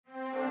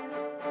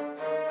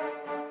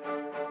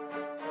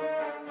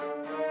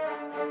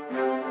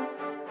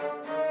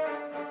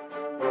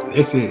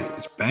This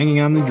is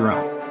Banging on the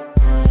Drum.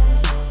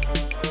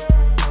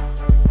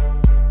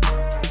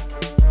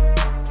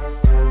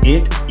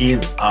 It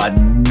is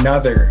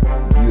another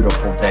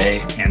beautiful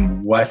day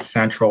in West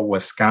Central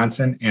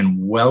Wisconsin,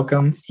 and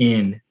welcome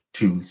in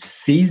to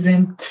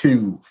Season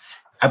 2,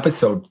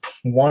 Episode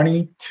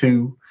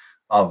 22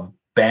 of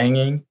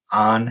Banging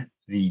on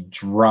the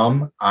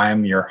Drum.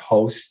 I'm your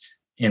host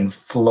in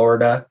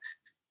Florida,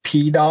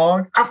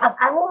 P-Dog.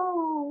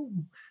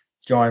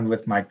 Joined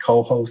with my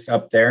co-host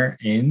up there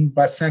in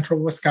West Central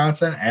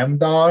Wisconsin,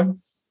 M-Dog.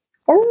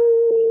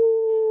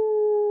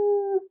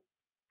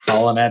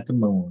 Howling at the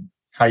moon.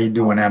 How you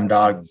doing,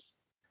 M-Dog?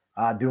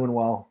 Doing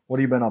well. What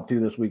have you been up to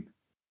this week?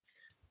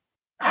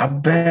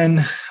 I've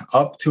been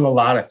up to a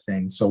lot of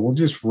things. So we'll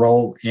just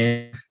roll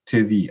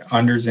into the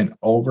unders and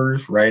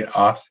overs right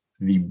off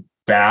the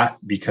bat,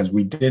 because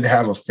we did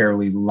have a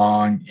fairly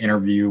long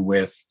interview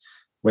with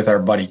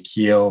our buddy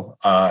Kiel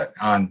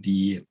on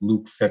the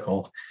Luke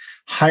Fickell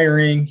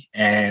hiring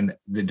and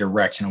the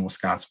direction of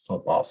Wisconsin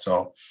football.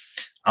 So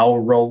I'll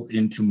roll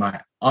into my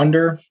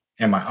under,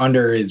 and my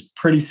under is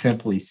pretty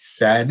simply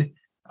said,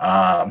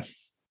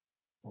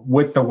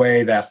 with the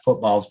way that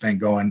football's been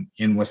going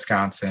in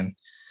Wisconsin,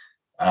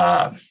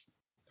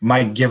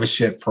 my give a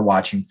shit for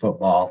watching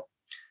football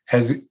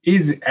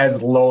is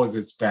as low as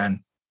it's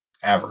been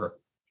ever.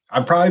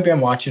 I've probably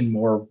been watching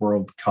more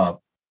World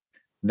Cup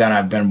than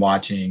I've been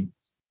watching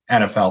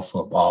NFL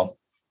football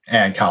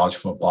and college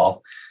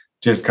football,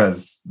 just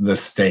because the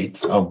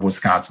states of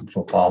Wisconsin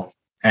football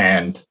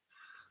and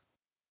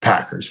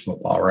Packers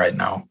football right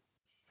now.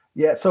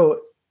 Yeah,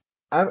 so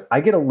I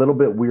get a little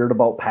bit weird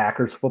about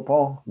Packers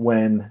football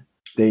when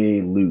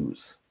they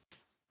lose.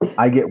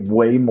 I get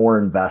way more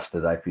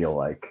invested, I feel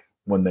like,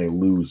 when they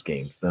lose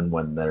games than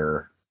when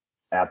they're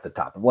at the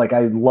top. Like,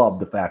 I love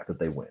the fact that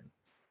they win,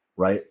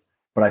 right?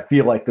 But I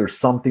feel like there's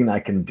something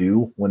I can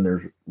do when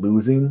they're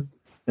losing.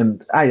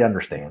 And I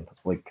understand,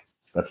 like,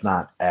 that's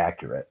not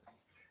accurate.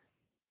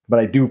 But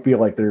I do feel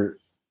like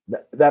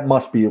that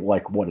must be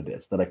like what it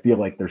is, that I feel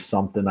like there's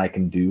something I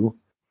can do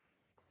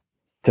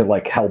to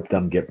like help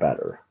them get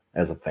better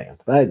as a fan.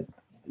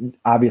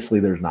 Obviously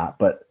there's not,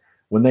 but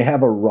when they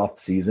have a rough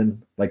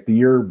season, like the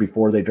year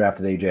before they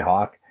drafted AJ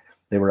Hawk,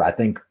 they were, I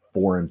think,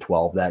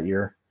 4-12 that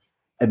year.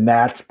 And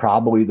that's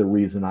probably the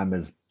reason I'm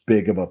as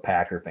big of a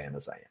Packer fan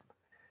as I am.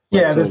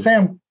 Yeah, the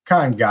Sam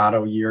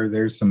Congato year,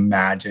 there's some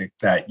magic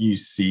that you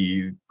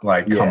see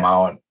come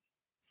out.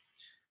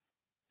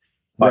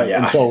 But right.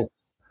 Yeah. And so,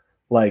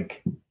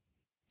 like,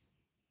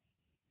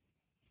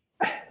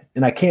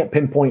 and I can't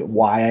pinpoint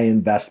why I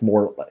invest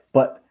more,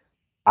 but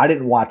I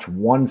didn't watch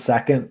 1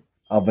 second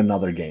of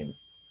another game.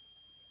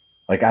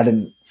 Like, I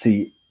didn't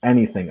see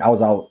anything. I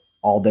was out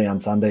all day on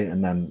Sunday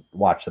and then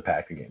watched the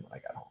Packer game when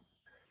I got home.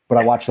 But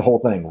I watched the whole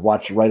thing,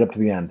 watched right up to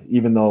the end,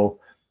 even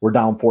though we're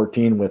down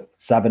 14 with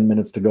 7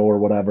 minutes to go or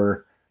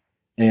whatever.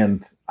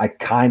 And I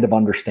kind of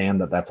understand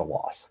that that's a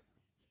loss,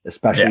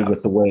 especially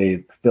with the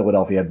way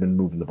Philadelphia had been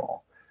moving the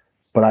ball.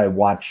 But I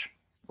watch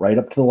right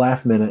up to the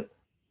last minute,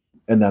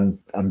 and then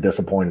I'm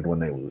disappointed when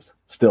they lose.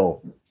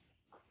 Still,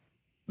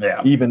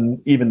 even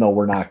though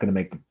we're not going to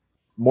make,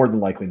 more than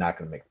likely not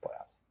going to make the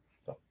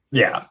playoffs. So.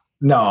 Yeah,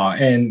 no,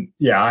 and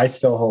I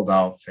still hold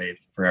out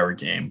faith for every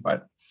game.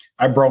 But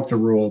I broke the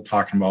rule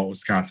talking about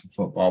Wisconsin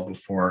football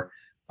before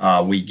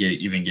we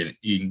even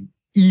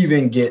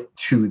get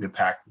to the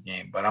Packer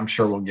game. But I'm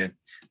sure we'll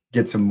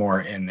get some more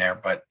in there.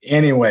 But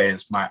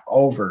anyways, my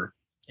over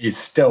is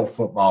still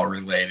football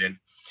related.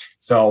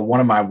 So one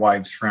of my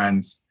wife's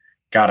friends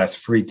got us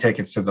free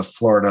tickets to the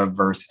Florida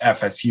versus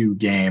FSU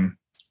game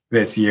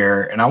this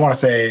year. And I want to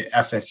say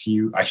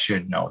FSU, I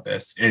should know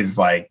this, is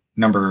like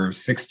number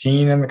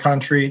 16 in the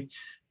country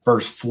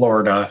versus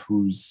Florida,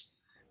 who's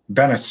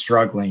been a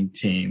struggling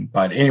team.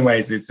 But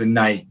anyways, it's a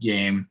night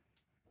game.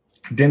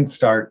 Didn't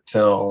start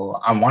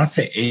till, I want to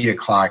say 8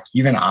 o'clock,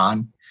 even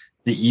on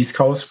the East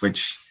Coast,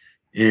 which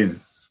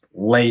is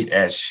late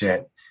as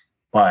shit.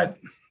 But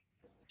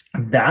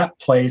that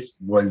place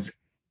was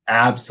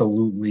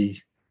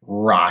absolutely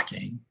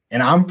rocking.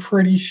 And I'm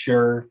pretty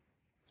sure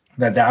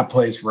that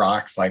place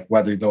rocks, like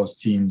whether those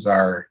teams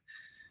are,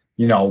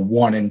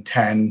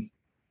 1-10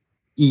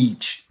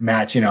 each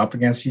matching up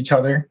against each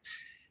other.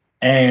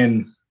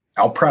 And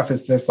I'll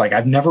preface this, like,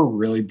 I've never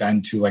really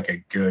been to like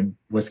a good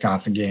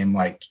Wisconsin game,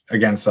 like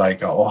against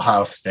like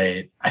Ohio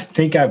State. I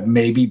think I've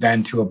maybe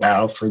been to a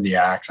Battle for the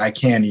Axe. I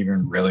can't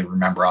even really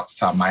remember off the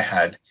top of my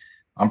head.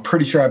 I'm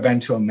pretty sure I've been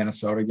to a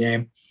Minnesota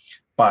game.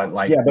 But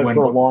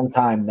for a long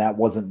time, that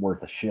wasn't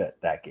worth a shit,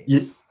 that game.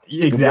 Exactly.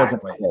 It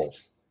wasn't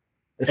close.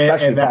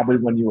 Especially probably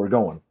when you were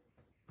going.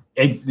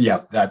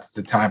 That's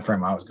the time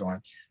frame I was going.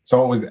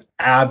 So it was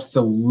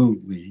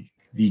absolutely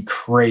the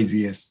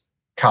craziest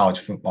college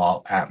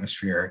football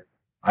atmosphere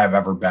I've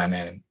ever been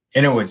in.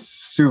 And it was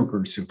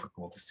super, super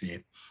cool to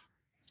see.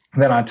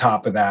 Then on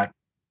top of that,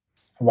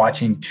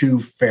 watching two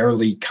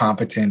fairly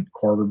competent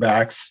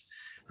quarterbacks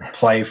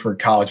play for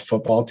college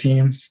football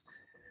teams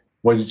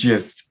was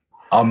just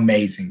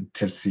amazing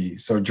to see.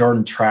 So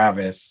Jordan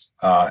Travis,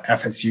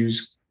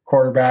 FSU's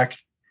quarterback,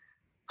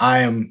 I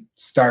am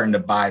starting to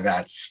buy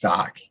that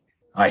stock.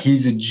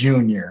 He's a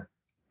junior.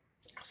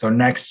 So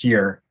next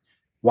year,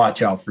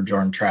 watch out for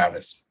Jordan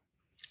Travis.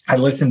 I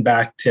listened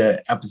back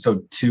to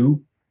episode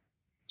 2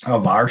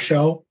 of our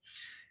show,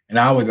 and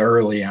I was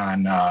early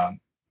on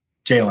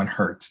Jalen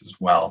Hurts as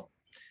well.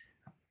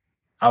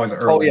 I was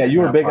early. Oh yeah,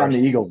 you were big on the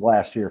Eagles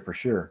last year for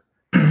sure.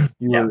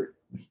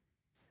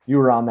 You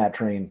were on that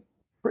train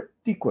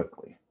pretty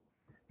quickly.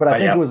 But I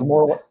think it was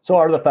more. So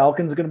are the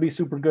Falcons going to be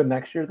super good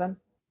next year then?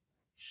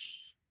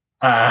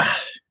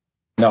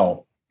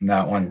 No,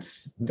 that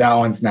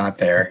one's not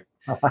there.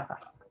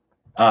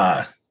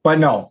 But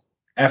no,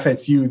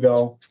 FSU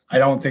though, I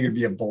don't think it'd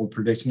be a bold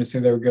prediction to say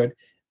they were good.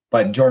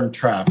 But Jordan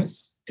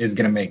Travis is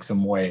going to make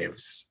some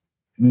waves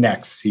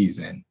next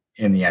season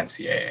in the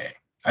NCAA.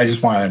 I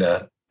just wanted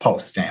to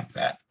post stamp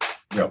that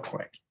real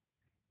quick.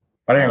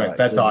 But anyways,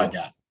 that's all I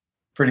got.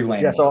 Pretty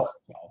lame. Yeah, so,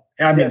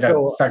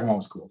 the second one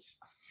was cool.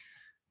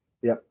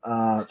 Yep.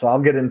 So I'll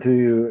get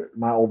into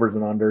my overs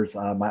and unders.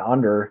 My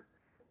under,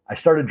 I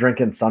started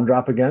drinking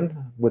Sundrop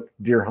again with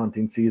deer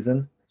hunting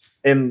season,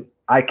 and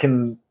I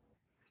can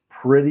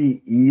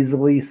pretty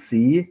easily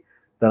see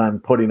that I'm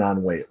putting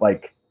on weight.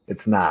 Like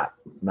it's not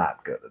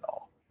good at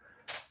all.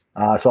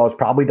 So I was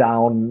probably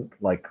down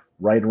like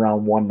right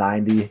around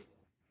 190,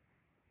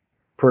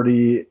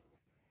 pretty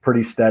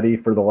steady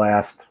for the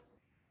last,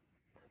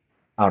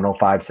 I don't know,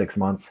 5-6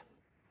 months.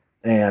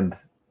 And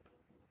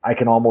I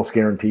can almost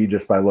guarantee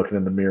just by looking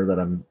in the mirror that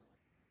I'm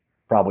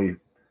probably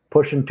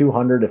pushing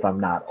 200 if I'm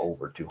not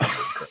over 200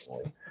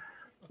 currently.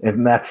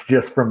 And that's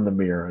just from the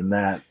mirror. And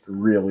that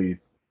really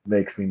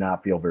makes me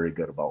not feel very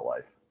good about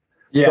life.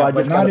 Yeah, so I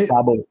just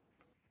probably.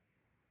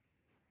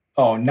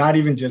 Oh, not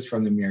even just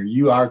from the mirror.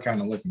 You are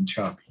kind of looking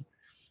chubby.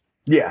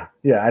 Yeah.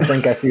 I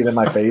think I see it in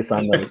my face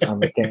on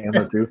the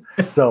camera too.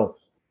 So,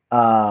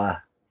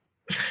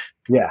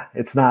 yeah,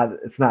 it's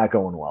not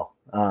going well.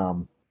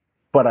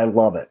 But I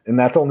love it, and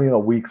that's only a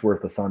week's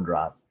worth of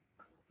Sundrop.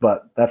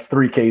 But that's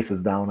 3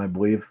 cases down, I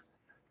believe,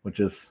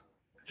 which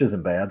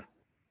isn't bad.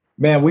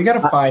 Man, we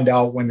got to find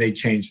out when they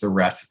change the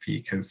recipe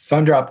because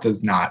Sundrop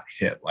does not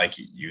hit like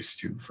it used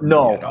to for me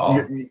at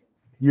all.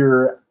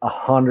 You're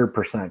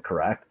 100%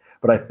 correct.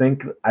 But I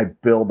think I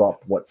build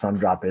up what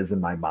Sundrop is in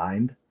my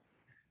mind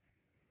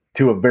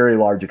to a very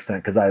large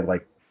extent because I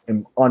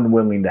am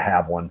unwilling to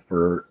have one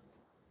for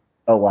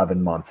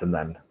 11 months and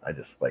then I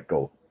just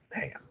go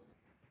ham.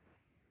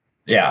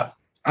 Yeah,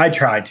 I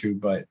try to,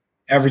 but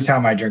every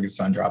time I drink a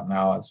Sundrop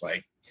now, it's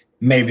like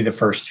maybe the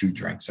first 2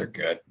 drinks are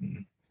good.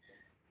 And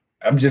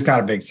I'm just not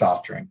a big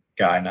soft drink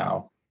guy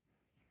now.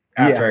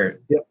 After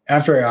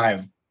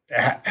I've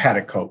had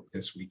a Coke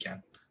this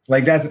weekend.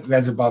 Like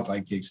that's about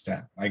like the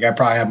extent. Like I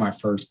probably had my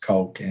first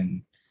Coke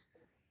in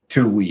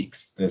 2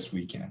 weeks this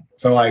weekend.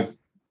 So like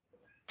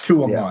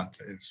 2 a month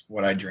is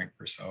what I drink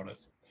for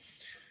sodas.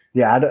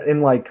 Yeah,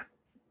 and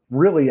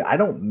really I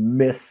don't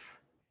miss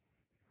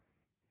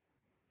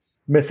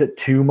it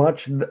too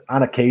much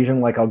on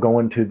occasion. Like I'll go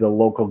into the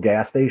local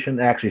gas station.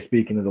 Actually,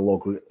 speaking of the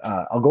local,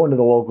 I'll go into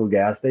the local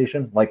gas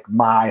station, like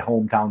my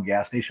hometown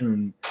gas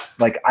station,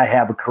 and I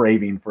have a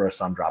craving for a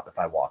Sundrop if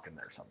I walk in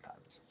there sometimes.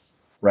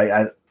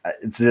 Right?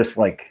 It's just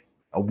like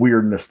a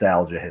weird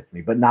nostalgia hits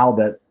me. But now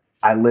that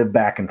I live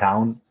back in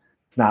town,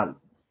 it's not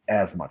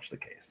as much the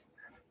case.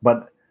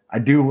 But I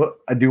do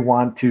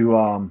want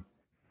to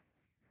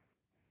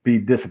be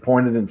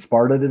disappointed in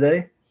Sparta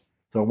today.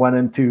 So I went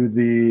into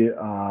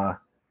the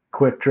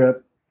Quick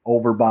Trip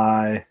over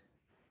by,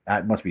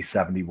 that must be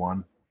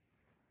 71.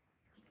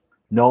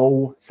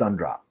 No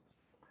Sundrop.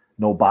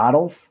 No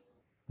bottles,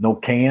 no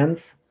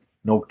cans,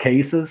 no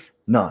cases,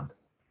 none.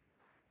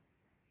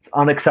 It's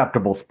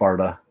unacceptable,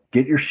 Sparta.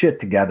 Get your shit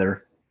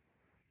together.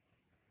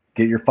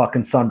 Get your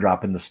fucking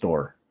Sundrop in the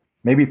store.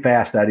 Maybe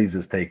Fast Eddie's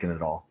is taking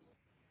it all.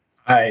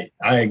 I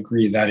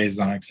agree. That is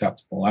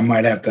unacceptable. I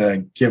might have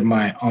to give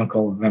my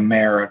uncle, the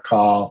mayor, a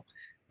call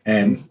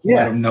and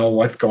let him know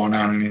what's going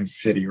on in his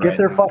city right now. Get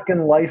their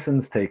fucking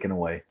license taken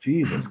away.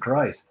 Jesus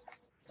Christ.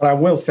 But I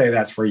will say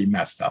that's where you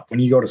messed up. When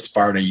you go to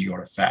Sparta, you go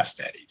to Fast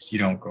Eddie's. You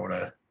don't go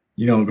to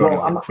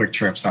the Quick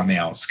Trips on the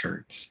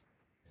outskirts.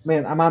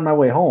 Man, I'm on my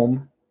way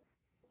home.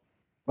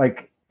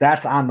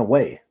 That's on the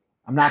way.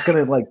 I'm not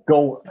going to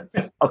go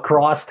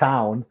across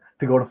town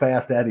to go to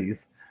Fast Eddie's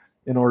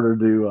in order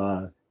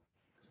to.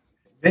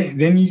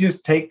 Then you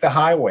just take the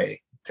highway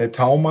to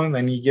Toma, and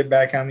then you get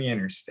back on the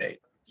interstate.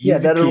 Easy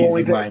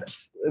peasy, Mike.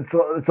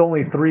 It's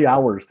only 3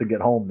 hours to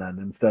get home then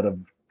instead of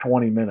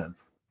 20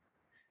 minutes.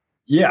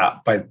 Yeah,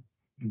 but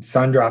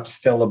Sundrop's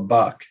still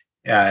 $1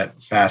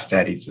 at Fast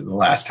Eddie's the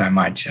last time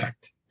I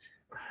checked.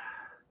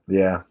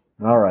 Yeah.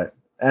 All right.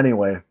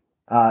 Anyway,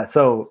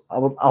 so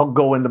I'll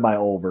go into my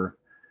over.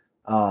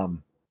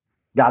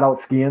 Got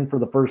out skiing for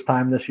the first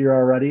time this year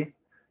already.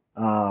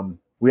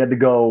 We had to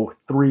go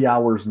 3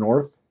 hours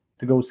north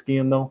to go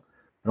skiing though.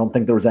 I don't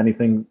think there was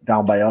anything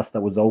down by us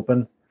that was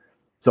open.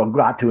 So I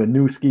got to a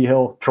new ski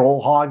hill,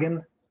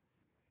 Trollhagen,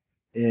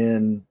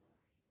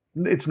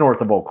 it's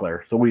north of Eau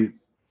Claire. So we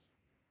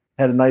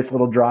had a nice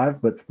little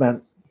drive, but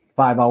spent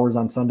 5 hours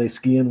on Sunday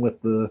skiing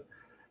with the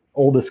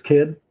oldest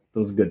kid, it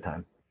was a good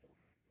time.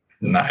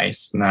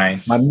 Nice.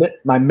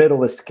 My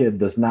middleest kid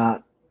does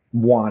not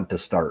want to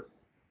start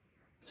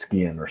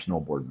skiing or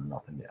snowboarding or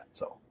nothing yet.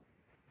 So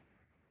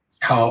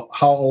how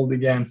old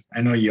again?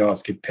 I know you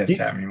always get pissed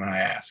at me when I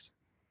ask.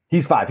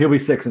 He's 5. He'll be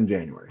 6 in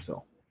January.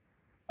 So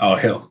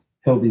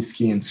he'll be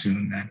skiing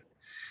soon then.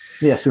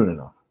 Yeah, soon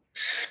enough.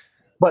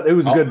 But it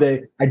was a good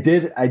day. I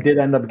did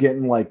end up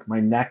getting like my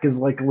neck is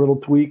like a little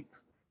tweaked.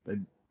 It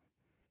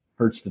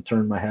hurts to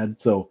turn my head.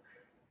 So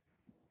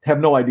have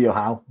no idea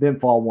how. Didn't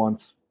fall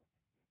once.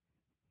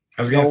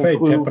 I was gonna say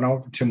tipping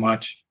over too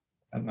much.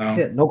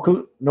 Yeah, no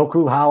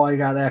clue how I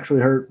got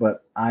actually hurt,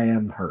 but I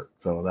am hurt.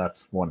 So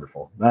that's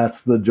wonderful.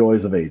 That's the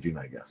joys of aging,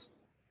 I guess.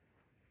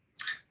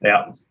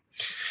 Yeah.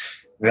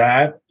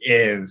 That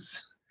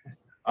is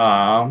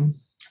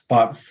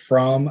but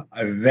from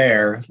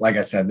there, like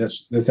I said,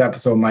 this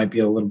episode might be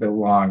a little bit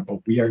long,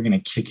 but we are going to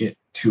kick it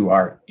to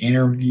our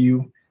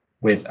interview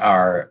with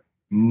our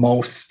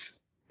most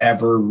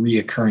ever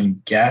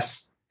reoccurring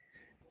guest,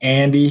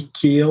 Andy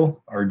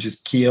Kiel, or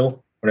just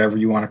Kiel, whatever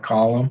you want to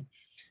call him.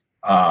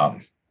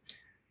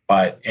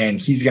 And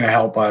he's going to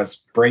help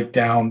us break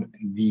down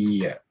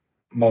the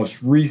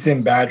most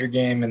recent Badger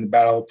game in the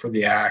battle for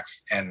the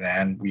axe, and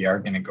then we are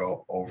going to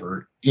go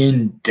over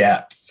in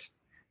depth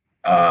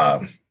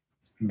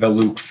the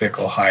Luke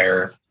Fickell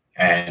hire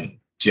and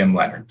Jim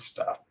Leonard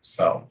stuff.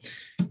 So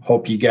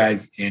hope you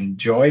guys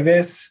enjoy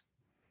this,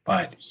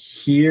 but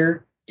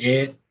here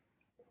it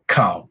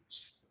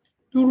comes.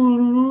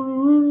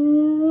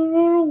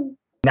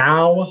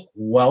 Now,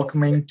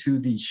 welcoming to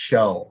the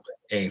show,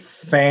 a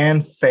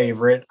fan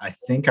favorite, I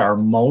think our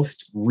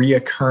most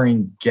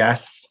reoccurring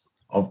guest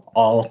of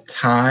all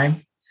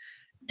time,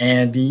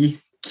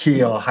 Andy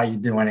Kiel. How you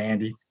doing,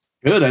 Andy?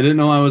 Good. I didn't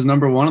know I was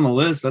number 1 on the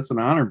list. That's an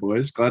honor,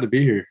 boys. Glad to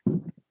be here.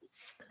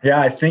 Yeah,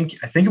 I think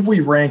if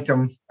we ranked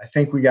them, I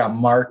think we got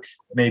Mark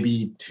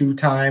maybe 2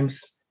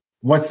 times.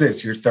 What's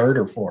this? Your 3rd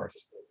or 4th?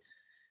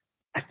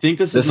 I think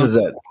this is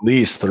at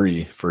least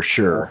 3 for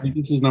sure. I think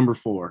this is number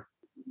 4.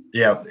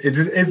 Yeah,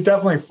 it's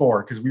definitely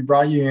 4 because we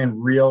brought you in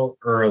real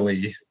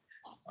early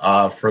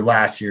for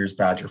last year's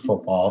Badger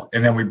football,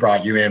 and then we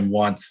brought you in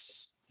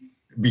once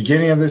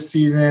beginning of this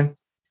season,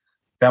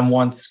 then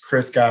once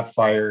Chris got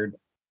fired,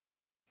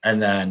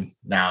 and then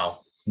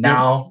now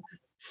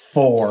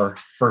 4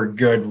 for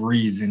good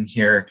reason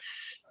here.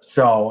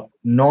 So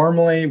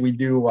normally we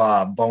do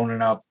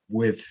boning up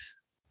with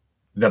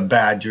the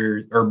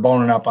Badgers, or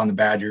boning up on the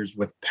Badgers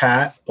with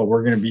Pat, but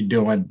we're going to be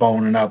doing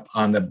boning up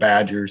on the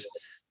Badgers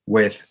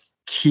with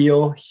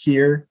Kiel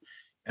here.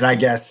 And I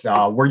guess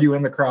were you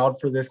in the crowd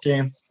for this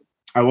game?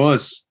 I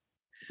was.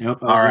 Yep.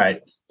 All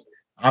right.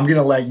 I'm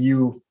gonna let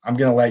you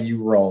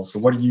roll. So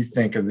what did you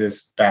think of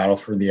this battle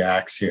for the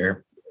axe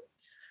here?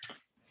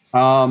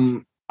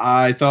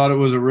 I thought it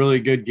was a really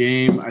good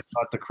game. I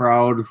thought the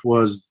crowd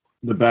was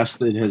the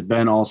best it has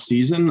been all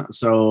season.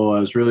 So I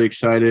was really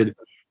excited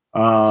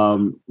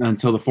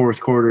until the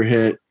 4th quarter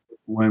hit,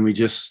 when we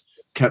just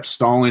kept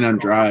stalling on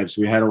drives.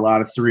 We had a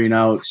lot of 3 and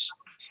outs.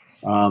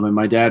 And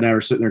my dad and I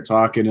were sitting there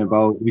talking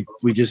about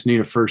we just need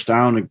a first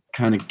down to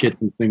kind of get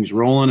some things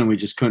rolling, and we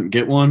just couldn't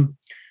get one.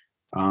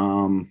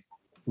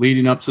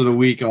 Leading up to the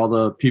week, all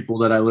the people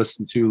that I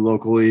listened to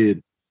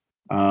locally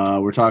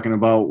were talking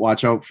about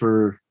watch out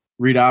for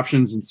read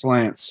options and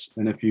slants.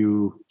 And if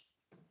you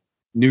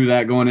knew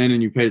that going in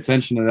and you paid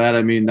attention to that,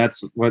 I mean,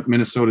 that's what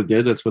Minnesota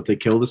did. That's what they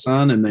killed us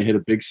on. And they hit a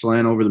big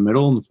slant over the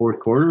middle in the 4th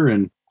quarter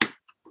and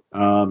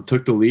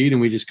took the lead,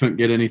 and we just couldn't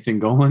get anything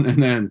going.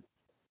 And then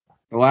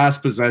the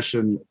last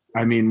possession,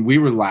 I mean, we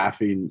were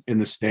laughing in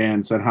the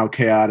stands at how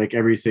chaotic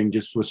everything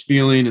just was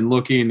feeling and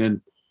looking.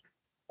 And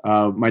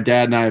my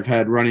dad and I have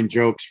had running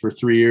jokes for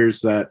 3 years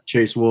that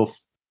Chase Wolf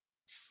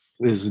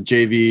is a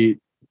JV,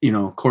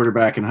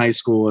 quarterback in high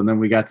school. And then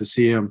we got to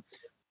see him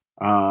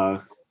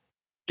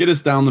get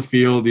us down the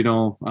field,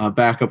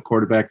 backup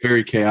quarterback,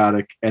 very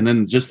chaotic. And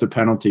then just the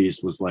penalties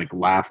was like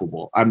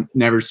laughable. I've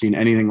never seen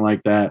anything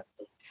like that.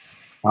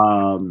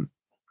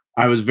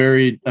 I was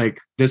very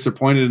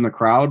disappointed in the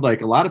crowd.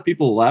 Like, a lot of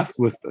people left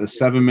with a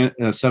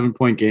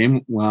 7-point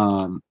game,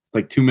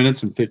 2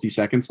 minutes and 50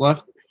 seconds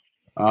left.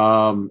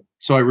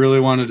 So I really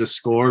wanted to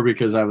score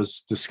because I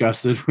was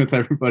disgusted with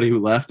everybody who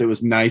left. It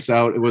was nice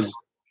out. It was,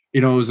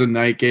 it was a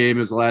night game. It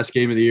was the last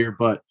game of the year,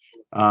 but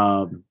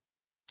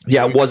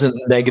yeah, it wasn't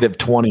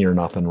 -20 or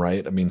nothing,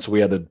 right? I mean, so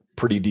we had a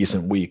pretty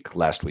decent week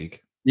last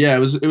week. Yeah, it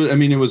was I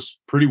mean, it was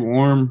pretty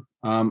warm.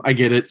 I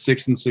get it,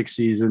 6-6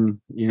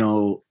 season,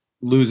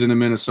 losing to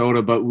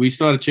Minnesota, but we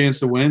still had a chance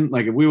to win.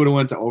 Like, if we would have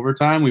went to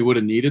overtime, we would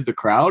have needed the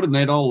crowd, and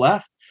they'd all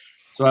left.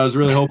 So I was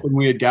really hoping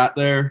we had got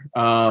there,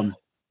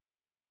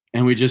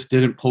 and we just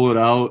didn't pull it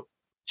out.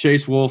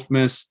 Chase Wolf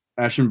missed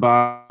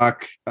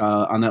Eschenbach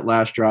on that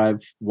last drive,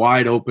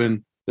 wide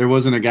open. There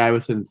wasn't a guy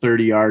within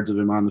 30 yards of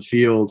him on the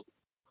field,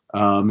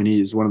 and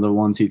he's one of the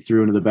ones he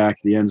threw into the back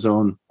of the end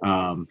zone.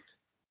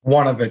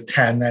 One of the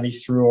 10 that he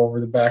threw over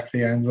the back of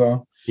the end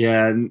zone.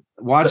 Yeah, and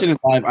watching it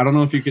live, I don't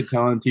know if you could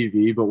tell on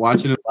TV, but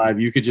watching it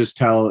live, you could just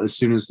tell as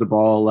soon as the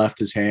ball left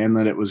his hand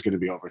that it was going to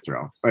be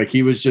overthrown. Like,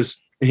 he was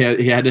just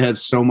he had to have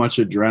so much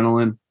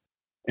adrenaline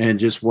and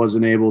just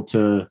wasn't able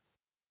to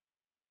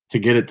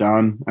get it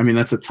done. I mean,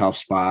 that's a tough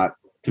spot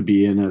to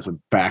be in as a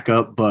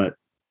backup, but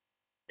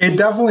it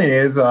definitely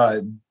is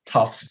a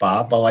tough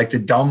spot. But like the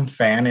dumb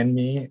fan in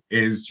me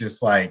is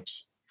just like,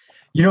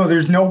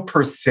 there's no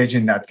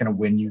precision that's going to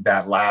win you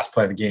that last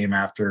play of the game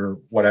after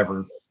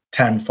whatever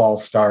 10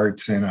 false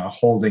starts and a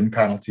holding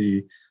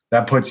penalty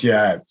that puts you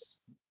at,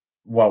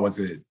 what was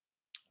it?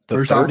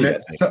 The 30,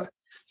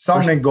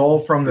 something in goal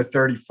from the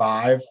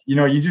 35.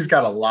 You just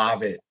got to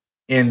lob it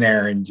in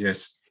there and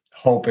just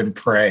hope and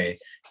pray.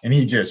 And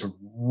he just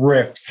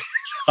rips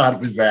out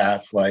of his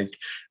ass, like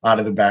out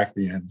of the back of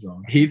the end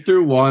zone. He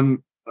threw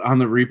one on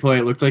the replay.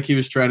 It looked like he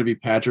was trying to be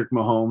Patrick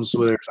Mahomes,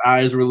 where his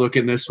eyes were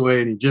looking this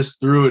way, and he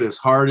just threw it as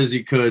hard as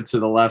he could to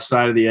the left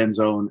side of the end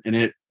zone. And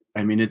it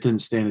didn't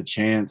stand a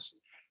chance.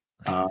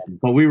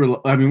 But we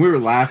were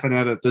laughing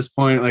at it at this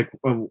point. Like,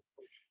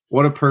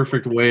 what a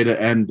perfect way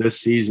to end this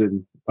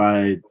season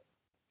by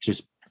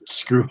just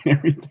screwing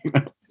everything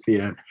up.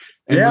 Yeah.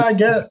 I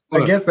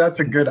guess that's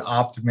a good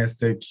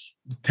optimistic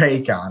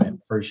take on it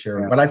for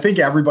sure. Yeah. But I think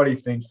everybody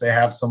thinks they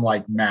have some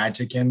like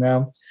magic in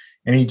them.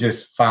 And he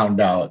just found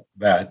out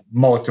that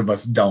most of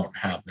us don't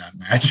have that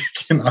magic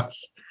in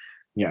us.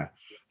 Yeah.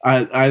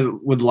 I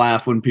would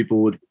laugh when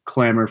people would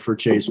clamor for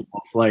Chase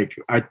Wolf. Like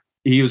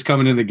he was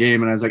coming in the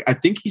game and I was like, I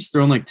think he's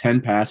thrown like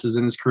 10 passes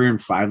in his career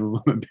and 5 of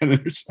them have been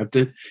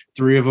intercepted.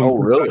 3 of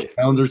them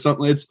touchdowns or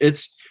something.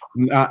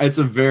 It's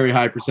a very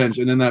high percentage.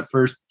 And then that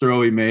first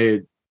throw he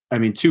made,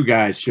 2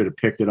 guys should have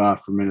picked it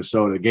off for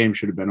Minnesota. The game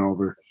should have been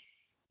over.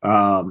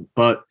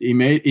 But he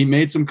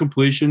made some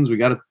completions. We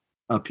got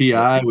a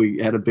PI. We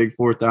had a big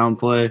 4th down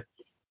play.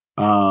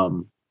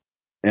 And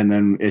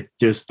then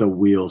the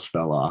wheels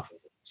fell off.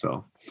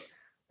 So,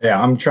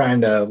 yeah, I'm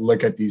trying to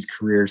look at these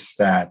career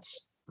stats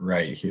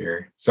right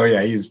here. So,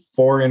 yeah, he's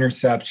 4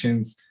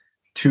 interceptions,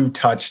 2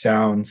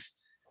 touchdowns.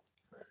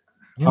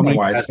 How many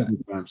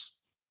times?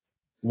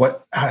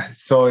 What?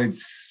 So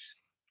it's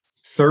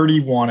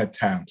 31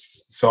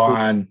 attempts. So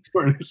on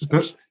 4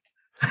 interceptions.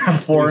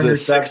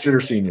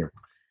 6-year senior.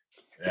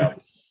 Yeah.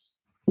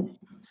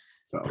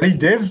 So but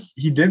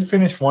he did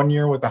finish 1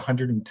 year with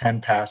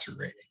 110 passer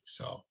rating.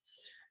 So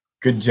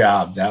good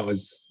job. That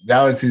was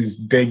his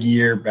big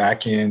year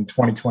back in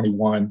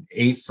 2021.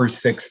 8 for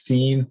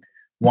 16,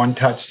 1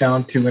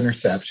 touchdown, 2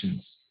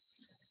 interceptions.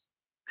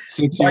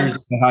 6 years at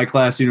a high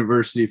class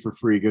university for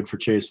free. Good for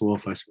Chase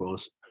Wolf, I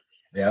suppose.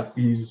 Yeah,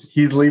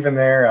 he's leaving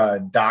there a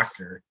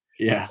doctor.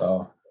 Yeah.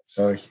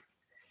 So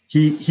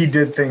he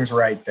did things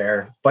right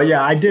there. But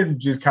yeah, I did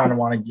just kind of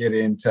want to get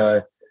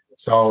into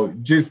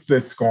just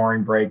the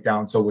scoring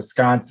breakdown. So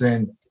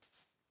Wisconsin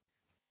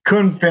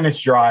couldn't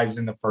finish drives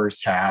in the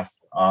first half.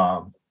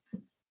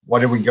 What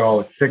did we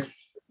go?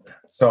 6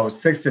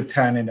 to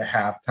 10 into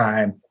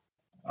halftime.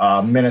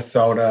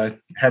 Minnesota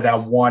had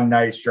that one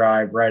nice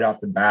drive right off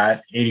the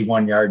bat,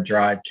 81-yard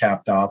drive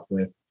capped off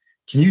with.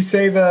 Can you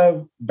say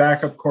the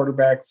backup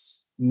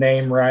quarterback's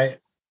name right?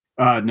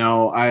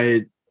 No,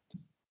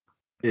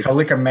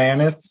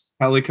 Kalikamannis.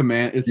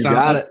 It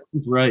got it.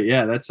 It's right.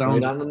 Yeah, that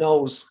sounds right on the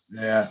nose.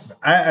 Yeah,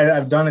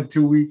 I've done it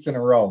 2 weeks in a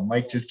row.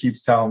 Mike just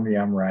keeps telling me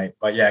I'm right.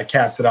 But yeah, it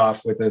caps it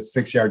off with a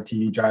 6-yard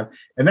TD drive.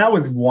 And that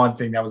was one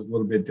thing that was a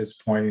little bit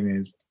disappointing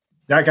is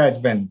that guy's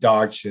been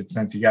dog shit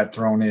since he got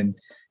thrown in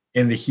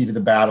the heat of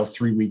the battle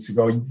 3 weeks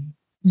ago.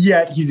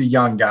 Yet he's a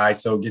young guy,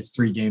 so gets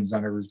 3 games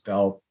under his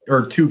belt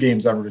or 2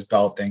 games under his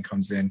belt, then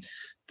comes in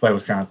play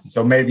Wisconsin.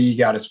 So maybe he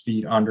got his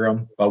feet under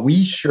him, but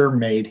we sure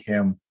made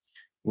him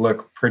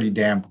look pretty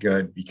damn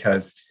good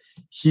because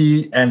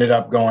he ended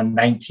up going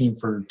 19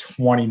 for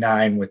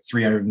 29 with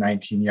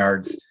 319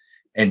 yards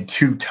and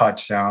 2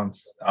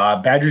 touchdowns.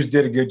 Badgers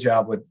did a good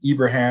job with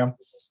Ibrahim.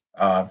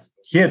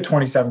 He had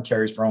 27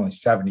 carries for only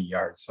 70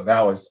 yards. So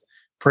that was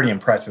pretty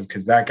impressive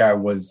because that guy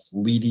was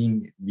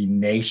leading the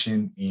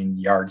nation in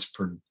yards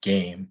per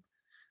game.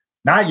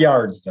 Not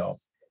yards,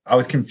 though. I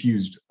was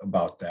confused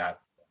about that.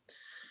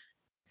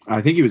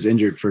 I think he was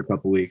injured for a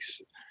couple weeks.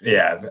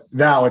 Yeah,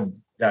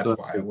 that's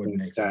why it wouldn't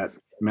make sense.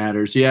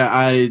 Matters. Yeah,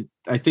 I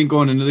think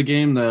going into the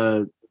game,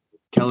 the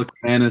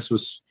Kalikamannis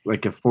was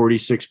like a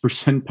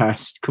 46%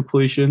 pass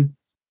completion.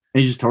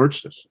 He just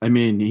torched us.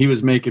 He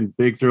was making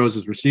big throws.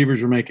 His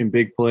receivers were making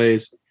big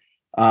plays.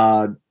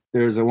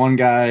 There's a one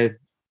guy,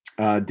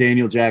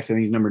 Daniel Jackson, I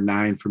think he's number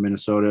 9 for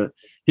Minnesota.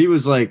 He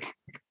was like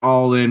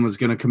all in, was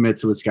going to commit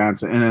to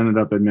Wisconsin and ended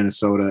up in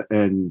Minnesota.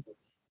 And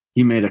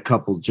he made a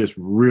couple just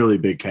really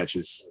big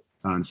catches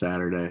on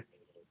Saturday.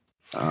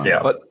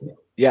 But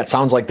it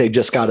sounds like they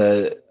just got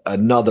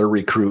another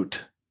recruit,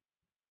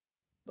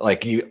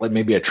 like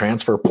maybe a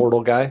transfer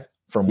portal guy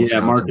from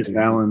Wisconsin. Yeah, Marcus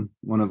Allen,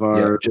 one of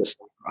our just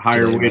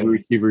higher weight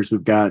receivers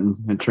we've gotten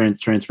and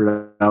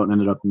transferred out and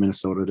ended up in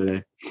Minnesota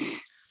today.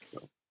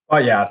 Oh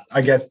yeah,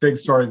 I guess big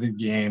story of the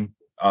game.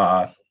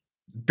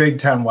 Big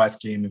Ten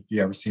West game, if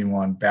you ever seen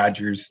one.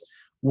 Badgers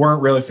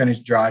weren't really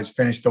finished drives.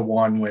 Finished the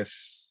one with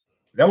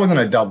that wasn't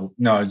a double.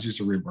 No, it's just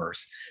a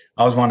reverse.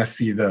 I always want to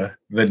see the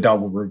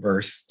double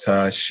reverse to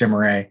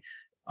Shimmeray.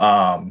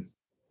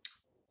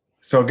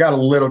 so it got a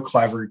little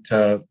clever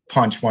to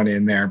punch one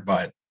in there,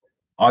 but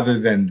other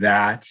than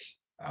that,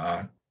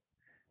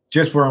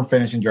 just weren't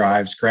finishing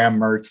drives. Graham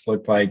Mertz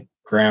looked like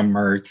Graham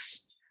Mertz.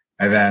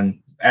 And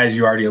then, as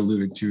you already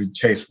alluded to,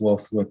 Chase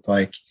Wolf looked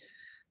like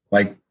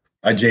a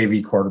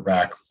JV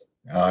quarterback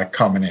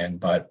coming in.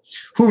 But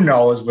who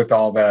knows with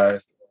all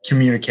the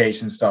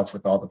communication stuff,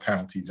 with all the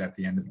penalties at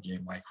the end of the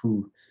game, like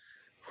who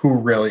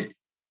really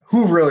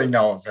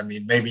knows? I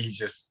mean, maybe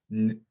he's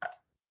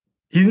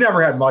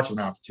never had much of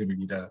an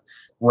opportunity to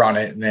run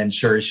it. And then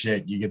sure as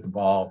shit, you get the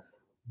ball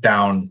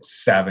down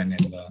 7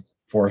 in the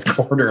fourth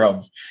quarter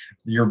of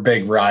your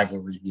big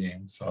rivalry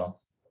game. So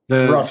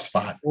the rough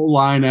spot. Whole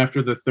line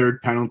after the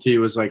third penalty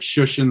was like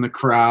shushing the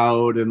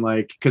crowd and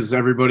like, because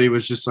everybody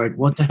was just like,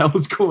 what the hell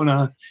is going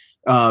on?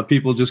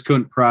 People just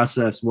couldn't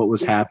process what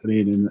was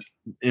happening, and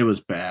it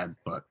was bad.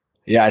 But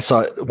yeah, I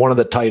saw one of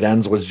the tight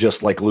ends was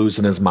just like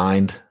losing his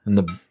mind in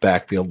the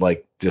backfield,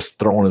 like just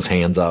throwing his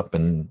hands up,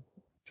 and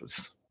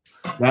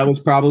that was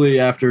probably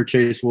after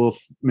Chase Wolf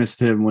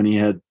missed him when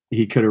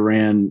he could have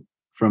ran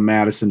from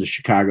Madison to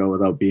Chicago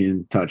without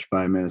being touched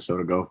by a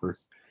Minnesota Gopher.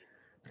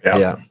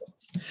 Yeah.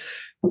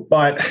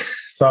 But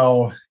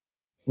so,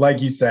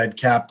 like you said,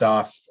 capped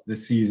off the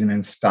season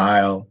in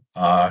style,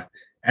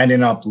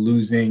 ending up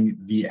losing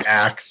the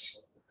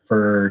Axe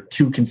for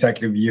 2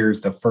 consecutive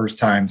years, the first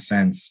time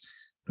since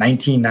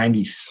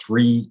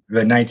 1993,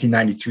 the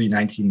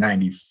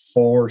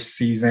 1993-1994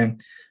 season.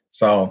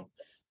 So,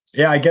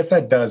 yeah, I guess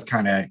that does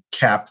kind of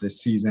cap the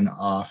season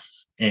off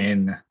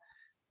in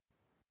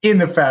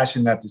the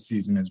fashion that the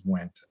season has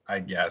went, I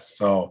guess.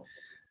 So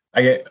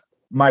I get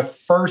my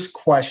first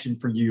question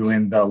for you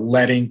in the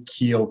letting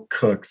Kiel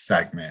cook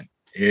segment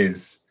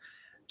is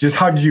just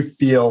how did you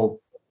feel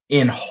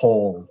in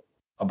whole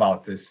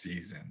about this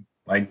season?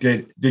 Like,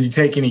 did you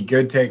take any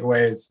good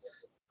takeaways?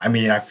 I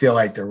mean, I feel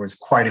like there was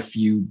quite a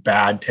few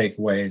bad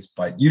takeaways,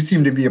 but you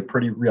seem to be a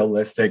pretty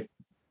realistic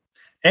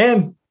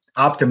and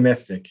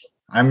optimistic.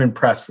 I'm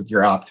impressed with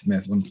your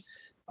optimism,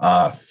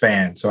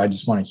 fan. So I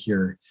just want to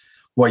hear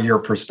what your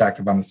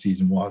perspective on the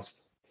season was.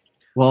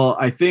 Well,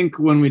 I think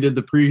when we did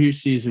the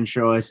preseason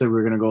show, I said we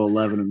were going to go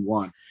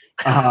 11-1.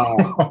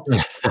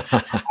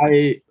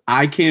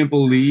 I can't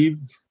believe,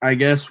 I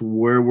guess,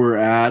 where we're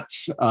at,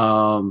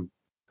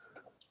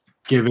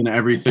 given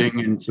everything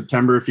in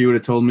September. If you would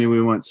have told me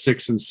we went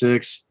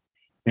 6-6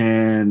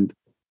 and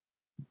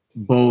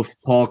both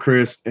Paul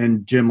Christ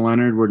and Jim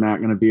Leonard were not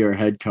going to be our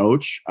head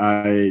coach,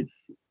 I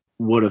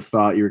would have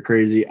thought you were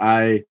crazy.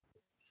 Probably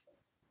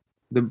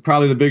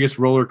the biggest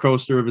roller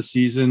coaster of a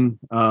season.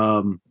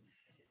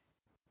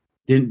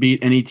 Didn't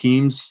beat any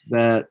teams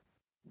that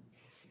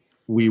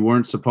we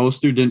weren't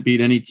supposed to. Didn't beat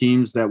any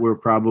teams that were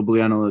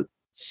probably on a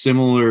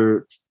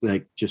similar,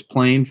 like just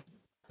playing.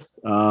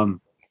 And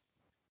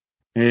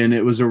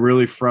it was a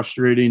really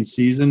frustrating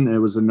season. It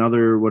was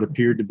another what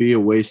appeared to be a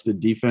wasted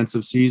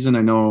defensive season.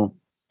 I know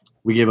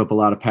we gave up a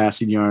lot of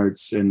passing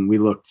yards and we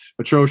looked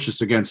atrocious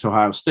against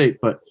Ohio State,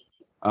 but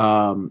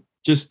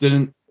just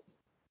didn't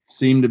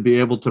seem to be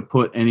able to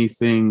put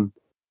anything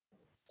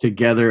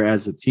together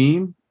as a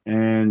team.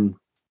 And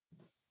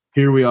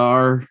here we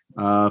are,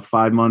 4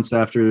 months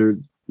after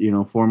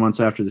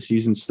the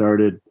season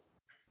started,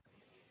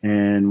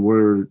 and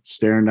we're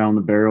staring down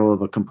the barrel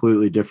of a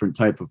completely different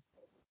type of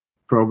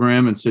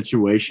program and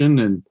situation.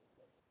 And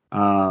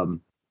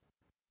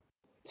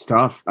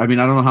stuff. I mean,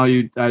 I don't know how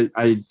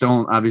I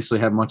don't obviously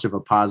have much of a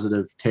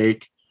positive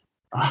take.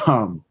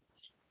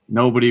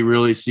 Nobody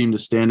really seemed to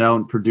stand out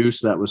and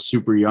produce that was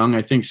super young.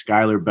 I think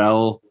Skylar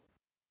Bell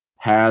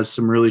has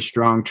some really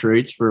strong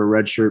traits for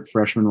a redshirt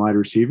freshman wide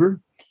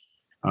receiver.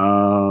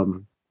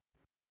 But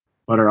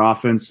our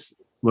offense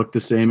looked the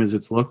same as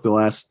it's looked the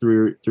last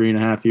three and a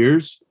half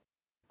years.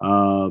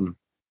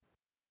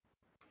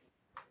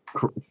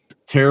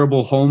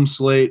 Terrible home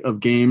slate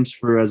of games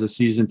as a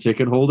season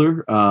ticket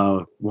holder.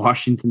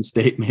 Washington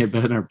State may have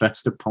been our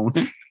best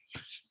opponent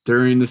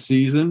during the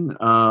season.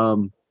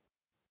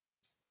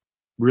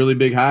 Really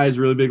big highs,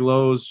 really big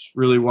lows,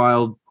 really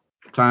wild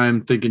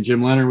time thinking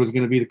Jim Leonard was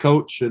going to be the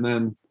coach, and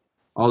then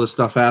all this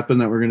stuff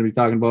happened that we're going to be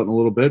talking about in a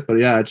little bit. But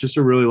yeah, it's just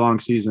a really long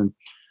season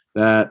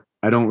that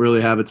I don't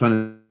really have a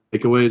ton of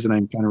takeaways, and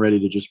I'm kind of ready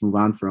to just move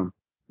on from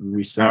and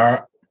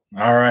reset.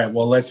 All right.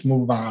 Well, let's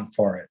move on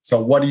for it. So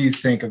what do you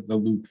think of the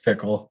Luke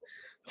Fickell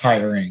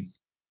hiring?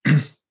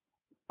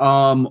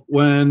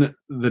 When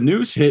the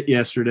news hit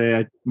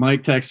yesterday,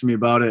 Mike texted me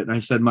about it, and I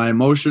said my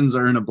emotions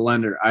are in a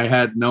blender. I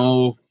had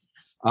no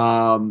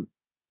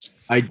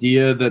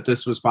idea that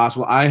this was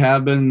possible. I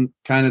have been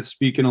kind of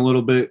speaking a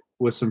little bit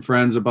with some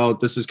friends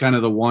about this is kind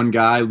of the one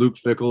guy, Luke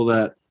Fickell,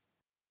 that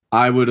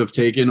I would have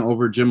taken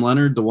over Jim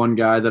Leonard, the one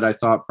guy that I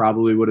thought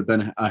probably would have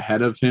been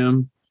ahead of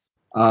him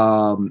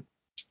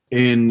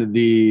in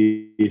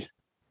the,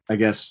 I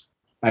guess,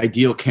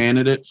 ideal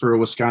candidate for a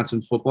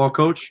Wisconsin football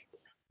coach.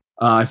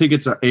 I think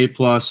it's an A+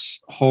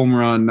 home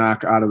run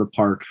knock out of the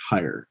park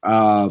hire.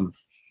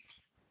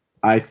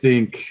 I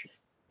think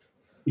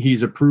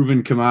he's a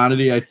proven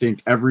commodity. I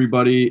think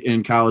everybody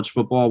in college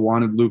football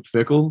wanted Luke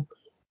Fickell.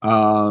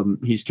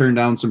 He's turned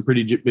down some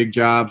pretty big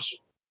jobs,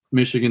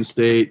 Michigan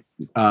State,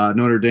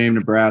 Notre Dame,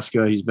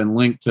 Nebraska. He's been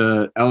linked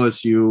to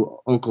LSU,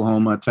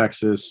 Oklahoma,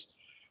 Texas,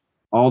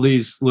 all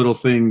these little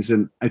things.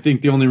 And I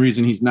think the only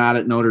reason he's not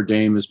at Notre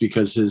Dame is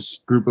because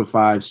his group of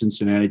 5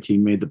 Cincinnati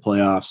team made the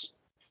playoffs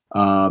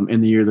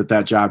in the year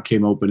that job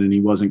came open, and he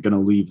wasn't going to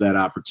leave that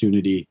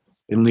opportunity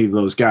and leave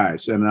those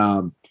guys. And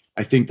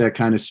I think that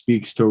kind of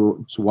speaks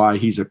to why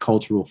he's a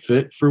cultural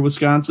fit for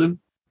Wisconsin.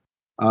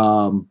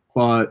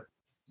 But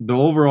the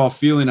overall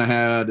feeling I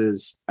had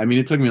is, I mean,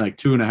 it took me like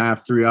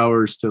 2.5, 3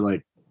 hours to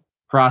like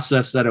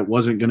process that it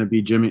wasn't going to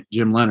be Jim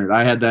Leonhard.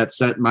 I had that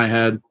set in my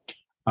head.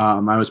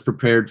 I was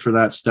prepared for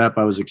that step.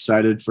 I was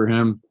excited for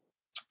him.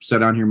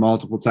 Said on here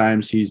multiple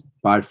times, he's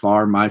by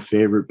far my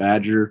favorite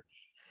Badger.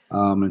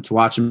 And to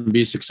watch him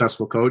be a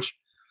successful coach.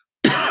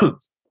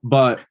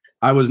 But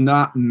I was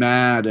not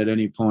mad at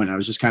any point. I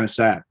was just kind of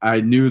sad.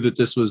 I knew that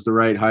this was the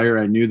right hire.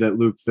 I knew that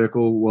Luke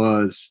Fickell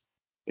was,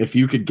 if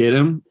you could get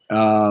him,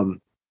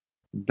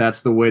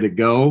 that's the way to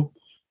go.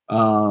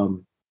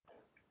 And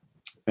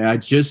I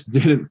just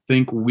didn't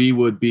think we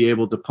would be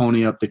able to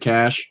pony up the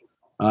cash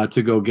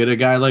to go get a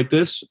guy like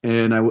this.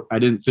 And I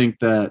didn't think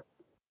that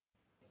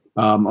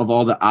of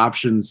all the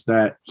options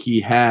that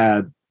he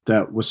had,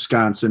 that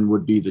Wisconsin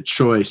would be the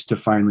choice to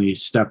finally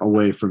step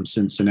away from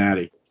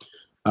Cincinnati.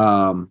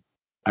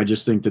 I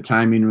just think the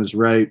timing was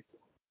right.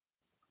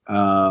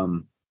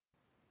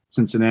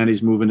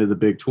 Cincinnati's moving to the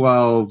Big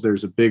 12.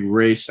 There's a big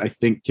race, I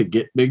think, to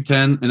get Big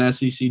 10 and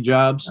SEC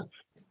jobs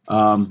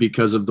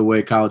because of the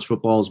way college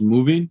football is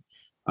moving,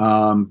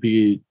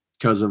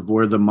 because of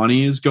where the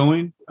money is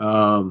going.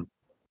 And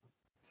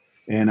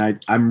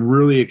I'm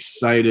really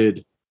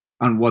excited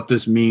on what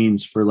this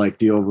means for like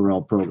the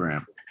overall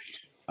program.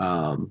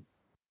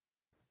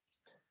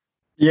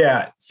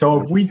 Yeah.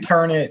 So if we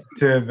turn it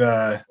to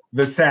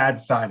the sad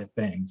side of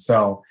things.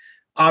 So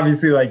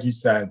obviously, like you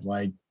said,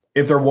 like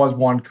if there was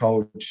one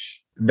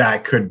coach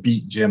that could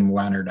beat Jim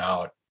Leonhard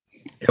out,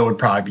 it would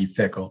probably be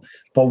Fickell.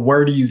 But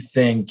where do you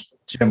think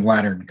Jim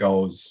Leonhard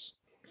goes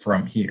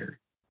from here?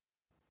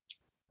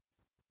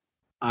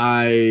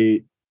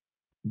 I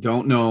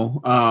don't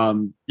know.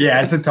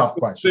 Yeah, it's a tough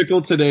question.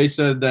 Fickell today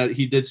said that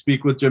he did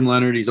speak with Jim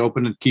Leonhard. He's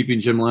open to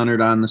keeping Jim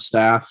Leonhard on the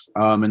staff,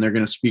 and they're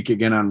going to speak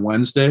again on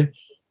Wednesday.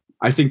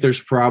 I think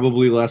there's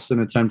probably less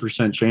than a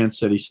 10% chance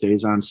that he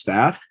stays on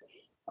staff.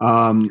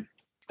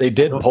 They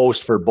did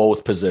post for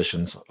both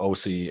positions,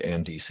 OC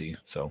and DC.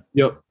 So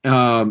yep,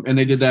 and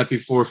they did that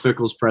before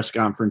Fickell's press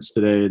conference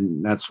today,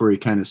 and that's where he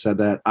kind of said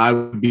that. I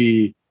would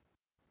be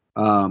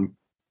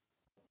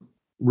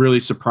really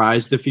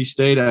surprised if he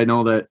stayed. I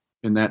know that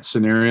in that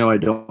scenario, I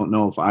don't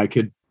know if I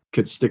could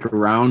stick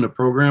around a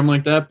program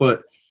like that,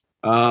 but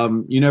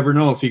you never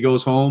know if he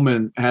goes home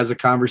and has a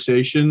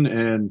conversation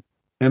and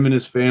him and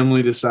his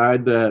family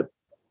decide that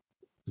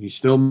he's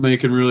still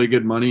making really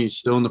good money. He's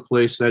still in the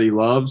place that he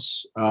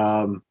loves.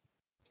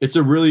 It's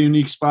a really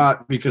unique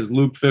spot because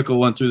Luke Fickell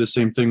went through the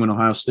same thing when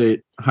Ohio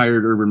State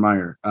hired Urban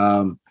Meyer.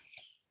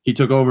 He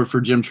took over for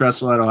Jim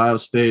Tressel at Ohio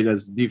State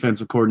as the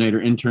defensive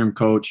coordinator, interim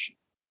coach,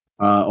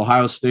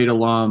 Ohio State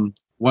alum,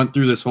 went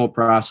through this whole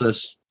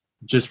process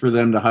just for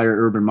them to hire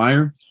Urban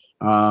Meyer.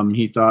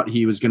 He thought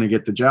he was going to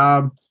get the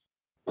job,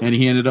 and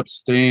he ended up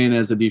staying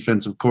as a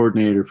defensive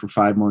coordinator for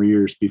 5 more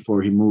years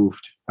before he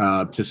moved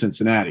to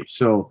Cincinnati.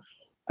 So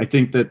I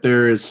think that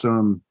there is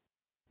some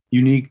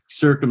unique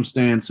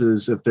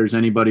circumstances. If there's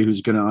anybody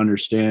who's going to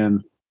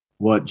understand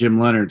what Jim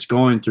Leonhard's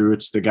going through,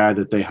 it's the guy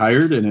that they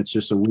hired, and it's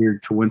just a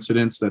weird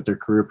coincidence that their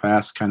career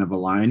paths kind of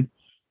align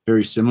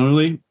very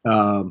similarly.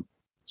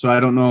 So I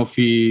don't know if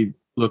he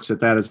looks at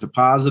that as the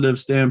positive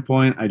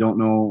standpoint. I don't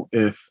know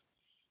if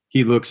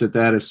he looks at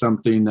that as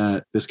something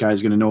that this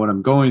guy's going to know what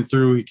I'm going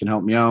through. He can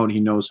help me out. He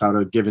knows how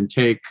to give and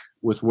take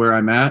with where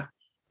I'm at.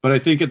 But I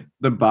think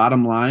the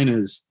bottom line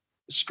is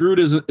screwed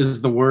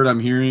is the word I'm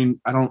hearing.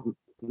 I don't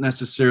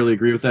necessarily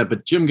agree with that,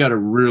 but Jim got a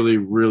really,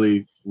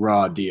 really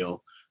raw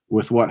deal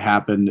with what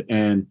happened.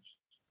 And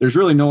there's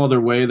really no other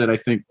way that I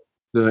think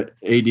the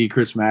AD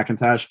Chris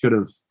McIntosh could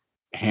have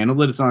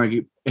handled it. It's not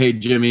like, hey,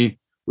 Jimmy,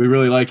 we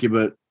really like you,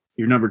 but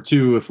you're number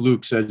 2 if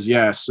Luke says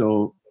yes.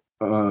 So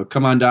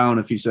come on down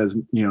if he says,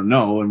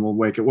 no, and we'll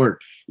make it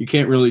work. You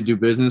can't really do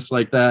business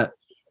like that.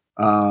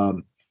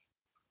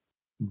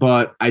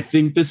 But I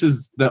think this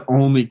is the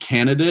only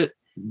candidate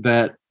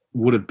that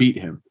would have beat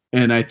him.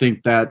 And I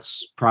think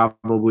that's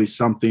probably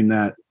something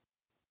that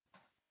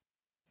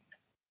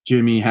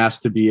Jimmy has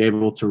to be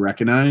able to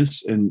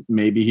recognize. And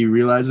maybe he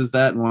realizes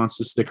that and wants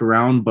to stick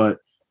around. But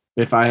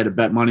if I had to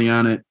bet money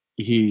on it,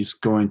 he's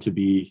going to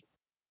be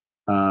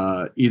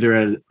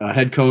either a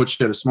head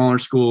coach at a smaller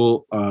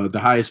school, the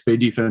highest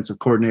paid defensive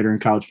coordinator in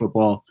college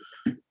football,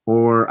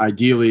 or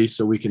ideally,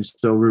 so we can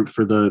still root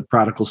for the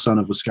prodigal son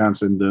of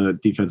Wisconsin, the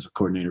defensive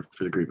coordinator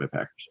for the Green Bay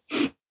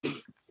Packers.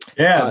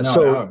 Yeah.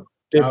 So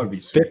that would be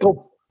sweet.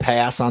 Fickell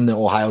pass on the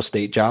Ohio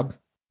State job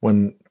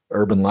when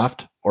Urban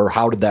left, or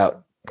how did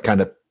that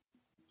kind of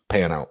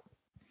pan out?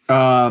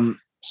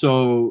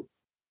 So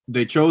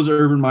they chose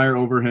Urban Meyer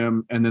over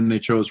him, and then they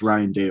chose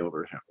Ryan Day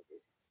over him.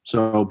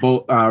 So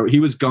both he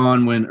was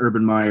gone when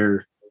Urban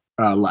Meyer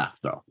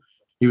left, though.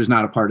 He was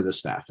not a part of the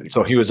staff anymore.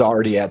 So he was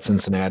already at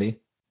Cincinnati?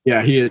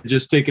 Yeah, he had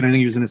just taken, I think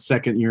he was in his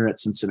second year at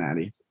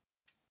Cincinnati.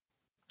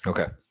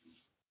 Okay.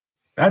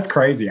 That's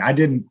crazy. I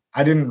didn't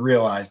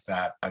realize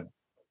that.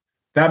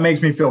 That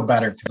makes me feel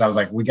better because I was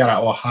like, we got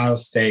an Ohio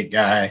State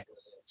guy.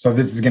 So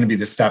this is going to be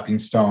the stepping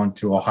stone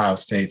to Ohio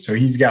State. So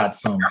he's got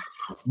some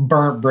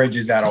burnt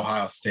bridges at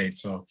Ohio State.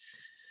 So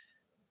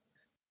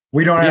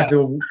we don't have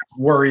to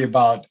worry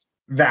about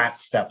that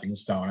stepping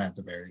stone at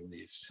the very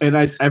least. And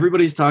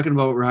everybody's talking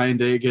about Ryan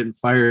Day getting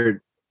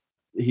fired.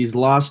 He's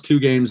lost 2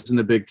 games in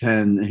the Big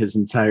Ten his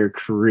entire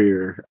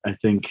career, I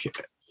think.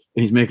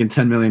 He's making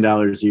 $10 million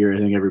a year. I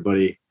think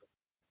everybody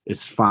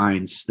is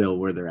fine still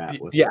where they're at.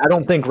 With I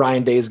don't think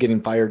Ryan Day is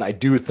getting fired. I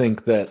do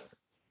think that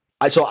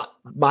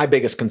my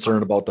biggest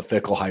concern about the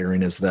Fickle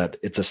hiring is that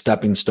it's a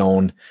stepping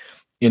stone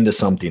into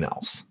something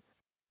else.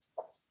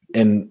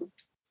 And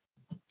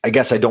I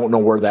guess I don't know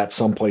where that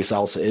someplace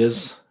else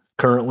is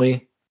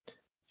currently,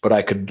 but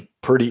I could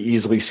pretty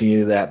easily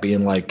see that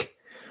being like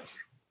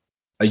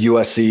a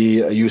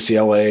USC, a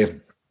UCLA,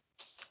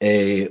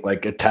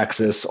 a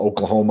Texas,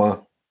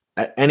 Oklahoma,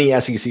 any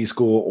SEC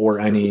school or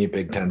any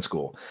Big Ten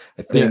school.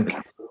 I think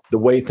the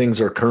way things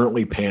are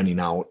currently panning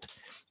out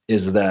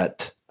is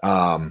that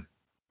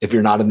if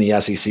you're not in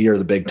the SEC or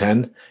the Big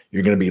Ten,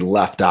 you're going to be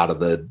left out of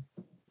the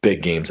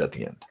big games at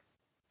the end.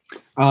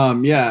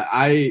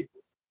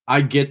 I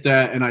get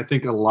that, and I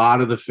think a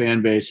lot of the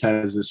fan base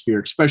has this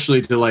fear,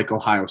 especially to like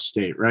Ohio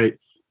State, right?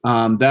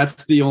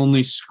 That's the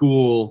only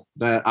school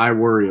that I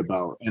worry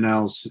about. And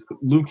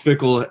Luke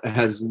Fickell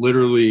has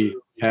literally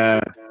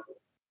had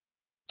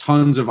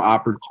tons of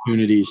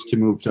opportunities to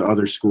move to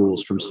other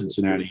schools from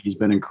Cincinnati. He's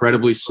been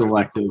incredibly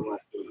selective.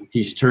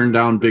 He's turned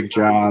down big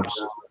jobs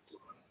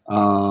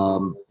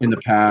in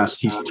the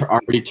past. He's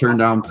already turned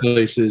down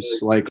places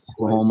like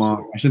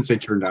Oklahoma. I shouldn't say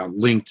turned down,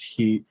 linked.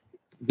 He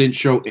didn't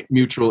show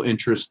mutual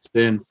interest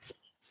in.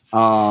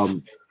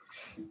 And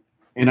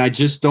I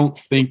just don't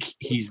think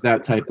he's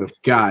that type of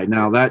guy.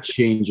 Now that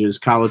changes.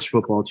 College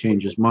football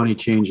changes. Money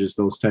changes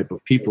those type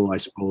of people, I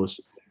suppose.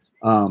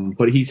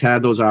 But he's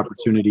had those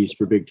opportunities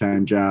for big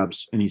time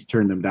jobs and he's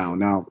turned them down.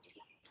 Now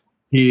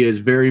he is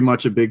very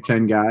much a Big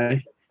Ten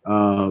guy.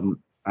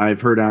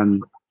 I've heard on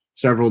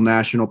several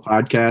national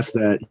podcasts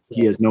that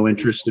he has no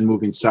interest in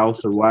moving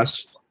south or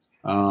west,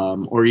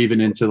 or even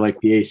into like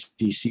the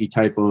ACC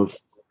type of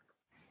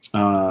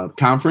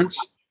conference,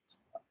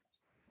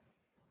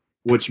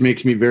 which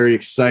makes me very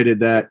excited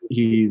that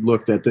he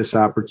looked at this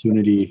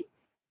opportunity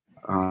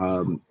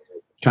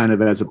kind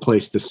of as a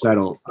place to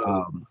settle.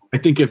 I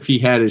think if he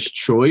had his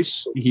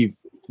choice, he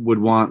would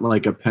want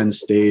like a Penn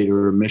State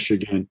or a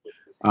Michigan.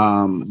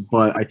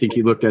 But I think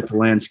he looked at the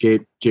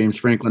landscape. James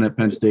Franklin at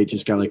Penn State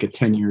just got like a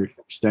 10-year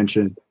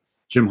extension.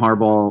 Jim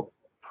Harbaugh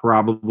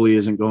probably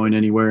isn't going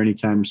anywhere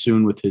anytime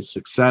soon with his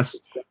success.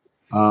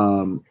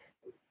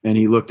 And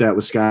he looked at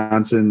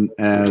Wisconsin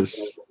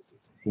as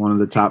one of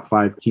the top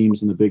 5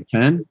 teams in the Big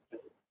Ten,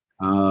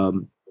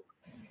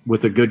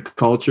 with a good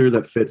culture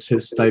that fits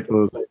his type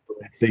of,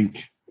 I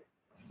think,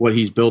 what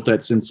he's built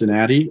at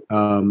Cincinnati.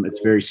 It's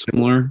very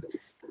similar.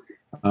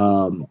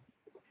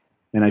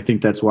 And I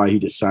think that's why he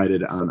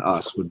decided on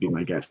us, would be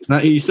my guess.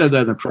 He said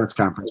that in the press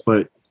conference,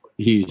 but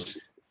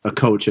he's a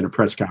coach in a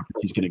press conference.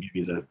 He's going to give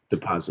you the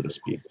positive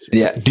speech.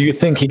 Yeah. Do you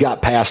think he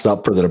got passed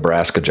up for the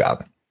Nebraska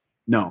job?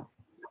 No.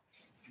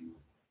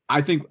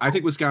 I think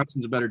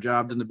Wisconsin's a better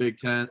job than the Big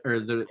Ten or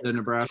the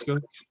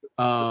Nebraska.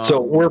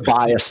 So we're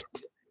biased,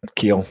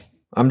 Kiel.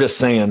 I'm just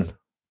saying,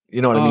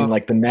 you know what I mean?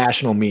 Like the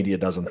national media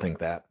doesn't think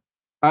that.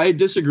 I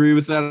disagree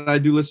with that. I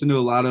do listen to a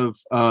lot of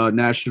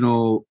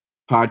national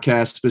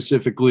podcasts,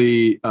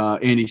 specifically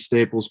Andy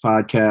Staples'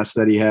 podcast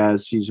that he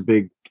has. He's a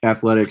big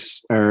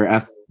athletics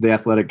the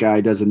athletic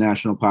guy, does a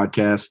national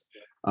podcast.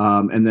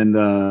 And then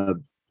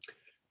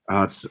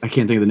I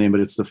can't think of the name,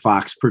 but it's the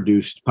Fox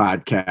produced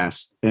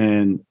podcast.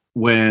 And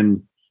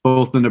when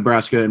both the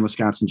Nebraska and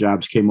Wisconsin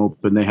jobs came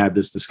open, they had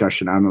this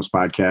discussion on those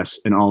podcasts,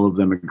 and all of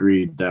them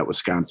agreed that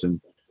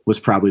Wisconsin was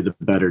probably the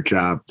better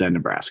job than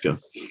Nebraska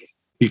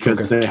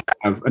because they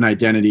have an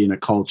identity and a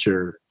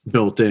culture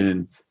built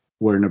in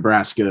where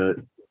Nebraska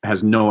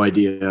has no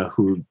idea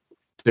who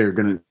they're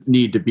going to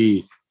need to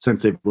be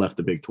since they've left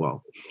the Big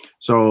 12.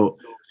 So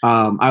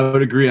I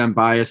would agree I'm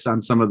biased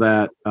on some of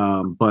that,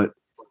 but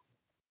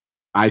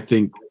I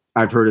think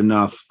I've heard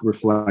enough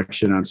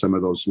reflection on some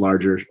of those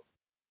larger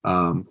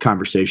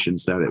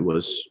conversations that it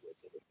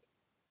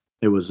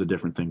was a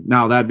different thing.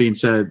 Now, that being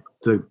said,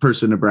 the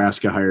person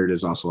Nebraska hired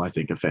is also, I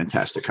think, a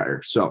fantastic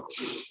hire. So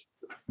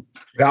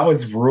that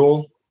was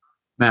Rule.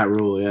 Matt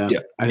Rule, yeah.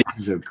 I think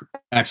he's an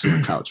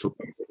excellent college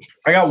football coach.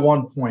 I got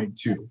one point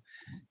too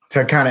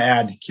to kind of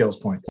add to Keel's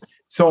point.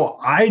 So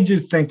I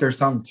just think there's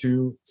something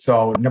too.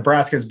 So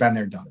Nebraska's been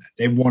there, done that.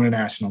 They've won a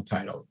national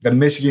title. The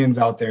Michigans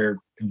out there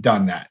have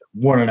done that,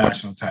 won a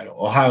national title.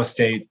 Ohio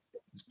State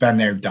has been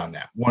there, done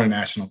that, won a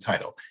national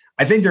title.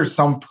 I think there's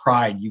some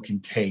pride you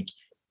can take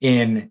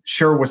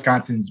Sure,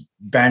 Wisconsin's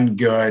been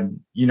good.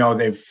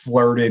 They've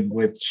flirted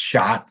with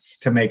shots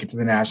to make it to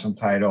the national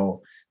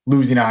title,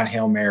 losing on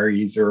Hail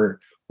Marys or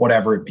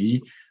whatever it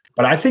be.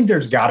 But I think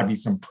there's got to be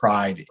some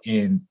pride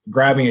in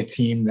grabbing a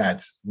team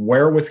that's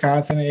where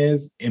Wisconsin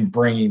is and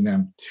bringing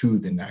them to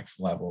the next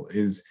level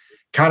is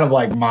kind of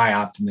like my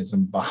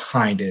optimism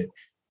behind it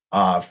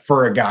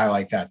for a guy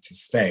like that to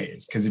stay.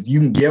 Is because if you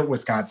can get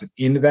Wisconsin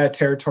into that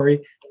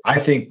territory, I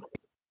think,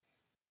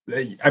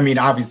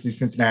 obviously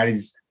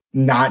Cincinnati's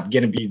not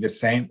going to be the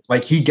same.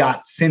 Like he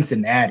got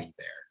Cincinnati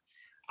there.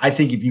 I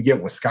think if you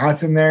get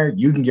Wisconsin there,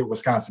 you can get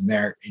Wisconsin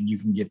there and you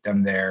can get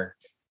them there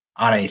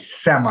on a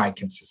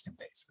semi-consistent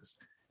basis.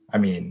 I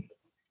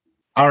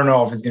don't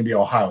know if it's going to be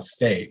Ohio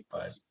State,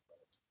 but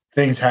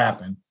things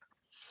happen.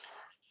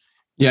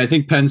 Yeah, I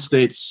think Penn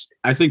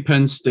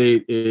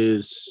State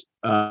is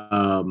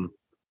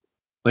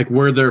like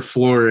where their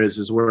floor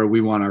is where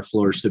we want our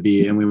floors to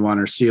be, and we want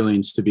our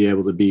ceilings to be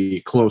able to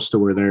be close to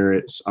where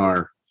theirs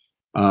are.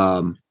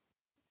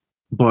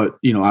 But,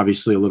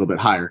 obviously a little bit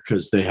higher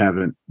because they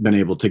haven't been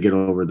able to get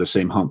over the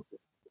same hump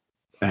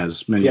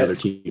as many other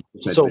teams.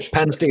 So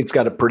Penn State's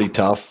got a pretty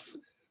tough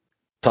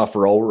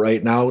role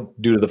right now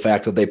due to the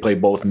fact that they play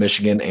both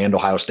Michigan and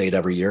Ohio State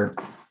every year.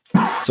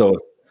 So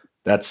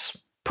that's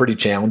pretty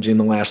challenging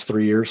the last 4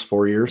 years.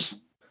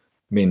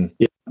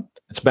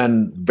 It's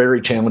been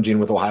very challenging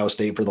with Ohio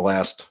State for the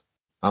last,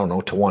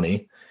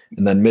 20.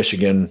 And then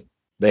Michigan,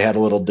 they had a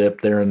little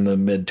dip there in the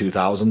mid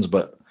 2000s,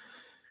 but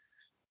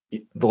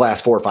the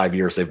last 4 or 5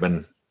 years, they've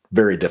been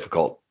very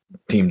difficult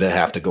team to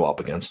have to go up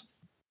against.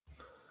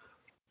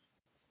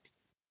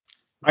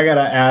 I got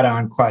an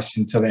add-on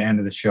question to the end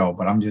of the show,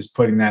 but I'm just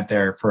putting that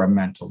there for a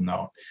mental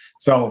note.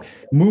 So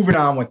moving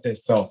on with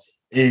this though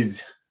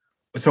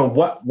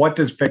what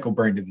does Fickle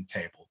bring to the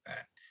table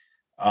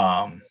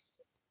then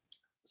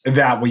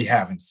that we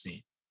haven't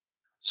seen?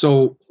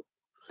 So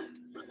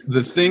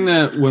the thing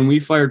that when we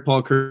fired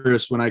Paul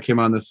Curtis, when I came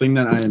on, the thing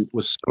that I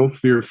was so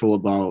fearful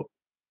about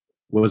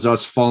was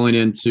us falling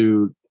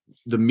into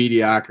the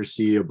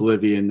mediocrity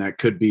oblivion that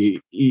could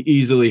be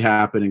easily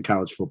happen in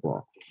college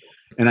football.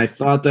 And I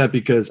thought that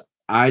because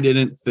I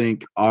didn't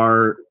think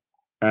our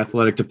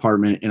athletic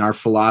department and our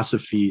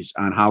philosophies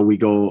on how we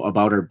go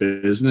about our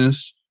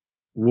business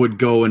would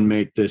go and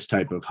make this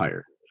type of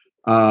hire.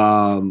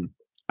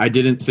 I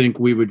didn't think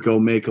we would go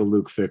make a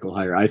Luke Fickell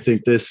hire. I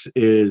think this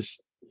is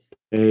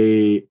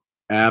a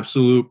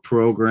absolute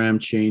program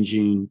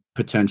changing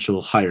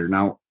potential hire.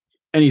 Now,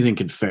 anything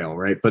could fail,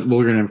 right? But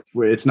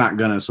it's not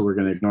gonna, so we're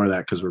gonna ignore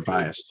that because we're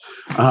biased.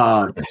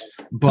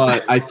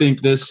 But I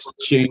think this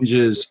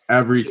changes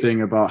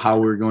everything about how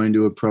we're going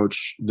to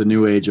approach the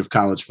new age of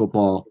college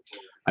football.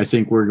 I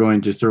think we're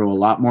going to throw a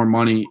lot more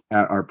money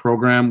at our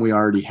program. We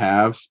already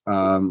have.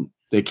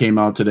 They came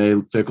out today.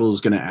 Fickle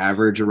is going to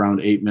average around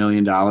 $8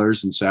 million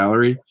in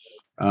salary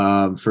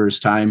for his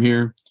time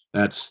here.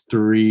 That's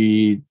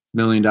 $3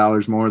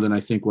 million more than I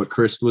think what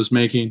Chris was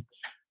making.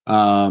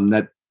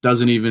 That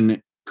doesn't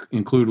even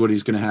include what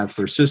he's going to have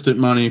for assistant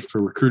money,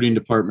 for recruiting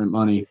department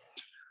money.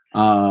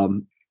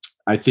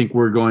 I think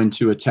we're going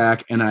to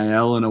attack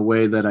NIL in a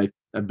way that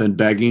I've been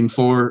begging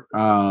for,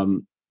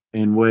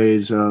 in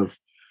ways of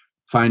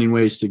finding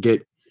ways to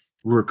get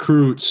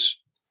recruits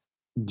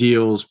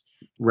deals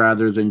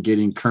rather than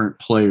getting current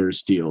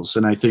players deals.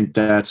 And I think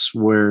that's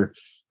where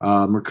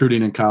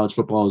recruiting in college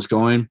football is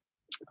going.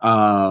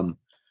 For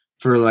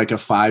like a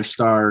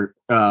five-star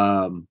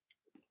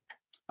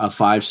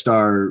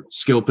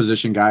skill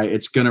position guy,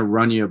 it's going to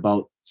run you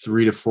about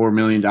 $3 to $4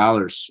 million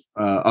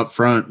up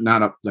front,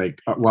 not up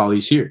while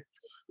he's here.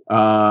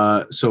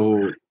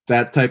 So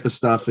that type of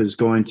stuff is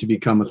going to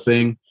become a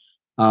thing.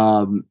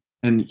 And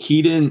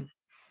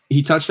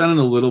he touched on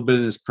it a little bit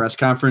in his press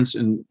conference,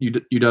 and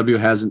UW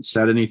hasn't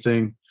said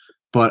anything,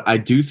 but I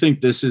do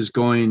think this is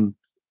going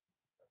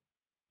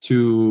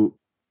to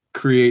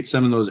create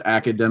some of those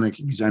academic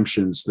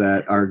exemptions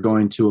that are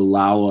going to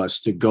allow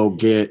us to go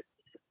get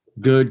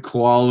good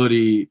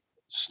quality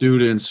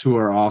students who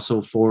are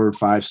also 4 or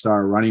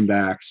 5-star running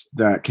backs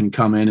that can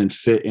come in and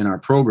fit in our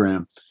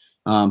program.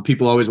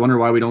 People always wonder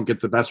why we don't get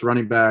the best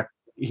running back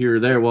here or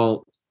there.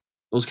 Well,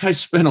 those guys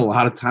spend a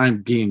lot of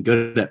time being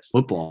good at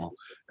football,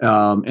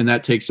 and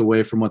that takes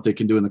away from what they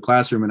can do in the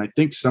classroom. And I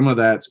think some of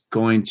that's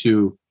going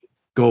to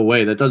go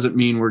away. That doesn't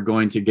mean we're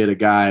going to get a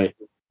guy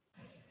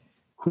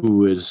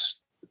who is,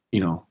 I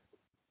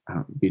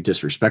don't be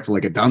disrespectful,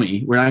 like a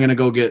dummy. We're not going to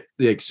go get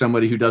like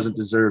somebody who doesn't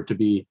deserve to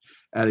be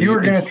at a. You were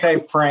going to say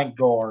Frank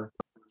Gore.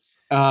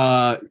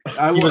 I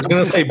was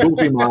going to say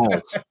Boopy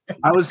Miles.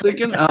 I was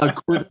thinking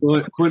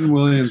Quentin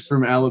Williams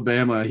from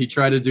Alabama. He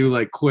tried to do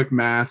like quick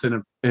math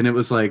and it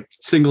was like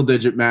single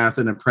digit math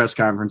in a press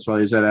conference while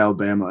he's at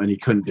Alabama, and he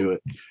couldn't do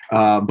it.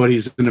 But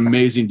he's an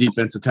amazing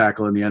defensive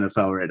tackle in the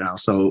NFL right now.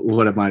 So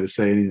what am I to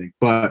say anything?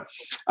 But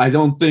I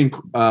don't think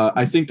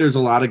I think there's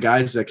a lot of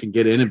guys that can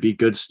get in and be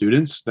good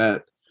students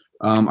that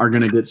are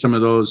going to get some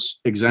of those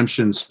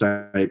exemptions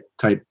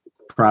type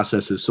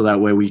processes, so that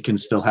way we can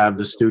still have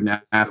the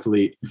student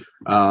athlete,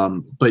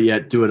 but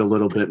yet do it a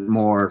little bit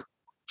more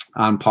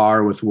on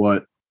par with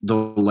what the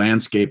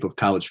landscape of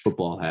college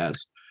football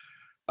has.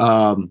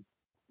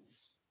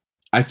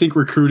 I think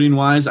recruiting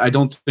wise, I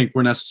don't think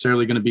we're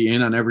necessarily going to be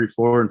in on every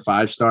 4 and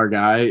 5-star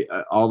guy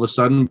all of a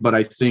sudden, but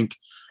I think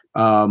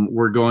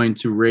we're going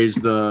to raise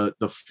the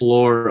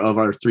floor of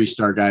our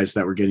 3-star guys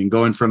that we're getting,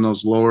 going from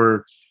those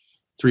lower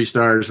 3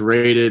 stars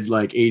rated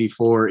like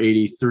 84,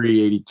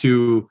 83,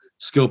 82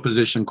 skill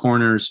position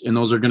corners. And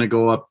those are going to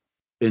go up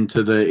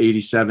into the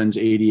 87s,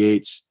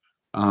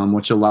 88s,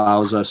 which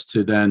allows us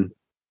to then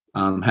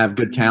have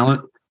good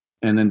talent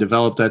and then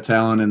develop that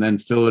talent and then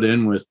fill it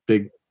in with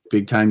big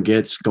time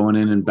gets going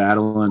in and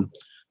battling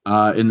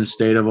in the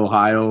state of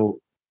Ohio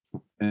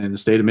and the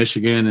state of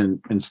Michigan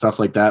and stuff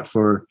like that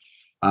for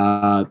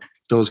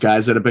those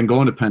guys that have been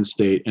going to Penn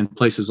State and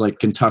places like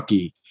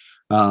Kentucky,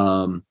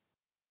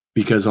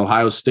 because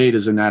Ohio State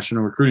is a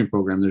national recruiting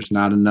program. There's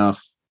not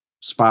enough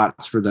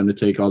spots for them to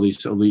take all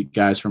these elite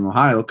guys from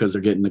Ohio because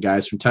they're getting the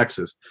guys from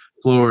Texas,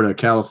 Florida,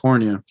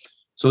 California.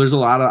 So there's a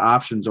lot of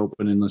options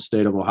open in the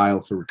state of Ohio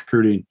for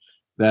recruiting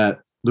that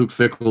Luke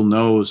Fickell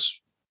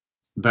knows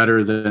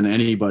better than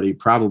anybody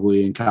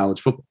probably in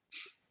college football.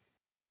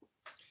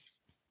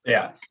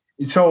 Yeah.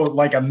 So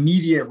like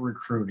immediate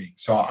recruiting.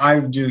 So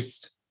I'm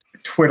just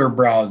Twitter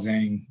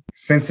browsing.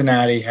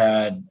 Cincinnati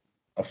had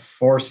a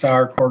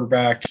 4-star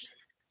quarterback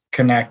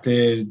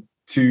connected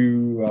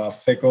to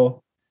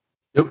Fickle.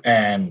 Yep.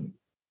 And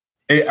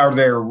are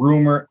there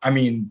rumor? I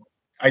mean,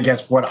 I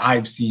guess what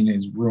I've seen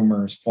is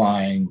rumors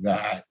flying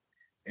that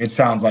it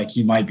sounds like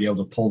he might be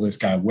able to pull this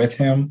guy with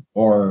him,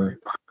 or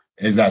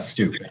is that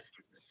stupid?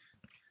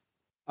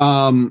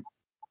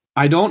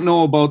 I don't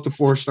know about the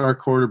 4-star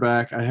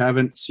quarterback. I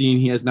haven't seen,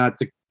 he has not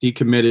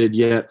decommitted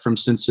yet from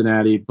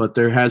Cincinnati, but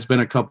there has been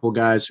a couple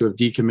guys who have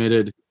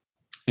decommitted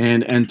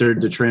and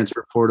entered the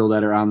transfer portal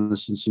that are on the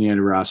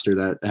Cincinnati roster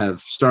that have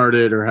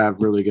started or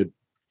have really good,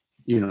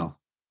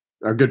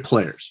 are good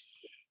players.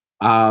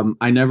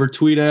 I never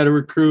tweet at a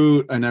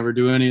recruit. I never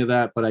do any of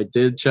that, but I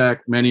did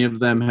check. Many of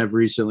them have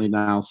recently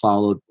now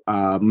followed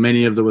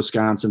many of the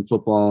Wisconsin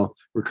football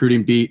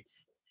recruiting beat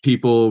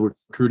people,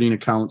 recruiting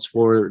accounts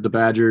for the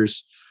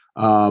Badgers,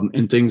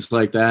 and things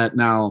like that.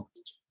 Now,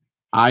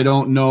 I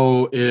don't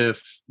know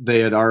if they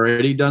had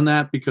already done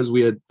that because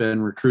we had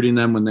been recruiting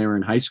them when they were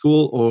in high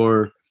school,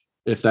 or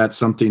if that's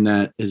something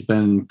that has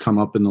been come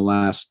up in the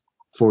last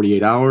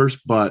 48 hours.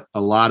 But a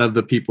lot of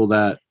the people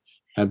that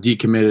have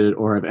decommitted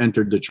or have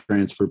entered the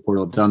transfer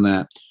portal have done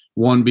that.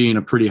 One being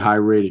a pretty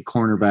high-rated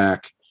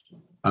cornerback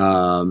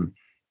that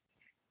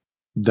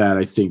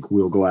I think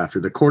we'll go after.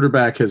 The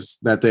quarterback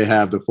that they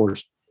have, the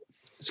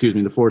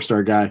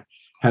 4-star guy,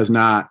 has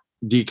not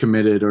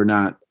decommitted or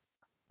not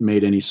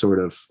made any sort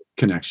of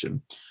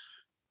connection.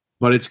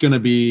 But it's going to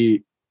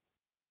be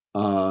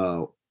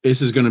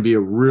this is going to be a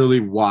really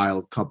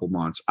wild couple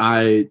months.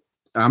 I'm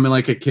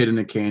like a kid in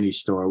a candy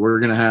store. We're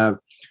going to have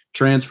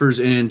transfers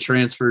in,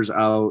 transfers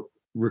out,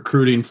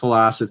 recruiting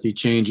philosophy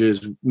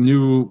changes,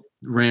 new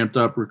ramped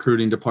up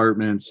recruiting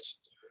departments,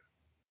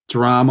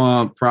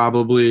 drama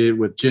probably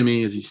with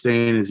Jimmy. Is he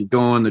staying? Is he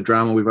going? The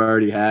drama we've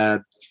already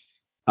had.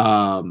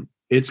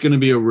 It's going to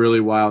be a really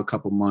wild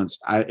couple months.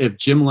 If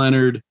Jim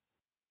Leonard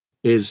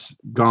is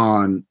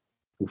gone,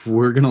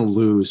 we're going to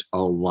lose a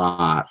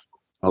lot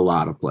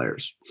of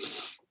players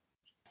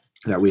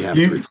that we have.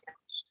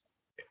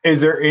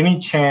 Is there any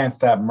chance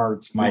that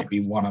Mertz might be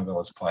one of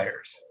those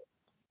players?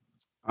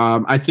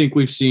 I think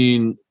we've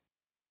seen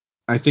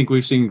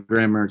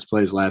Graham Mertz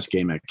play his last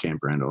game at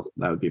Camp Randall.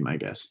 That would be my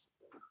guess.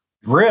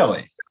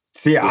 Really?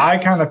 See, Yeah. I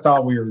kind of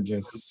thought we were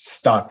just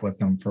stuck with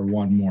him for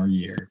one more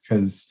year,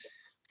 because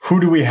who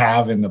do we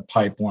have in the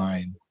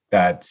pipeline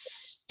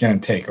that's going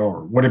to take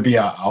over? Would it be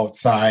an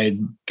outside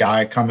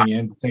guy coming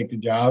in to take the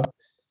job?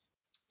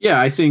 Yeah,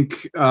 I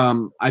think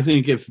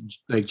if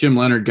like Jim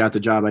Leonard got the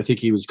job, I think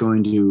he was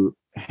going to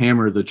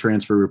hammer the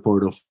transfer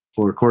portal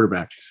for a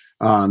quarterback.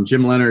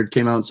 Jim Leonard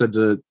came out and said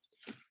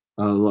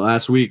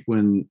last week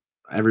when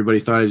everybody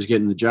thought he was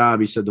getting the job,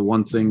 he said the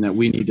one thing that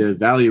we need to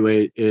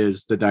evaluate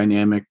is the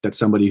dynamic that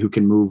somebody who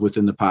can move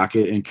within the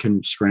pocket and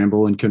can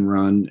scramble and can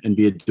run and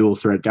be a dual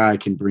threat guy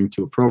can bring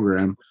to a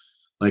program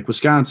like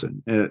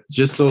Wisconsin.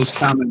 Just those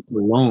comments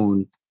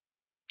alone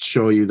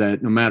show you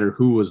that no matter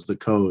who was the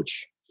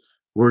coach,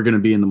 we're going to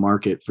be in the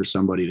market for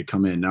somebody to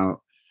come in.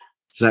 Now,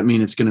 does that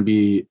mean it's going to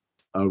be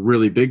a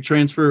really big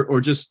transfer or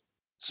just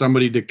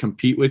somebody to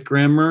compete with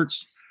Graham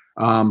Mertz?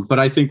 But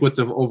I think with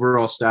the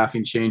overall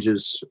staffing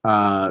changes,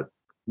 I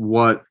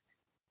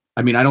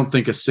don't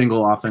think a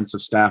single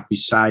offensive staff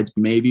besides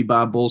maybe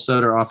Bob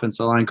Bolstead, our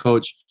offensive line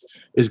coach,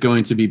 is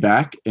going to be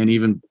back. And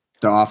even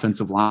the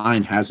offensive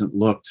line hasn't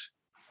looked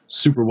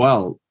super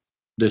well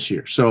this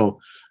year. So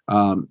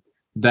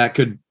that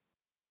could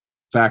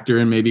factor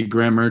in. Maybe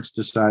Graham Mertz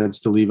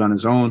decides to leave on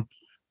his own.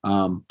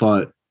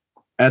 But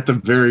at the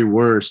very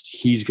worst,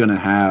 he's going to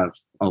have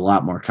a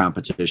lot more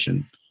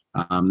competition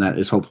that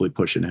is hopefully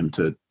pushing him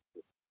to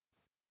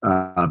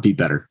be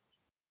better.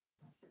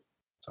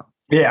 So.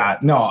 Yeah,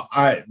 no,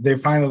 they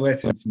finally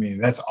listened to me.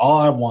 That's all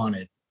I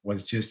wanted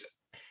was just,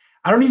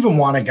 I don't even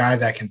want a guy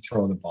that can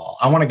throw the ball.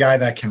 I want a guy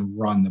that can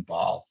run the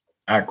ball.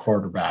 at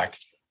quarterback,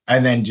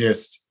 and then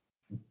just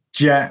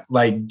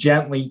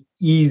gently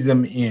ease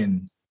them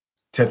in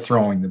to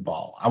throwing the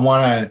ball. I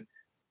want to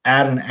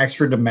add an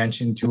extra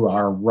dimension to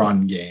our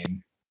run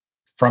game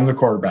from the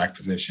quarterback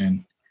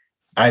position,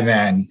 and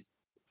then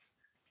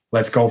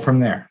let's go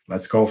from there.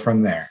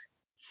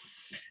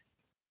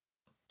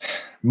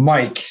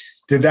 Mike,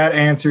 did that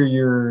answer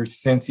your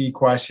Cincy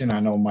question? I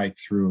know Mike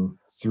threw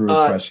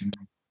a question.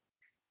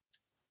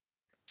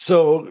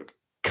 So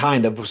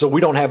kind of. So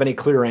we don't have any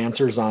clear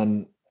answers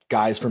on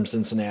guys from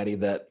Cincinnati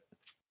that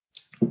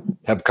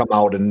have come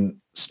out and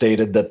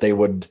stated that they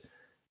would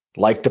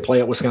like to play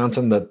at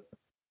Wisconsin, that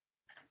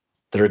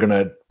they're going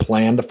to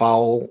plan to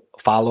follow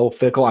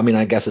Fickell. I mean,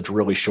 I guess it's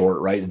really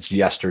short, right? It's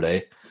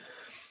yesterday.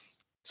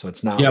 So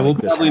it's not we'll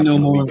probably know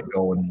more. A week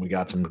ago when we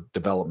got some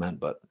development,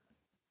 but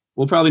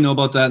we'll probably know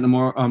about that in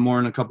more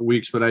in a couple of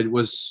weeks. But I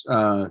was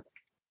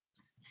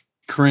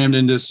crammed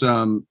into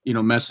some,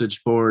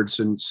 message boards,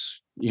 and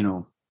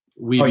you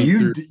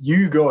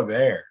go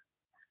there.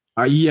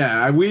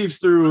 I weave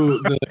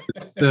through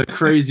the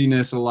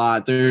craziness a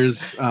lot.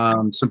 There's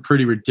some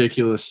pretty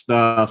ridiculous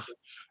stuff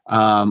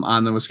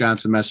on the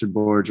Wisconsin message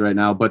boards right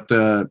now. But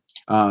the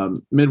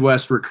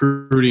Midwest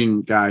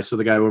recruiting guy, so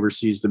the guy who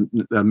oversees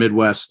the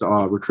Midwest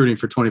recruiting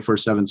for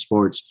 24/7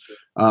 Sports,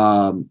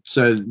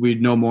 said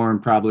we'd know more in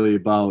probably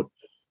about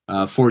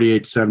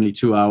 48 to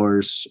 72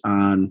 hours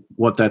on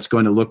what that's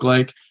going to look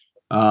like.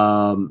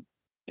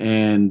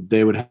 And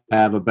they would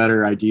have a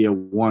better idea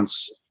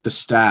once the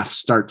staff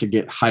start to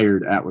get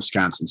hired at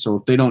Wisconsin. So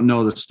if they don't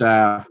know the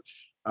staff,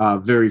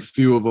 very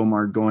few of them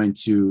are going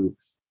to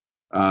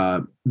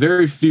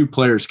very few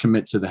players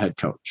commit to the head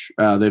coach.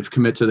 They've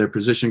commit to their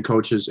position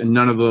coaches, and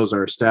none of those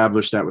are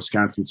established at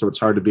Wisconsin. So it's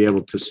hard to be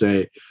able to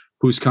say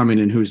who's coming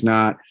and who's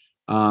not.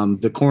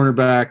 The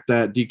cornerback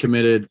that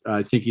decommitted,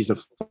 I think he's a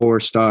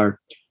 4-star.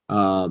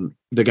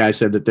 The guy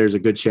said that there's a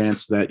good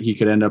chance that he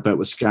could end up at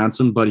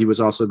Wisconsin, but he was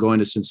also going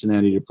to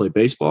Cincinnati to play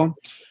baseball.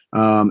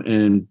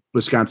 And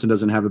Wisconsin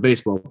doesn't have a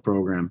baseball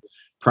program.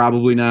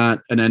 Probably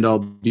not an end-all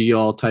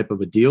be-all type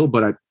of a deal,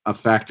 but a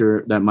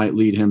factor that might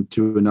lead him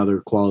to another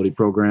quality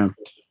program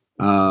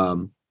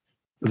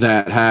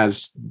that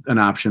has an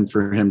option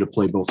for him to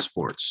play both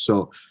sports.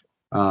 So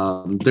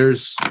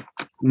there's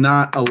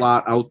not a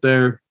lot out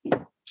there.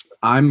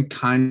 I'm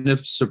kind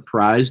of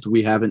surprised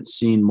we haven't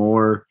seen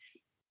more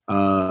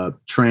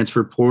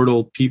transfer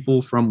portal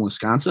people from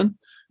Wisconsin.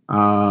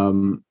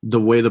 The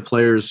way the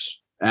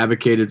players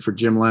advocated for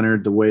Jim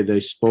Leonard, the way they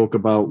spoke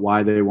about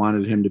why they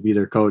wanted him to be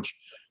their coach,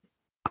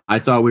 I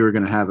thought we were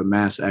going to have a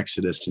mass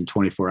exodus in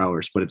 24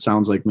 hours, but it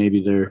sounds like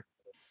maybe they're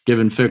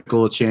giving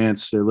Fickle a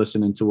chance. They're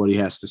listening to what he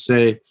has to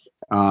say,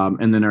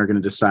 and then are going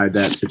to decide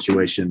that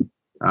situation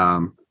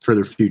for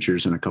their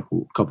futures in a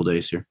couple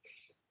days here.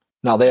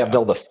 Now they have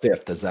till the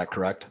 5th. Is that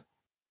correct?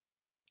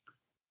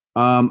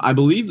 I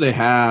believe they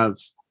have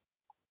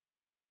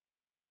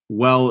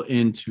well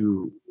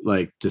into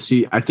to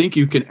see. I think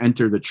you can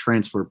enter the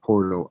transfer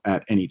portal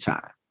at any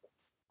time.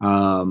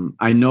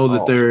 I know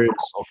that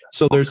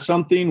there's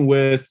something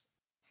with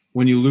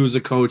when you lose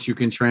a coach, you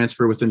can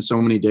transfer within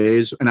so many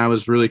days. And I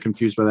was really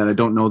confused by that. I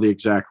don't know the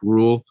exact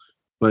rule,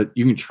 but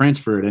you can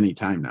transfer at any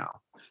time now.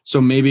 So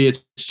maybe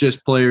it's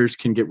just players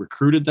can get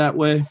recruited that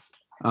way.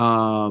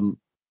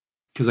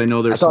 Because I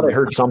know there's. I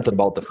heard something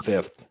about the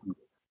 5th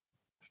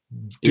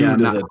due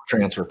to the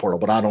transfer portal,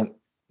 but I don't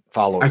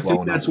follow it. I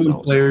think that's when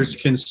players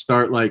can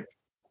start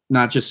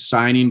not just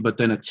signing, but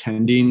then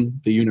attending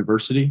the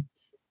university.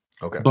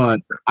 Okay. But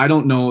I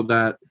don't know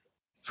that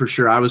for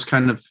sure. I was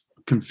kind of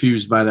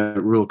confused by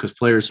that rule because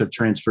players have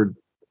transferred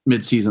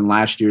midseason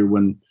last year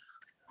when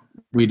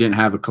we didn't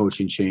have a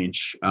coaching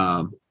change.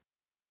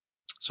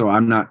 So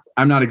I'm not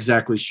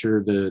exactly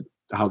sure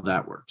how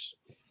that works.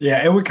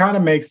 Yeah, it would kind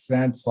of make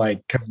sense,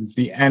 because it's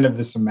the end of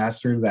the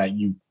semester that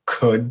you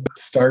could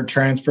start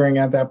transferring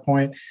at that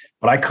point.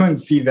 But I couldn't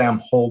see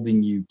them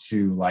holding you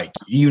to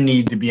you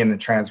need to be in the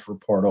transfer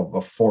portal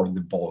before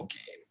the bowl game.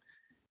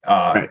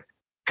 Right.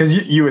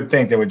 Because you would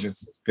think they would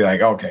just be like,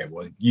 okay,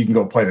 well, you can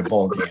go play the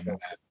bowl game and then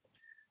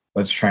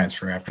let's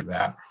transfer after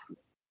that.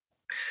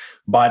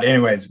 But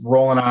anyways,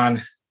 rolling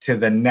on to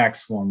the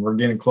next one. We're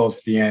getting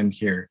close to the end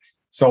here.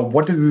 So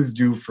what does this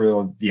do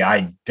for the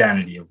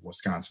identity of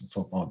Wisconsin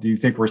football? Do you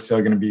think we're still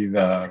going to be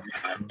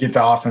get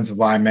the offensive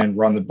linemen,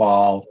 run the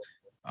ball,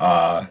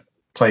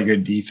 play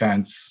good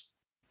defense,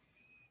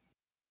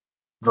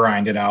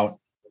 grind it out?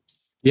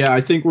 Yeah, I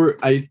think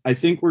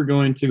we're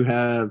going to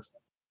have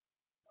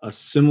a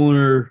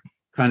similar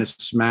kind of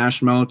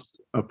smash mouth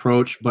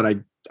approach, but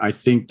I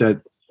think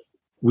that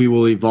we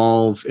will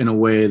evolve in a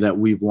way that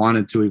we've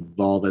wanted to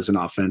evolve as an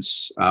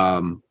offense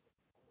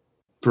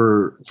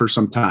for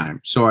some time.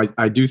 So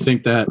I do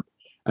think that,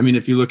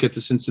 if you look at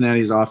the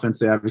Cincinnati's offense,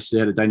 they obviously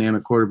had a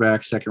dynamic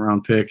quarterback,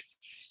 2nd-round pick,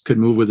 could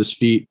move with his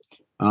feet,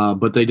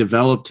 but they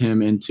developed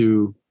him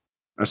into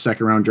a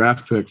 2nd-round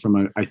draft pick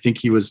from I think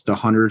he was the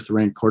 100th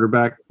ranked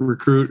quarterback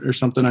recruit or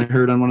something I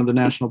heard on one of the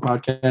national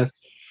podcasts.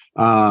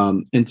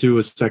 Into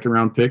a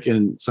 2nd-round pick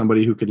and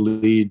somebody who could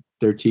lead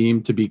their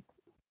team to be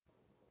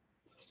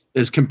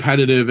as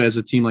competitive as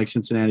a team like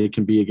Cincinnati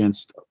can be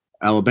against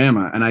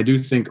Alabama. And I do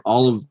think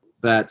all of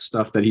that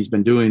stuff that he's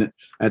been doing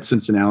at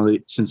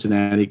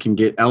Cincinnati can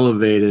get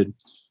elevated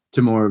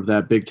to more of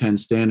that Big Ten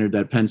standard,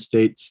 that Penn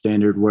State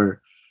standard,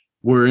 where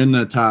we're in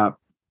the top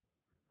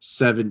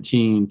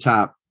 17,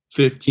 top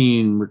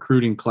 15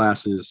 recruiting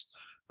classes.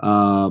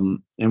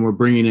 And we're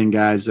bringing in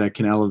guys that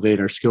can elevate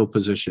our skill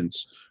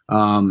positions.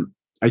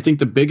 I think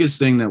the biggest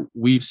thing that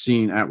we've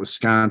seen at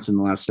Wisconsin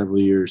the last several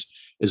years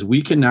is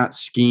we cannot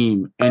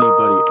scheme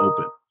anybody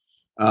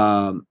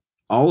open.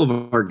 All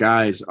of our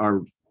guys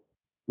are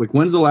like,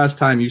 when's the last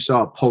time you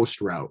saw a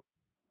post route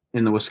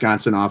in the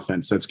Wisconsin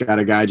offense that's got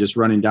a guy just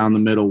running down the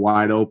middle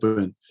wide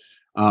open?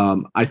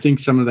 I think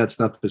some of that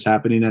stuff is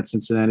happening at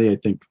Cincinnati. I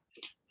think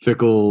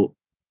Fickle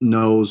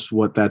knows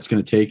what that's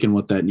going to take and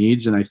what that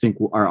needs. And I think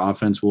our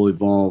offense will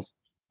evolve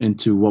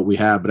into what we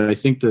have. But I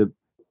think the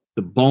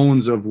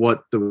bones of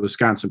what the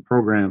Wisconsin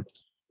program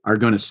are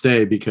going to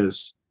stay,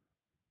 because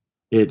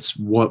it's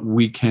what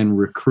we can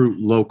recruit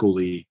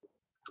locally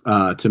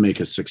to make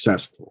us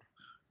successful.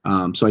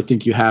 So I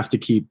think you have to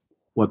keep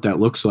what that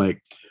looks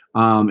like.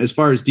 As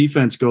far as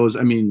defense goes,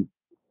 I mean,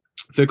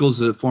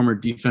 Fickle's a former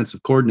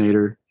defensive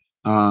coordinator.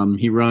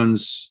 He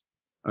runs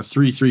a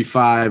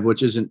 3-3-5,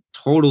 which isn't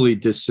totally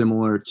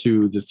dissimilar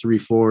to the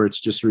 3-4. It's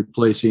just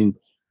replacing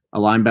a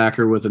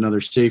linebacker with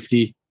another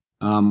safety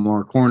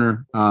or a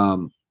corner.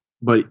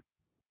 But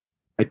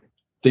I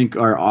think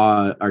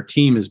our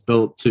team is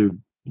built to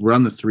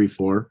run the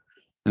 3-4,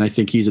 and I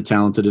think he's a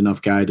talented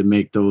enough guy to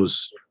make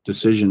those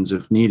decisions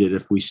if needed,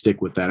 if we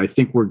stick with that. I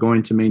think we're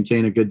going to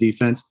maintain a good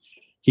defense.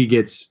 He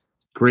gets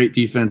great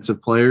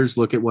defensive players.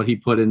 Look at what he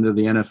put into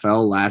the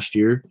NFL last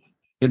year.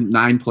 He had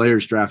 9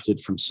 players drafted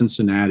from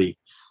Cincinnati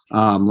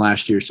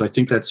last year. So I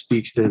think that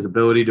speaks to his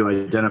ability to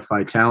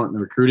identify talent in the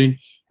recruiting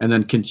and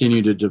then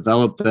continue to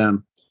develop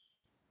them.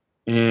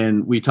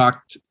 And we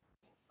talked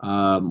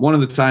one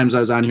of the times I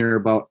was on here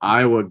about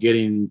Iowa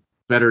getting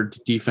better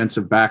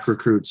defensive back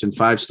recruits and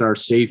 5-star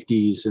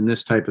safeties and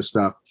this type of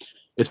stuff.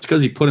 It's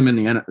because they put him in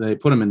the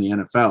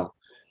NFL.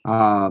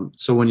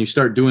 So when you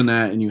start doing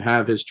that and you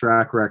have his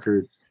track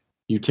record,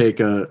 you take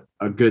a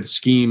good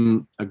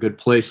scheme, a good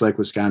place like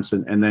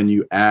Wisconsin, and then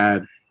you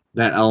add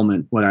that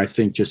element, what I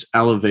think just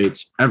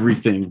elevates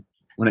everything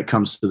when it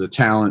comes to the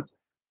talent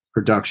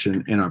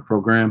production in our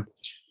program.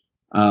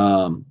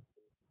 I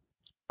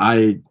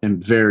am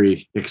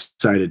very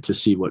excited to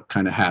see what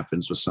kind of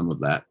happens with some of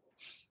that.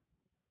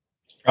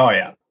 Oh,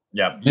 yeah.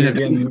 Yeah.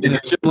 And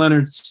if Jim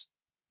Leonard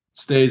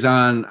stays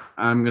on,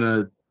 I'm going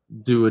to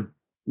do a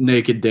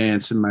naked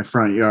dance in my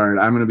front yard.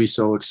 I'm going to be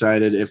so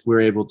excited if we're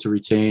able to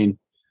retain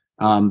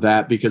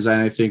that, because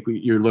I think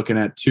you're looking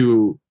at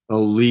 2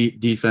 elite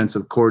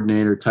defensive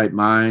coordinator type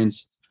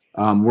minds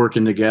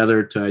working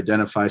together to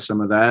identify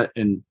some of that.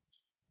 And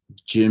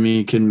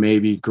Jimmy can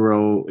maybe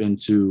grow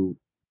into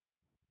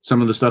some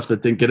of the stuff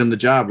that didn't get him the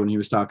job when he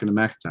was talking to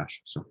McIntosh.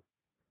 So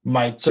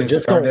Mike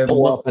just don't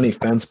pull up any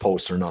fence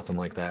posts or nothing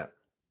like that.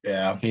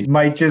 Yeah.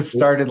 Mike just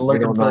started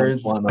looking for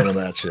his. None of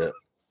that shit.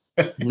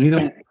 We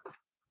don't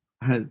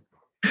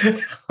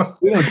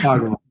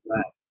talk about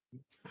that.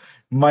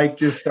 Mike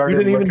just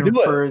started looking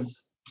for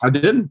his. I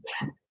didn't.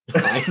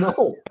 I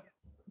know.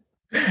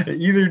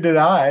 Either did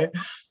I.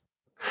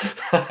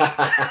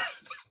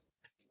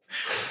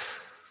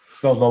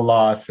 So the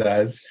law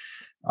says.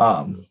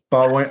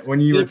 But when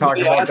you were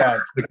talking about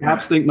that, the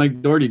cops think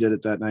Mike Doherty did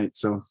it that night.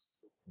 So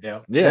yeah,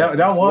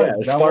 that was.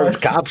 Yeah, as far as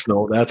cops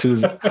know, that's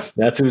who's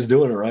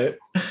doing it, right?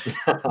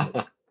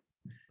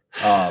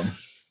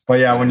 But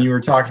yeah, when you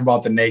were talking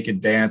about the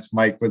naked dance,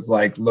 Mike was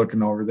like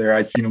looking over there.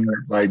 I seen him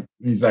like,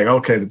 he's like,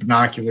 okay, the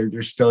binoculars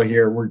are still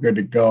here. We're good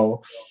to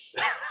go.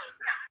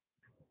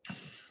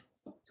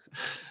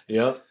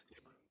 Yep.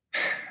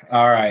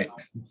 All right.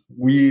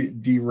 We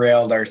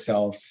derailed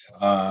ourselves.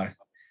 But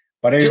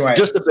anyway.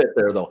 Just a bit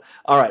there, though.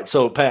 All right.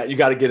 So, Pat, you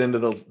got to get into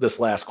this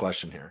last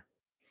question here.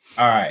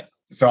 All right.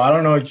 So I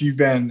don't know if you've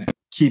been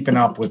keeping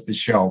up with the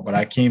show, but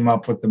I came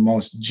up with the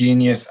most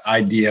genius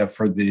idea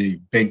for the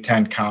Big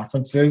Ten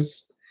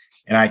conferences.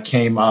 And I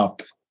came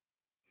up,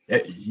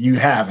 you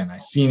haven't. I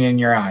seen it in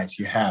your eyes.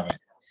 You haven't.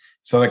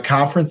 So the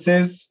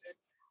conferences,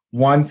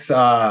 once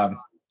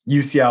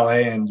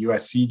UCLA and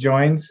USC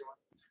joins,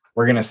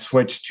 we're going to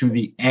switch to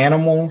the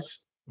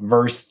animals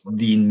versus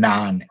the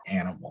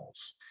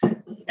non-animals.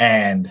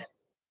 And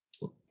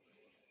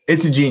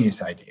it's a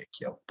genius idea,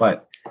 Kiel,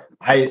 but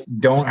I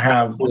don't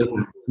have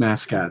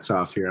mascots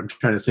off here. I'm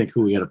trying to think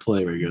who we got to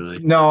play regularly.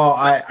 No,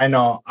 I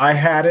know. I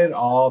had it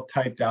all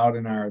typed out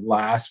in our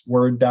last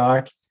Word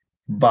doc,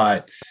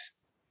 but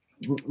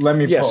let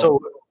me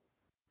pull.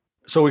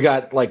 So we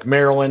got like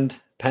Maryland,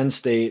 Penn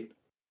State,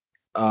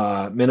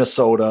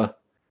 Minnesota,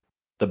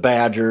 the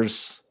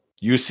Badgers,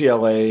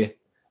 UCLA.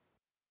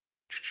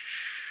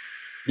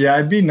 Yeah,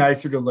 it'd be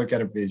nicer to look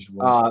at a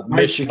visual.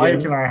 Michigan.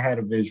 Mike and I had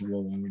a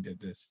visual when we did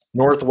this.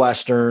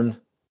 Northwestern.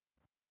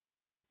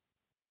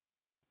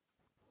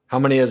 How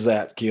many is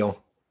that,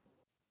 Kiel?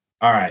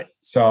 All right.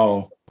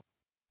 So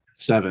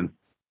 7.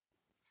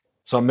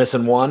 So I'm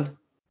missing 1.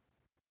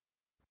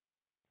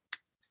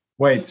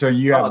 Wait, so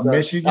you have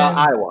Michigan?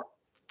 Iowa.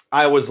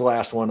 Iowa's the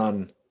last one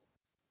on.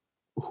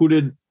 Who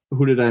did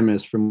I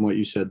miss from what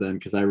you said then?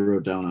 Because I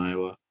wrote down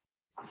Iowa.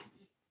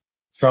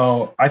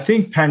 So I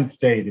think Penn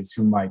State is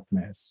who Mike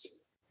missed.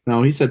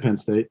 No, he said Penn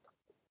State.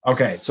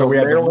 Okay, so we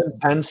have Maryland,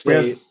 Penn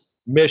State,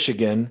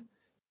 Michigan,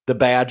 the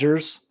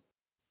Badgers,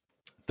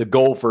 the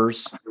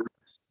Gophers,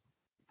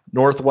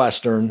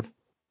 Northwestern,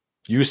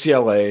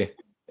 UCLA,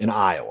 and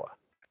Iowa.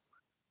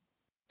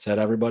 Is that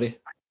everybody?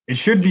 It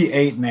should be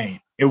 8-8.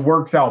 It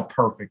works out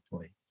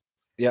perfectly.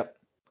 Yep.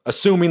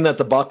 Assuming that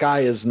the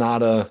Buckeye is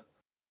not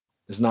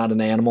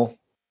an animal.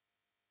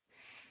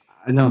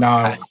 I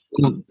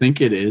don't think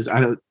it is.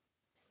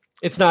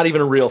 It's not even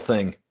a real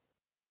thing.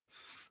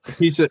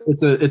 It's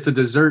a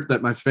dessert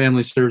that my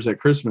family serves at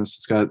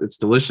Christmas. It's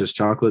delicious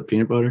chocolate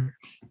peanut butter.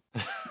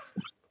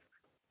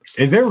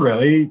 Is there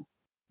really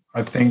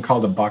a thing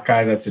called a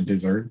Buckeye that's a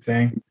dessert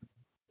thing?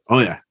 Oh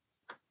yeah.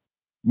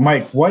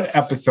 Mike, what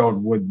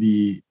episode would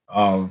the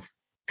of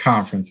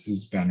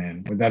conferences been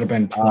in? Would that have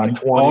been 20?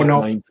 20 oh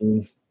no,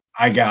 19.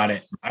 I got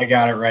it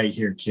right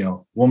here,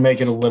 Kiel. We'll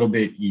make it a little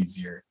bit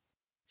easier.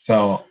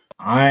 So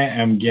I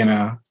am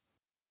gonna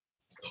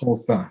pull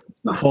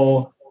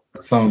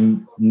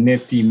some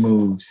nifty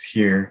moves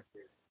here.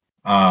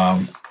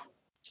 And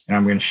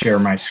I'm going to share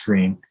my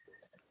screen.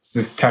 It's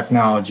this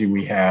technology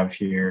we have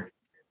here.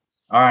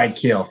 All right,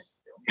 Kiel,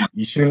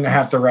 you shouldn't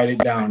have to write it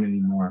down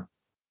anymore.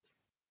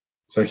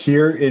 So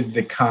here is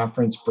the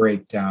conference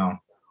breakdown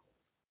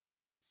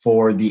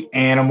for the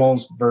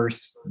animals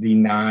versus the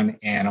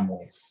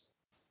non-animals.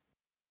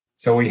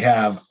 So we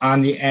have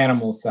on the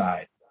animal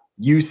side,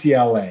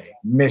 UCLA,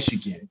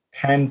 Michigan,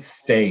 Penn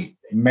State,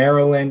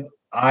 Maryland,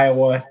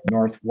 Iowa,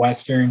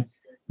 Northwestern,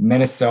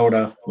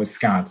 Minnesota,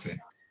 Wisconsin.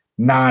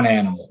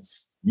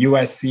 Non-animals,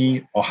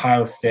 USC,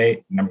 Ohio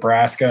State,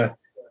 Nebraska,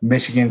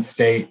 Michigan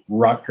State,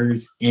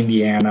 Rutgers,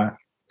 Indiana,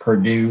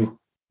 Purdue,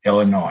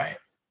 Illinois.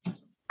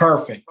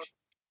 Perfect.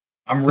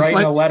 I'm writing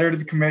a letter to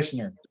the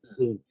commissioner.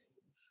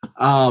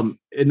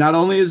 Not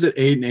only is it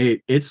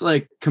 8-8, it's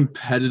like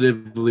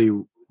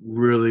competitively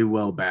really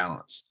well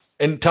balanced.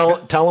 And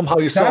tell them how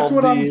you solve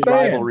the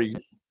rivalry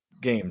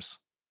games.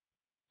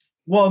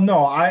 Well,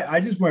 no, I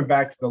just went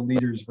back to the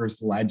leaders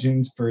versus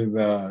legends for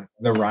the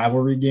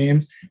rivalry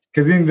games,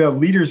 because in the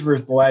leaders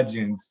versus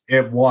legends,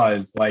 it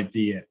was like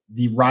the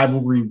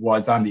rivalry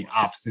was on the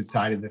opposite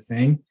side of the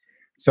thing.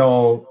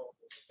 So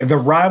the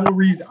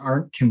rivalries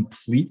aren't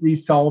completely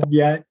solved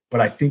yet,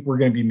 but I think we're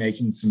going to be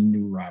making some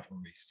new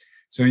rivalries.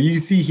 So you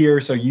see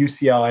here, so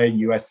UCLA,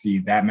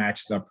 USC, that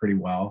matches up pretty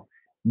well.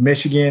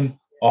 Michigan,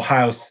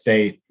 Ohio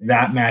State,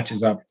 that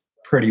matches up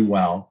pretty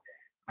well.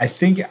 I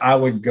think I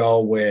would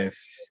go with,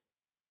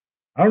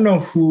 I don't know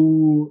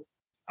who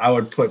I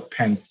would put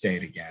Penn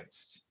State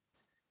against,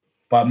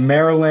 but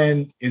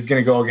Maryland is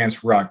going to go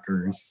against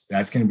Rutgers.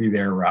 That's going to be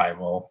their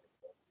rival.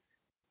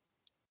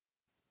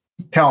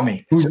 Tell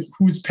me,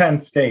 who's Penn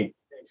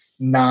State's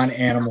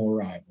non-animal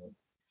rival?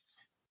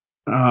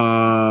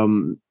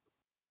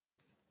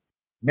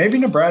 Maybe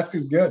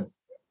Nebraska's good.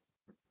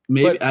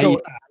 Maybe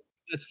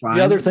that's fine.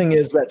 The other thing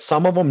is that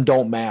some of them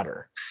don't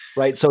matter,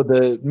 right? So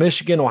the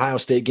Michigan-Ohio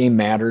State game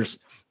matters.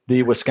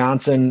 The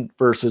Wisconsin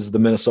versus the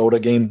Minnesota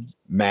game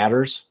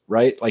matters,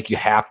 right? Like you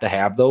have to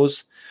have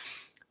those.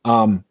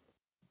 I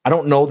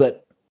don't know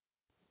that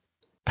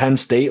Penn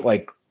State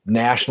like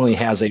nationally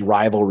has a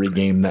rivalry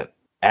game that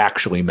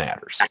actually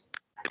matters.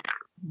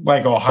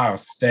 Like Ohio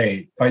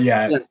State, but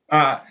yeah.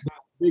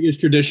 Biggest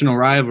traditional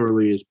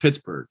rivalry is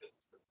Pittsburgh.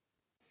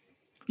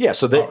 Yeah,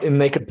 so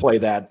they could play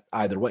that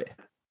either way.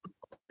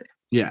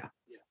 Yeah.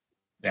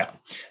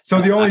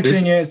 So the only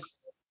thing is,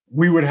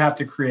 we would have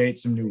to create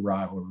some new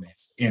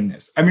rivalries in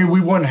this. I mean,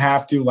 we wouldn't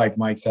have to, like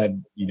Mike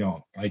said, you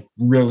don't like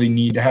really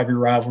need to have your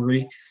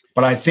rivalry.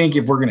 But I think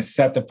if we're going to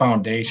set the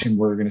foundation,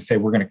 we're going to say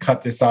we're going to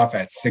cut this off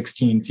at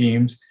 16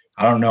 teams.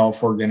 I don't know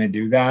if we're going to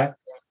do that.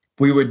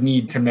 We would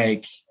need to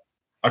make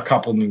a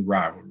couple new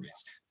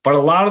rivalries. But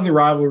a lot of the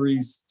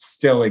rivalries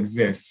still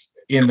exist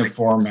in the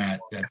format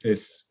that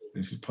this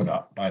is put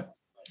up. But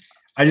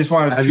I just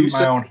wanted to toot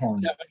my own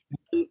horn.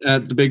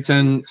 At the Big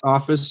Ten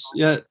office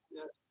yet?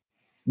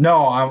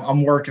 No,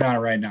 I'm working on it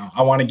right now.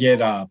 I want to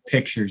get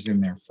pictures in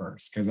there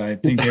first, because I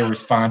think they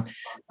respond.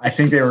 I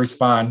think they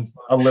respond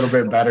a little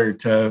bit better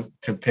to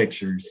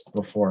pictures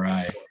before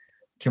I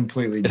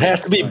completely. It has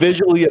to be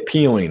visually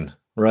appealing,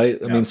 right?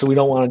 I mean, so we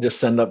don't want to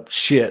just send up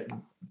shit,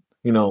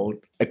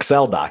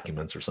 Excel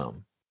documents or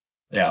something.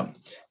 Yeah,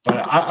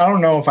 but I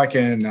don't know if I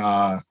can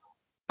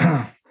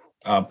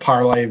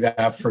parlay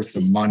that for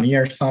some money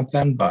or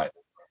something, but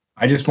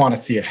I just want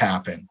to see it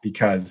happen,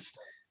 because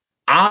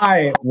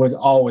I was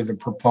always a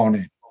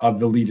proponent of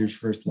the leaders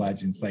versus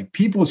legends. Like,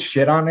 people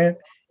shit on it,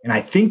 and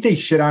I think they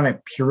shit on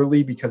it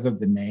purely because of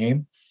the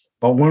name.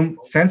 But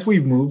since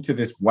we've moved to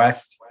this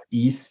West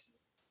East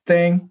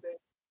thing,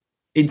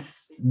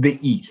 it's the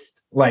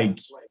East. Like,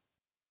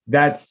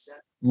 that's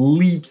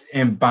leaps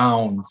and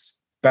bounds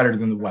better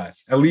than the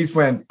West. At least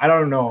when, I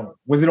don't know,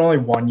 was it only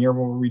 1 year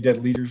where we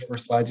did leaders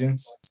versus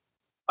legends?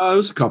 It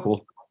was a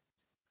couple.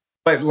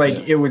 but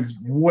like it was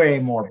way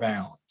more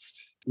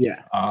balanced.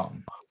 Yeah.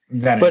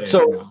 Than But it is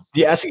so now.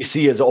 the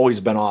SEC has always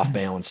been off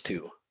balance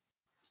too,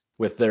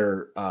 with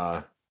their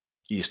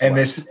East. And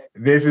West.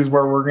 this is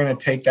where we're going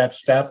to take that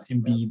step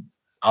and be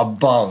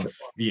above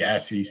the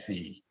SEC.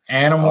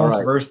 Animals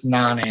versus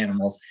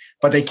non-animals,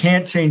 but they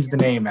can't change the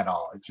name at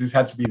all. It just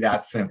has to be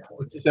that simple.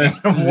 It's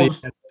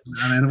animals.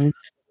 Non-animals.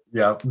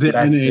 Yep. The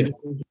That's NA. it.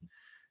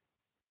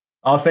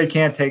 I'll say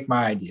can't take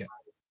my idea.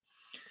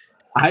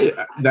 I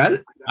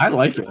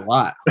like it a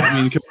lot.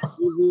 I mean,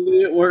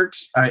 completely it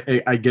works.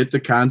 I get the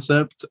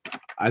concept.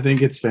 I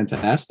think it's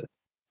fantastic.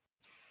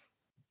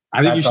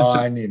 I think That's you should. all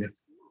I needed.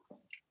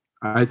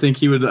 I think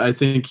he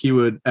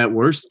would at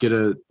worst get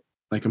a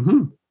like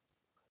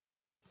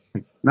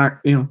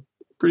not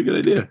pretty good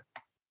idea.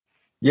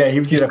 Yeah, he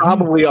would He's get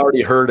probably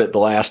already heard it the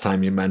last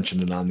time you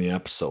mentioned it on the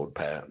episode,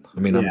 Pat. I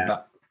mean,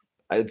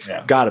 it's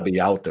got to be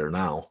out there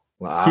now.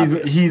 Well,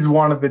 he's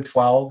one of the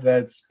 12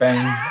 that's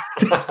been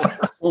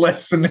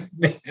listening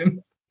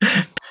in.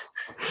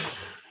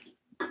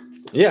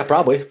 Yeah,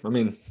 probably. I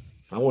mean,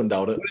 I wouldn't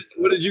doubt it.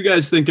 What did you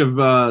guys think of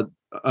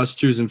us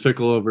choosing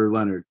Fickle over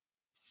Leonard?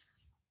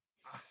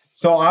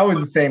 So I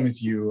was the same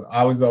as you.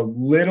 I was a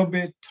little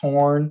bit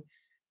torn,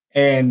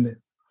 and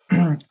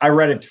I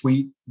read a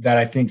tweet that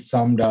I think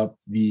summed up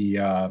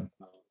the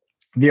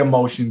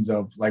emotions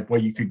of like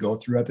what you could go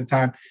through at the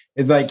time.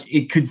 Is like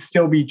it could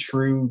still be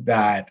true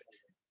that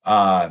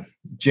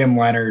Jim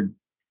Leonard,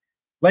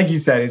 like you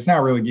said, it's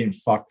not really getting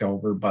fucked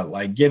over, but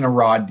like getting a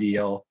raw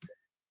deal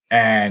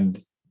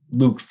and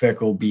Luke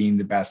Fickell being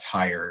the best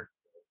hire.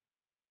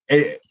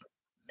 It's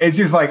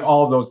just like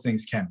all those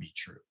things can be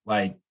true.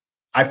 Like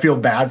I feel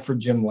bad for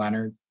Jim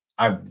Leonard.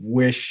 I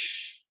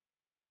wish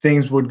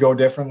things would go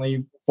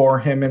differently for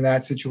him in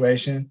that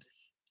situation.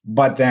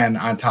 But then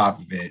on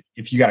top of it,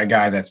 if you got a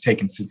guy that's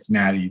taking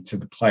Cincinnati to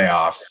the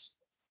playoffs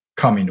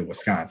coming to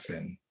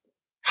Wisconsin,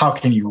 how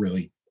can you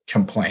really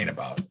complain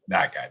about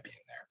that guy being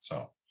there?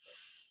 So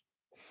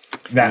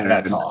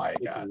that's all I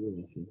got.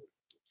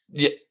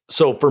 Yeah.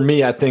 So for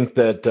me, I think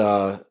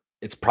that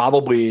it's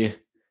probably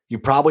you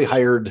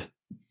hired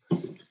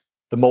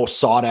the most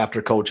sought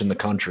after coach in the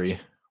country,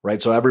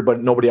 right? So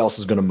nobody else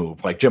is going to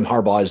move. Like Jim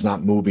Harbaugh is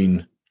not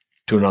moving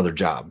to another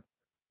job.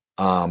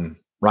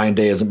 Ryan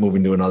Day isn't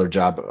moving to another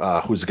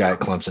job. Who's the guy at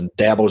Clemson?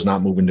 Dabo's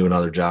not moving to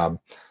another job.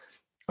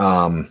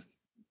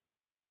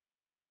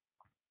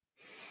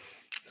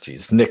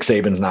 Nick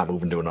Saban's not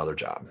moving to another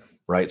job,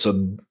 right?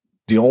 So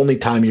the only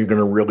time you're going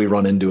to really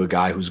run into a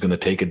guy who's going to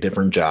take a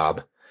different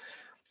job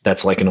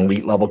that's like an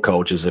elite level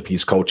coach is if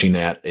he's coaching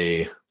at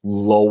a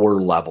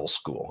lower level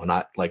school. And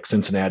not like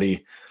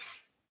Cincinnati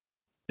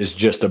is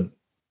just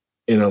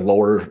in a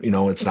lower,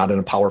 it's not in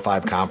a Power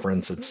 5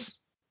 conference.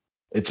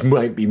 It's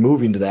might be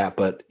moving to that,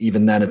 but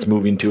even then it's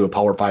moving to a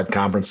Power 5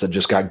 conference that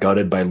just got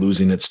gutted by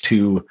losing its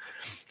 2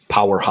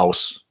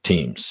 powerhouse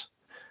teams,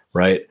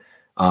 right?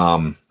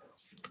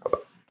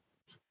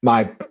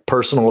 My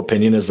personal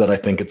opinion is that I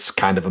think it's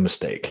kind of a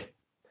mistake.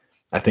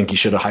 I think he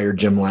should have hired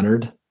Jim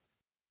Leonard,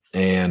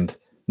 and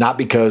not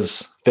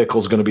because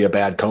Fickle's going to be a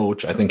bad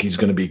coach. I think he's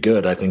going to be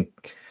good. I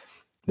think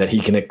that he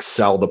can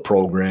excel the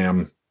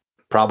program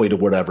probably to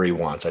whatever he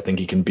wants. I think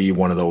he can be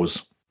one of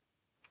those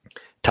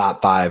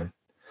top 5,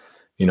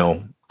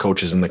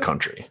 coaches in the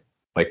country.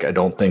 Like, I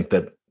don't think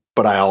that,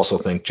 but I also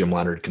think Jim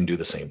Leonard can do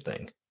the same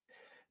thing.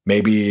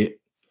 Maybe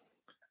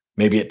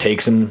it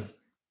takes him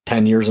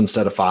 10 years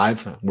instead of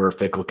 5, where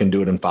Fickle can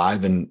do it in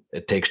 5 and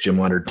it takes Jim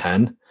Leonard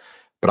 10.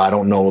 But I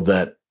don't know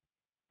that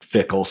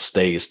Fickle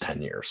stays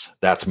 10 years.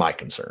 That's my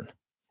concern.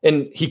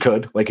 And he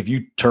could, like, if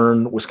you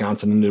turn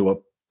Wisconsin into a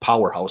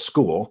powerhouse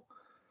school,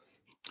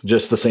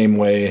 just the same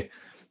way,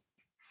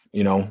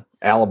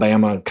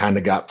 Alabama kind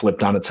of got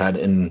flipped on its head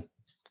and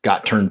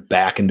got turned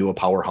back into a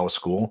powerhouse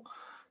school.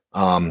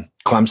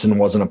 Clemson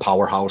wasn't a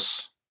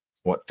powerhouse,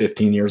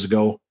 15 years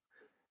ago?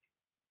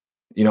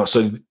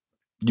 So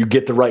you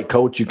get the right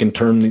coach, you can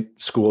turn the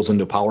schools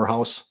into a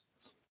powerhouse.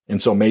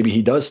 And so maybe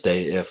he does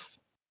stay if,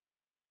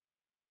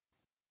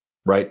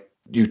 right,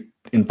 you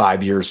in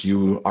 5 years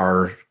you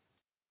are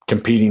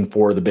competing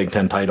for the Big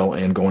Ten title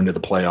and going to the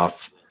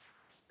playoff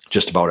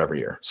just about every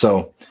year.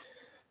 So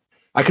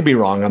I could be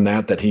wrong on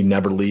that he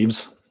never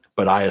leaves,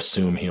 but I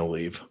assume he'll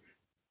leave.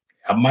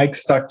 Mike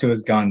stuck to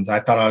his guns.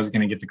 I thought I was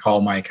going to get to call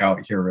Mike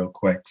out here real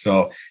quick.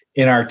 So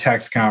in our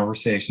text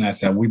conversation, I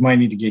said, we might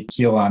need to get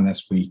Kiel on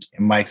this week.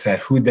 And Mike said,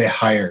 who'd they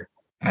hire?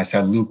 And I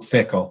said, Luke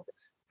Fickell.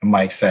 And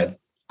Mike said,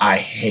 I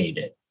hate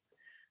it.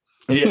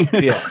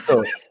 Yeah.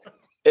 So,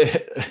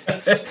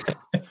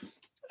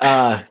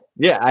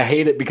 I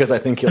hate it because I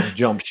think he'll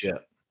jump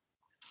ship.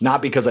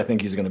 Not because I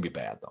think he's going to be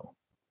bad, though.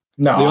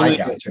 No, I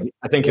got you.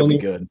 I think he'll be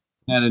good.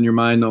 That in your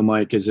mind, though,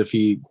 Mike, is if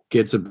he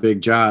gets a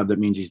big job, that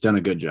means he's done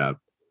a good job.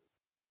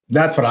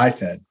 That's what I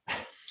said.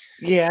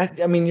 Yeah,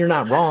 I mean, you're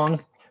not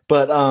wrong.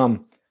 But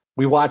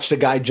we watched a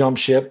guy jump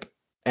ship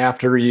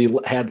after he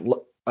had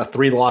a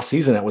 3-loss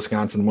season at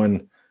Wisconsin,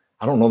 when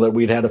I don't know that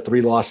we'd had a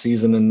 3-loss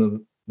season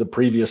in the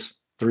previous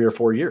 3 or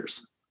 4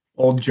 years.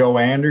 Old Joe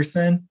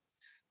Anderson?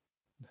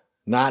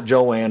 Not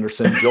Joe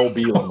Anderson, Joe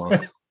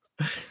Bielema.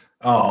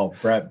 Oh,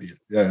 Brett.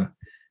 Yeah.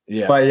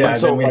 Yeah. But yeah,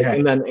 so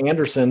then and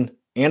then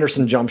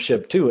Anderson jumped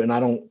ship too.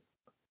 And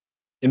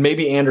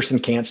maybe Anderson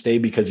can't stay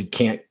because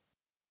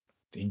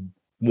he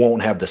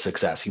won't have the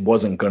success. He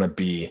wasn't going to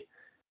be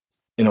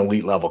an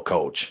elite level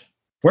coach.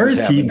 Where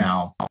is he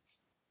now?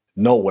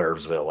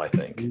 Nowheresville, I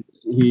think.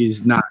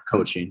 He's not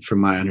coaching, from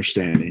my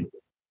understanding.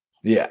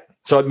 Yeah.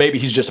 So maybe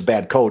he's just a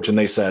bad coach, and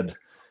they said,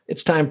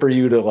 it's time for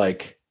you to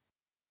like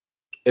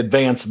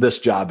advance this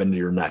job into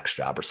your next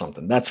job or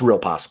something. That's a real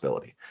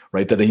possibility,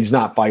 right? That he's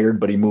not fired,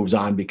 but he moves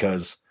on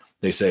because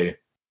they say,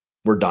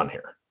 we're done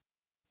here.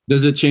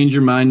 Does it change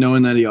your mind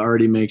knowing that he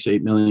already makes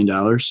 $8 million?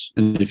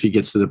 And if he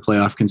gets to the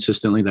playoff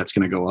consistently, that's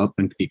going to go up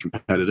and be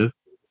competitive?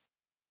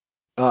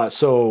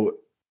 So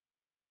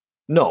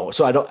no.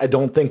 So I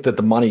don't think that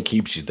the money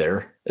keeps you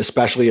there,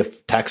 especially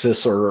if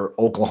Texas or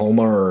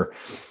Oklahoma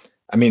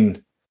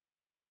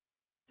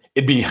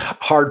it'd be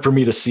hard for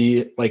me to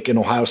see like in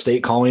Ohio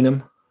State calling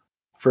him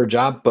for a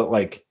job, but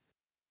like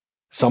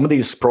some of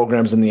these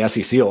programs in the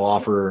SEC will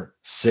offer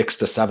 $6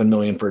 to $7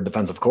 million for a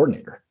defensive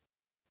coordinator,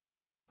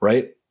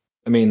 right?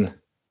 I mean,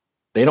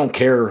 they don't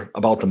care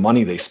about the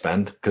money they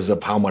spend because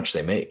of how much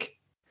they make,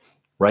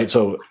 right?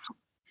 So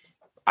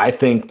I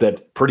think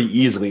that pretty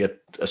easily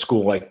a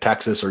school like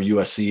Texas or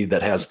USC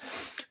that has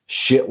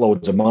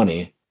shitloads of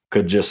money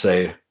could just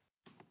say,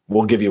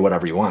 we'll give you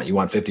whatever you want. You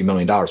want $50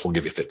 million, we'll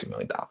give you $50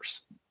 million.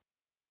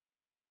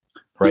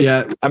 Right.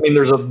 Yeah. I mean,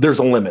 there's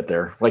a limit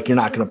there. Like you're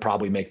not going to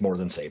probably make more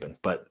than Saban,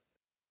 but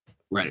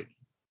right.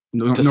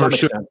 To some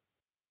extent,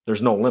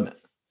 there's no limit.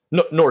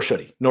 No, nor should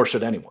he, nor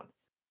should anyone.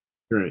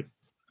 Right.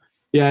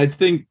 Yeah, I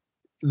think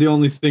the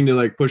only thing to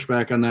like push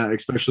back on that,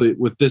 especially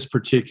with this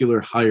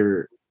particular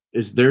hire,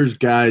 is there's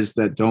guys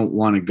that don't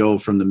want to go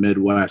from the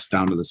Midwest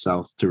down to the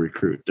South to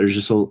recruit. There's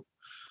just a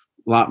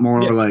lot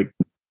more like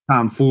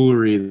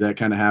tomfoolery that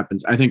kind of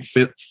happens. I think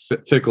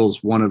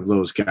Fickle's one of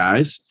those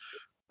guys.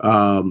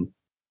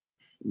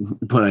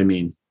 But I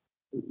mean,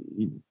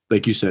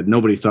 like you said,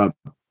 nobody thought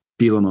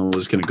Bielema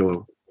was going to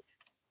go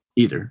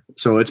either.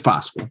 So it's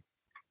possible.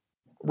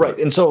 Right.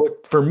 And so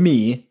for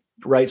me,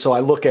 right, so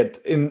I look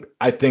at, and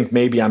I think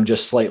maybe I'm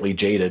just slightly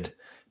jaded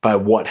by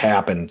what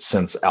happened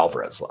since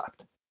Alvarez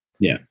left.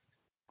 Yeah.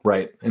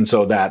 Right. And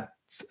so that's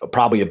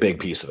probably a big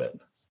piece of it.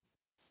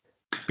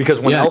 Because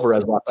when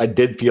Alvarez left, I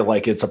did feel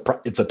like it's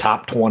a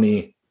top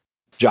 20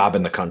 job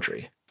in the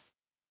country.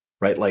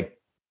 Right. Like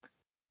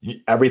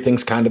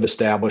everything's kind of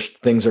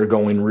established. Things are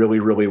going really,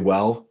 really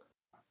well.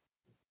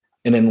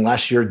 And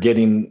unless you're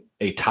getting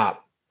a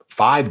top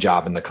 5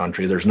 job in the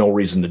country, there's no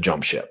reason to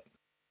jump ship.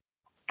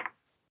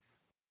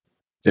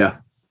 Yeah.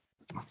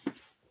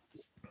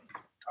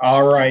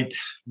 All right.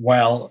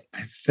 Well,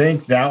 I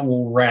think that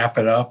will wrap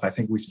it up. I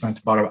think we spent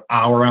about an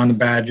hour on the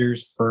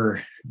Badgers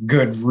for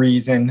good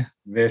reason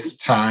this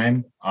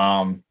time.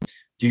 Do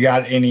you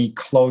got any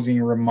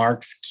closing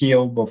remarks,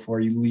 Kiel, before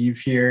you leave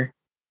here?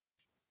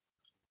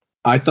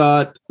 I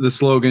thought the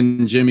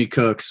slogan Jimmy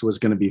Cooks was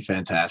going to be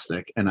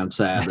fantastic, and I'm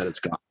sad that it's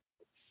gone.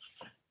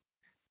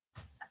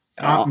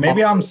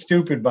 Maybe I'm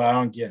stupid, but I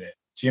don't get it.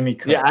 Jimmy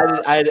Cooks. Yeah,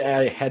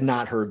 I had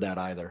not heard that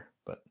either.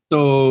 But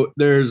so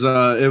there's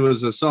it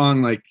was a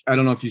song, like, I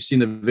don't know if you've seen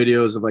the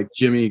videos of like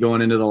Jimmy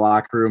going into the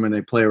locker room and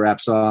they play a rap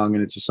song,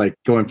 and it's just like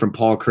going from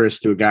Paul Chris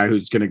to a guy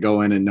who's going to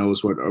go in and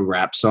knows what a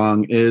rap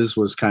song is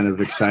was kind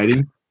of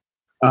exciting.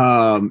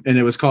 And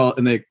it was called,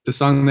 and the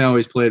song they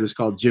always played was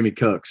called Jimmy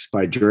Cooks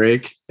by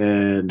Drake.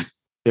 And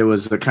it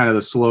was the kind of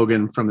the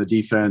slogan from the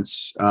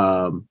defense,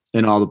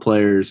 and all the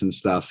players and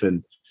stuff.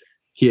 And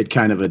he had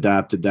kind of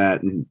adapted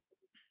that, and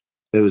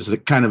it was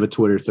kind of a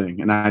Twitter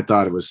thing. And I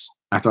thought it was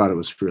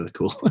really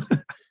cool.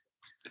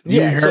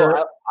 Yeah.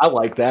 So I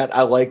like that.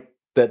 I like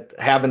that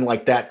having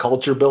like that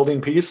culture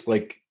building piece,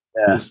 like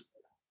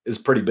is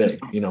pretty big,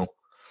 you know.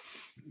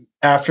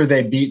 After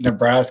they beat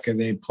Nebraska,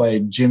 they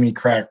played Jimmy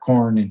Crack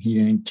Corn, and he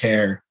didn't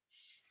care.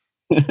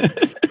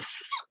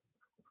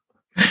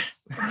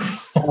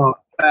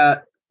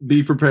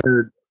 Be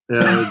prepared.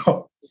 There's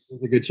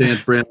a good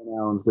chance Brandon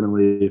Allen's going to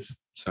leave.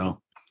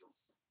 So,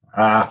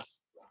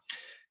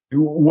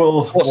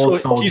 we'll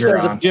he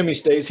says if Jimmy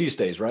stays, he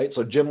stays, right?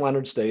 So Jim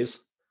Leonard stays,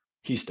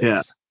 he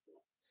stays.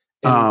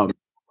 Yeah.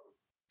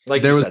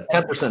 Like you said,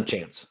 10%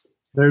 chance.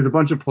 There's a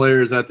bunch of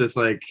players at this,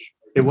 like,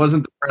 it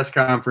wasn't the press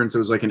conference. It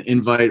was like an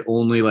invite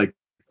only, like,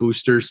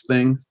 boosters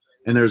thing.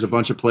 And there's a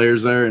bunch of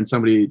players there, and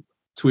somebody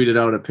tweeted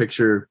out a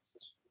picture,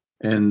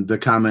 and the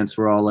comments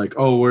were all like,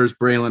 "Oh, where's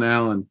Braylon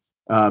Allen?"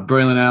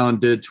 Braylon Allen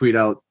did tweet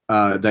out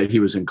that he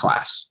was in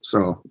class.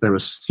 So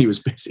he was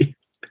busy.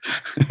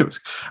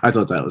 I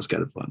thought that was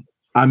kind of fun.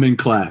 I'm in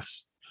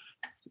class.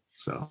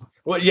 So,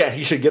 well, yeah,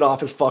 he should get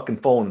off his fucking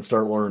phone and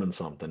start learning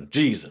something.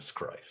 Jesus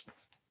Christ.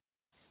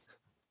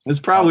 It's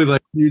probably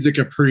like music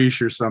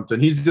caprice or something.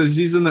 He's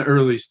in the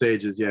early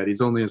stages yet. He's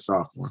only a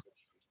sophomore.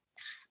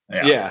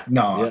 Yeah.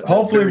 No. Yeah,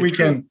 hopefully we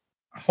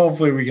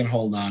can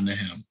hold on to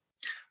him.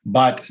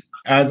 But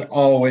as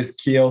always,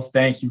 Kiel,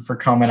 thank you for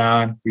coming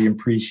on. We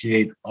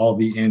appreciate all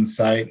the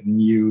insight and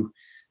you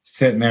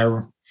sitting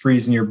there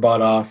freezing your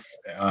butt off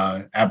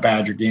at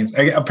Badger games.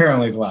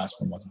 Apparently, the last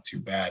one wasn't too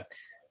bad,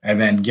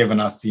 and then giving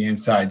us the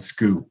inside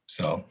scoop.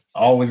 So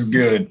always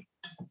good.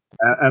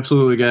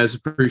 Absolutely, guys.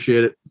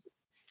 Appreciate it.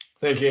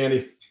 Thank you,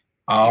 Andy.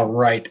 All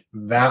right.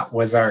 That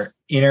was our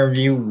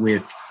interview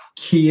with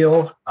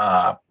Kiel,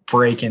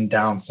 breaking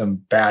down some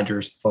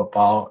Badgers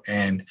football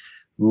and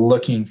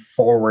looking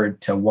forward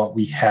to what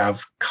we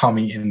have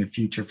coming in the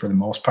future for the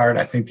most part.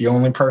 I think the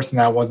only person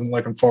that wasn't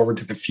looking forward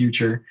to the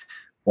future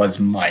was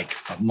Mike.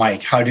 But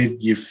Mike, how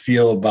did you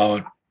feel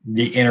about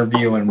the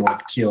interview and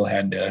what Kiel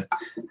had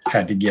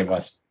to give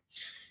us?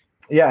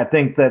 Yeah, I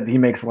think that he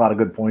makes a lot of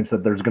good points,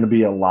 that there's going to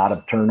be a lot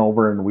of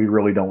turnover and we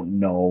really don't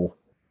know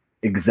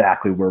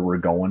exactly where we're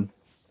going,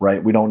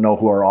 right? We don't know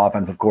who our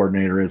offensive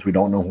coordinator is. We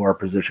don't know who our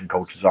position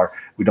coaches are.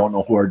 We don't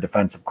know who our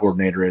defensive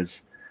coordinator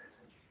is.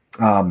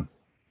 We're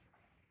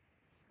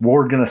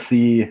going to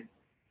see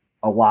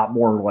a lot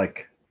more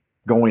like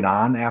going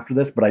on after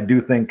this, but I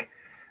do think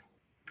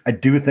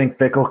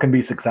Fickle can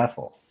be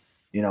successful,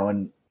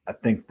 and I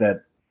think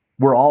that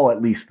we're all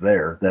at least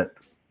there, that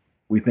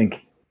we think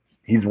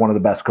he's one of the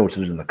best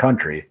coaches in the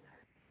country.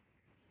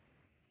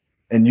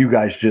 And you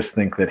guys just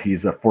think that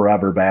he's a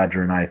forever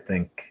Badger, and I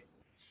think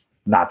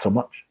not so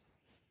much.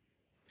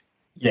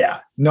 Yeah.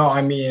 No,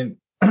 I mean,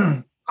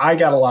 I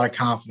got a lot of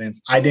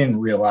confidence. I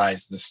didn't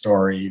realize the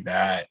story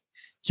that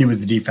he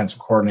was the defensive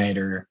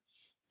coordinator,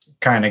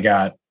 kind of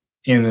got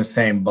in the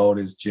same boat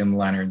as Jim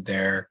Leonard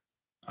there,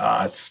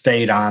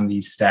 stayed on the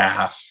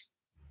staff,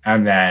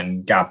 and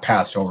then got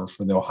passed over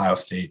for the Ohio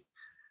State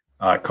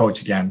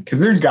coach again, because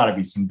there's got to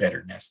be some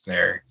bitterness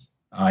there.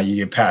 You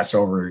get passed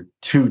over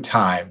 2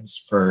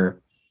 times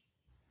for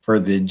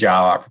the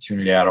job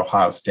opportunity at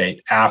Ohio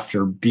State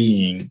after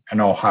being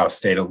an Ohio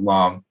State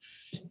alum.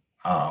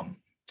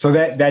 So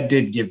that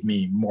did give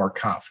me more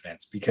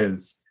confidence,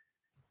 because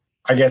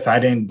I guess I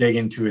didn't dig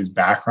into his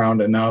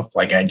background enough.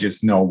 Like, I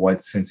just know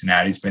what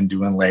Cincinnati's been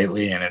doing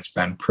lately, and it's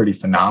been pretty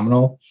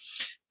phenomenal.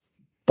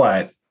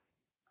 But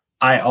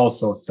I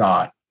also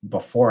thought,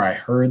 before I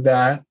heard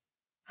that,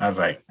 I was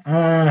like,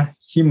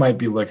 he might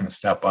be looking to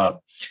step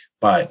up.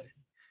 But,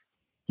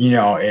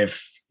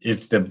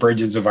 if the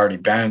bridges have already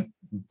been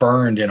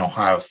burned in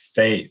Ohio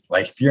State,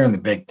 like if you're in the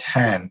Big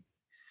Ten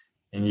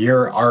and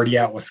you're already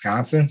at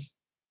Wisconsin,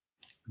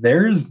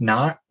 there's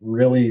not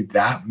really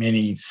that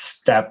many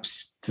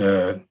steps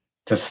to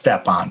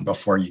step on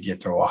before you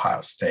get to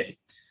Ohio State.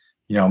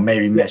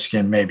 Maybe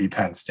Michigan, maybe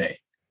Penn State.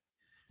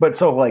 But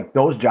so like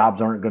those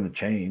jobs aren't going to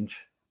change.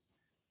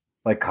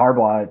 Like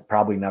Harbaugh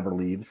probably never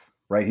leaves,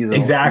 right?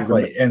 He's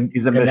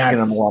a Michigan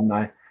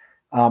alumni.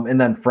 And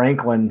then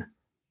Franklin,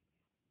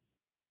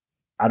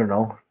 I don't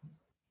know.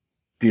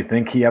 Do you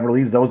think he ever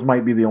leaves? Those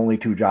might be the only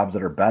 2 jobs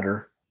that are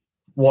better.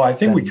 Well, I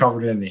think we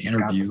covered it in the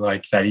interview,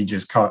 like that he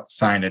just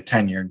signed a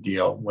 10-year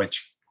deal,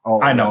 which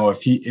I know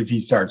if he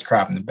starts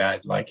crapping the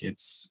bed, like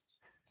it's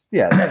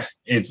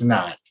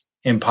not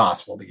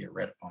impossible to get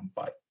rid of him.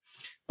 But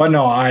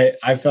no,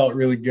 I felt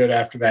really good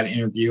after that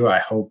interview. I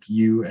hope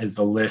you, as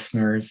the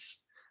listeners,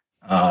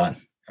 are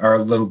a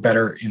little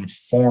better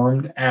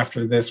informed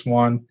after this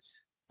one,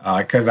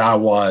 because I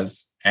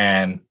was,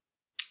 and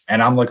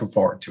I'm looking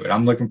forward to it.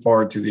 I'm looking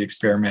forward to the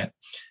experiment.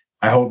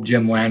 I hope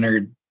Jim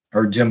Leonard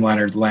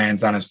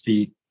lands on his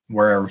feet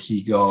wherever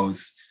he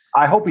goes.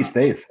 I hope he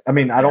stays. I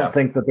mean, I don't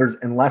think that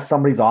unless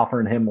somebody's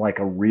offering him like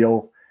a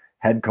real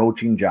head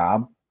coaching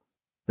job,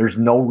 there's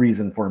no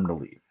reason for him to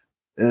leave.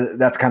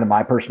 That's kind of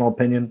my personal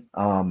opinion.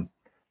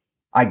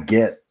 I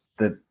get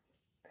that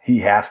he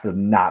has to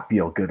not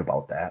feel good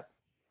about that,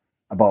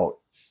 about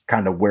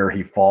kind of where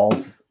he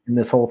falls in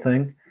this whole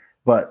thing.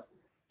 But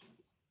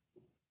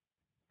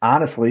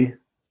honestly,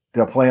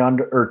 to play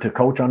under or to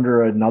coach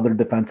under another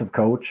defensive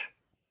coach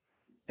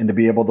and to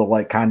be able to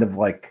like kind of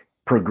like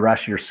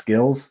progress your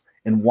skills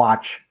and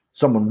watch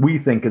someone we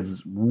think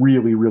is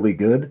really, really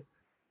good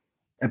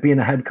at being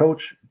a head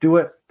coach do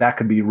it, that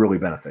could be really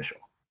beneficial.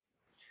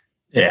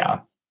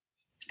 Yeah.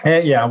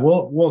 Yeah,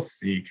 we'll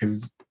see,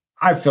 because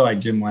I feel like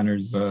Jim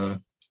Leonard's a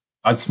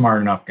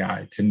smart enough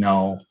guy to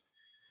know,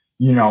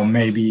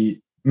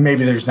 maybe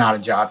there's not a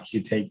job he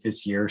could take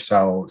this year.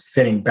 So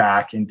sitting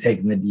back and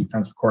taking the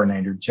defensive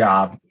coordinator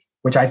job,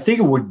 which I think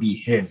it would be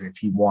his if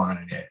he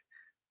wanted it.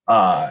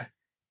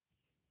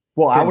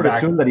 Well, I would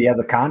assume that he has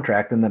a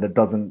contract and that it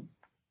doesn't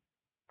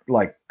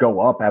like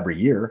go up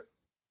every year,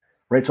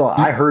 right? So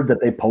I heard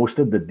that they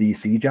posted the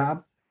DC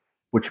job,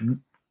 which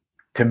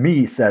to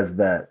me says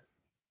that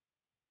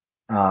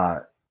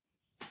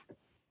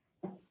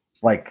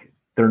like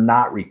they're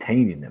not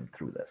retaining him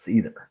through this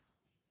either,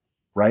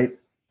 right?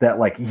 That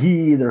like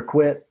he either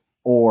quit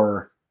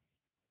or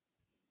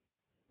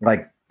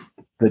like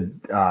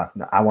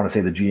I want to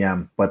say the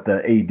GM, but the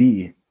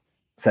AD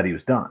said he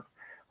was done,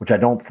 which I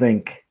don't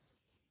think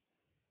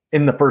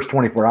in the first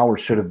 24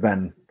 hours should have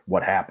been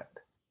what happened.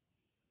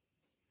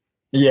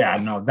 Yeah,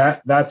 no,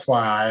 that's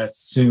why I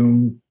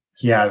assume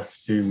he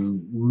has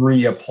to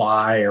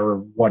reapply or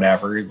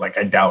whatever. Like,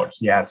 I doubt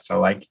he has to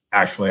like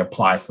actually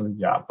apply for the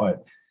job,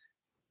 but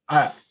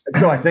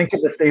So I think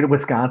in the state of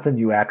Wisconsin,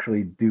 you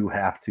actually do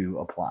have to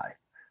apply,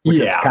 which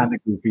is kind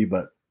of goofy,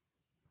 but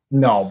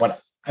no,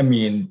 but I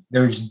mean,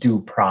 there's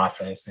due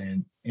process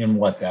in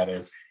what that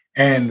is.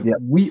 And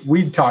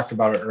we talked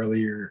about it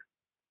earlier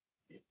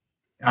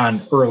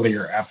on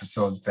earlier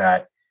episodes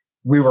that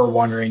we were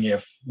wondering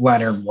if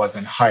Leonard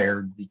wasn't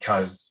hired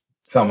because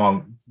some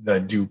of the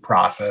due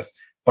process,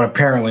 but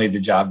apparently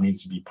the job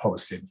needs to be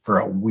posted for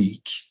a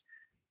week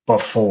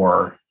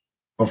before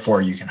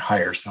you can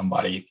hire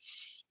somebody.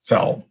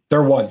 So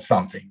there was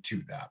something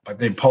to that, but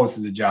they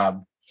posted the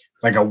job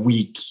like a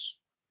week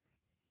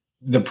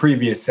the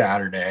previous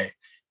Saturday.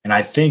 And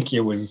I think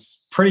it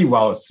was pretty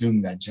well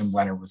assumed that Jim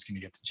Leonard was going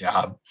to get the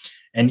job.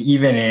 And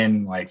even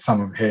in like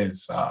some of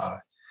his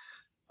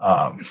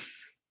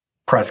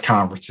press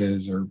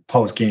conferences or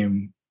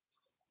post-game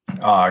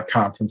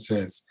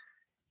conferences,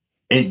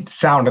 it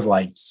sounded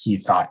like he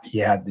thought he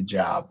had the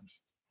job.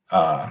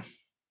 So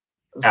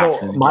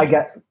my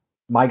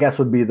guess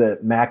would be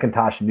that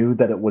McIntosh knew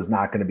that it was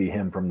not going to be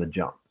him from the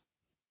jump,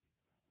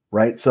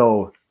 right?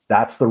 So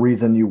that's the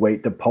reason you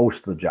wait to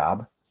post the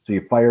job. So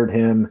you fired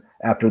him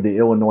after the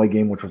Illinois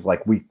game, which was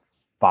like week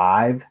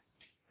 5,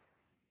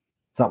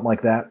 something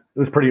like that. It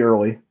was pretty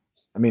early.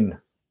 I mean,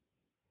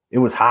 it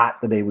was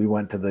hot the day we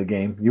went to the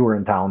game. You were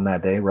in town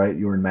that day, right?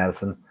 You were in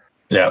Madison.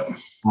 Yeah.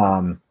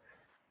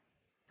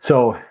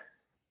 So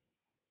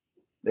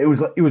it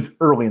was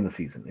early in the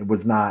season. It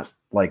was not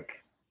like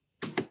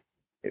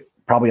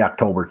probably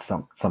October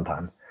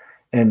sometime,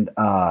 and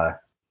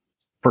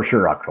for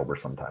sure October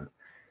sometime.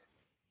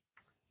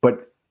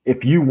 But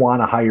if you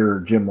want to hire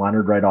Jim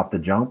Leonard right off the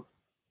jump,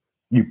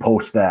 you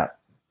post that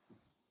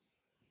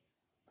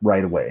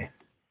right away,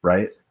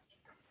 right?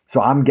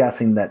 So I'm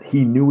guessing that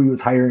he knew he was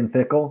hiring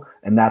Fickle,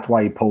 and that's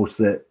why he posts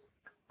it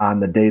on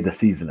the day the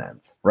season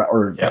ends, right?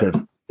 Or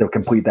to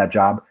complete that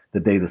job the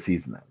day the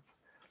season ends.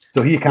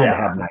 So he kind of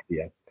had an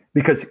idea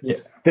because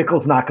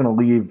Fickle's not going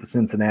to leave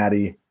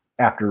Cincinnati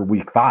after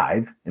week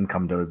 5 and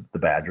come to the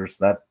Badgers.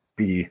 That'd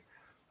be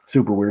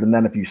super weird. And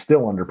then if you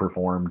still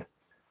underperformed,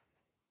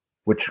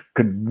 which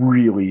could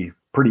really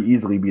pretty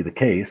easily be the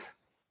case,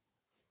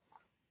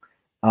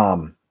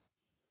 then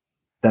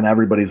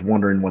everybody's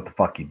wondering what the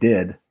fuck you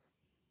did.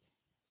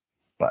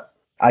 But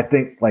I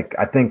think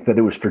that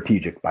it was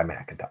strategic by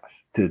McIntosh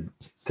to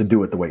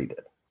do it the way he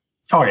did.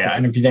 Oh yeah,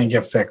 and if you didn't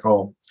get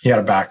Fickle, he had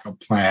a backup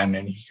plan,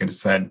 and he could have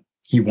said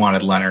he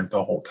wanted Leonard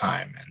the whole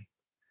time,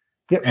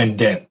 and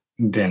didn't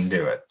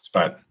do it.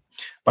 But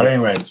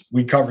anyways,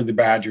 we covered the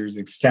Badgers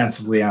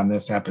extensively on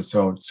this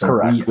episode, so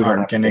we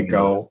are going to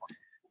go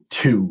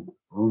to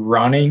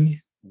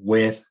running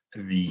with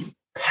the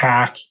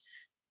pack.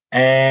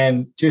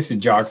 And just to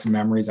jog some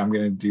memories, I'm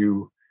going to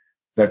do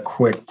the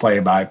quick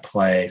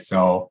play-by-play.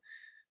 So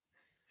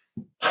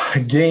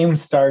game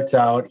starts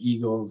out,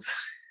 Eagles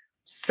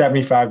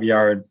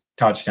 75-yard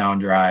touchdown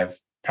drive.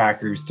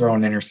 Packers throw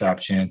an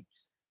interception.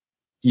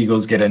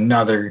 Eagles get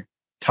another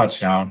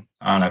touchdown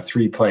on a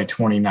 3-play,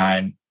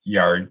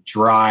 29-yard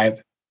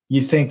drive.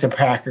 You think the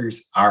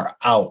Packers are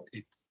out.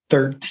 It's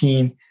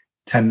 13-0.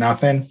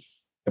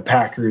 The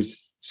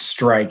Packers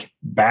strike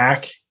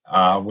back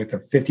with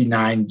a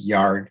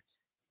 59-yard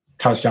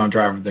touchdown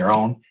drive of their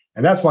own.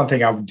 And that's one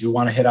thing I do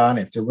want to hit on.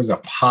 If there was a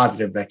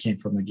positive that came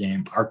from the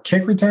game, our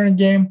kick returning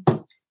game,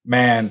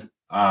 man,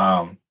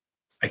 I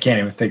can't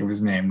even think of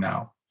his name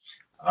now.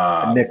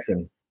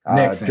 Nixon.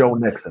 Joe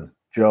Nixon.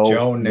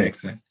 Joe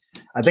Nixon.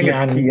 I think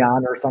it's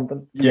Keon or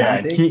something.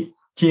 Yeah,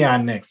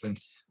 Keon Nixon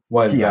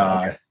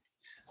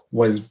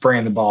was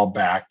bringing the ball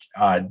back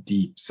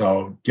deep,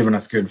 so giving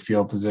us good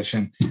field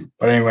position.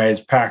 But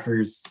anyways,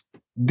 Packers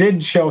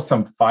did show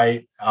some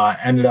fight,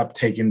 ended up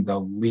taking the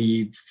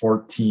lead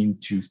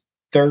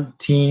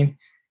 14-13.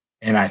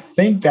 And I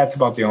think that's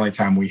about the only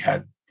time we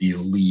had the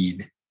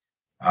lead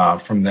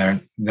from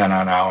then on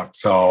out.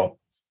 So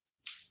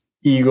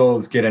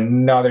Eagles get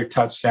another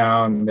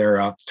touchdown. They're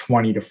up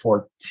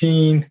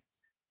 20-14.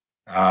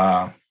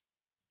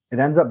 It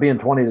ends up being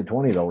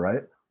 20-20 though,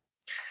 right?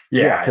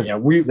 Yeah.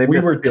 We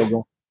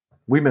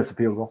missed a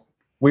field goal.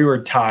 We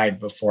were tied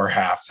before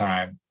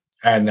halftime,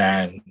 and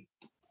then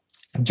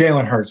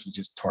Jalen Hurts was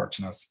just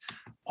torching us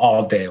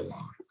all day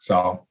long.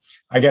 So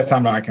I guess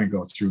I'm not going to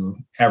go through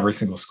every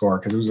single score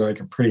because it was like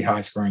a pretty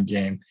high scoring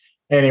game.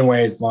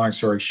 Anyways, long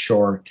story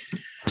short,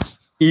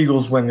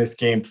 Eagles win this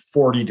game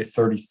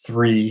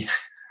 40-33.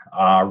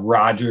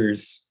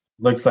 Rodgers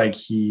looks like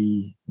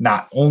he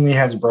not only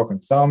has a broken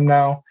thumb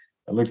now,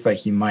 it looks like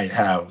he might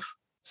have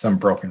some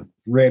broken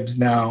ribs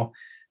now.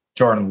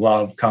 Jordan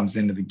Love comes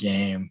into the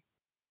game,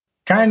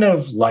 kind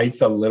of lights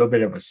a little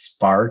bit of a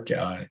spark.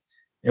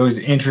 It was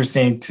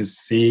interesting to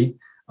see.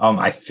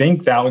 I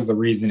think that was the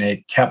reason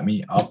it kept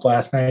me up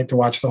last night to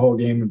watch the whole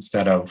game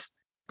instead of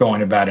going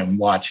to bed and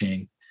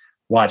watching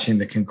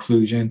the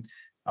conclusion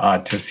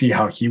to see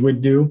how he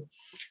would do.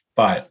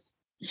 But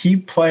he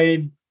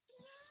played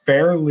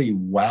fairly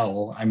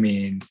well. I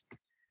mean,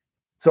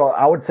 so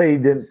I would say he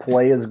didn't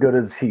play as good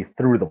as he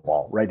threw the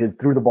ball, right? He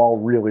threw the ball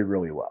really,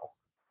 really well.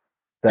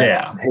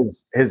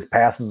 His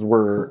passes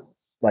were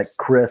like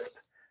crisp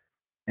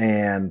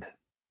and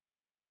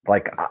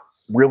like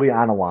really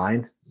on a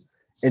line.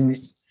 And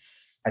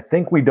I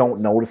think we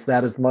don't notice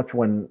that as much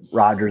when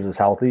Rodgers is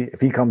healthy. If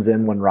he comes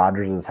in when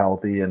Rodgers is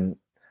healthy and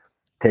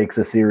takes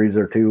a series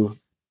or two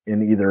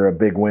in either a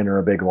big win or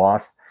a big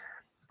loss,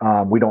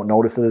 we don't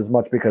notice it as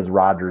much because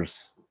Rodgers'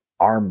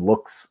 arm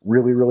looks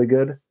really, really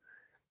good,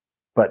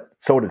 but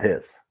so did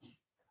his.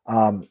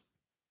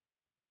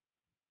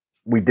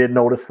 We did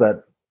notice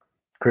that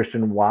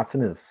Christian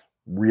Watson is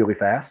really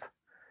fast.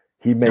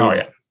 He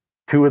made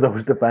two of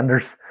those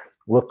defenders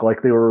look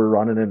like they were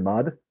running in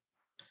mud.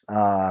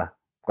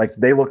 Like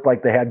they looked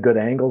like they had good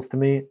angles to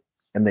me,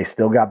 and they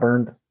still got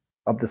burned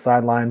up the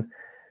sideline.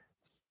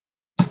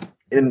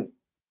 In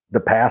the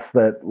pass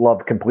that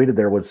Love completed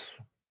there was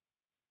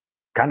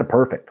kind of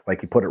perfect.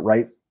 Like he put it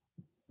right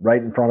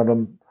in front of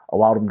him,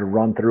 allowed him to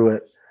run through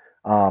it.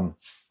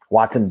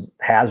 Watson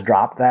has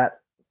dropped that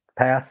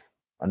pass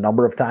a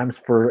number of times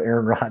for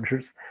Aaron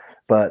Rodgers,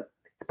 but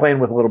playing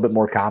with a little bit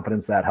more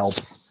confidence, that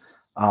helps.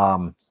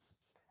 And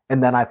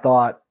then I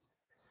thought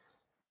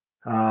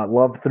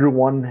Love threw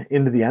one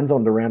into the end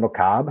zone to Randall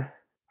Cobb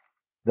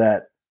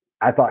that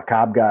I thought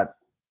Cobb got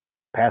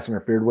pass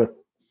interfered with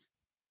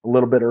a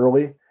little bit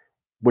early,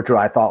 which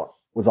I thought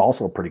was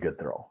also a pretty good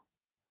throw.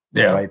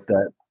 Yeah. Right.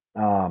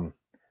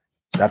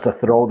 That's a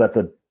throw. That's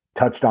a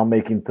touchdown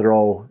making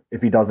throw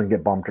if he doesn't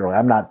get bumped early.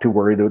 I'm not too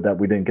worried that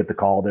we didn't get the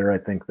call there. I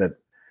think that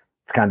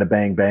it's kind of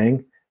bang,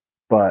 bang,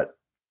 but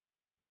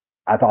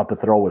I thought the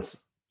throw was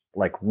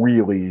like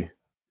really,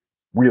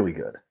 really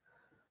good.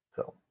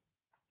 So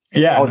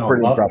yeah, I was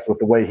pretty impressed with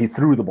the way he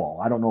threw the ball.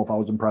 I don't know if I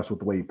was impressed with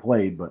the way he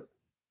played, but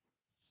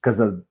because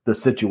of the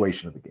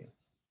situation of the game.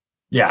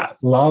 Yeah,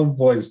 Love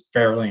was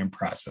fairly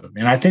impressive.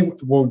 And I think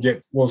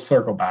we'll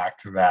circle back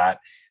to that.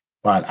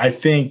 But I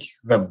think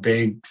the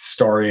big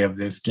story of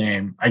this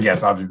game, I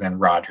guess, other than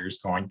Rodgers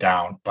going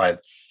down,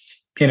 but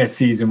in a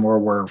season where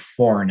we're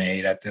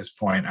 4-8 at this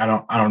point, I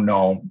don't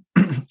know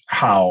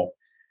how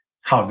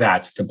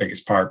that's the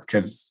biggest part,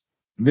 because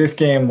this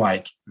game,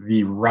 like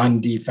the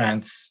run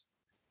defense,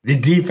 the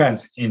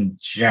defense in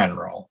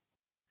general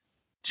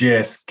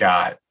just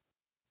got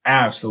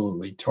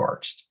absolutely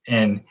torched.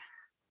 And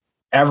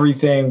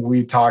everything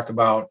we talked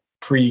about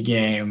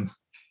pregame,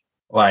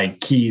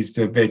 like keys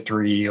to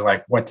victory,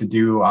 like what to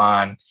do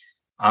on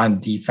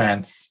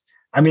defense.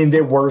 I mean,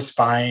 they were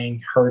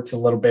spying Hurts a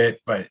little bit,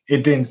 but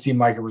it didn't seem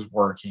like it was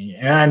working.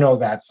 And I know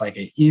that's like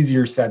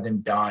easier said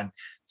than done,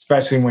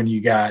 especially when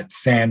you got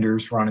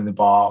Sanders running the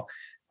ball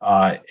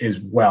as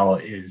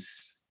well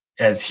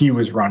as he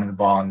was running the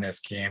ball in this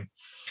game.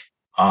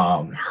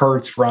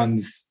 Hurts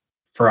runs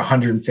for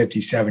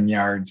 157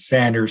 yards.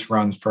 Sanders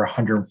runs for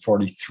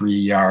 143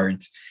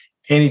 yards.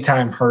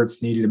 Anytime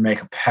Hurts needed to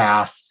make a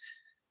pass,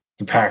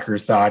 the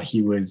Packers thought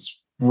he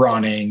was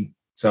running.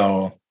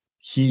 So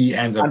he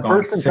ends up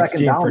going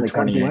 16 for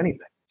 28.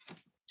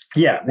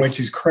 Yeah, which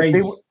is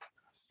crazy.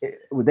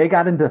 They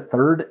got into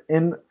 3rd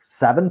and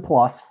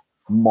 7+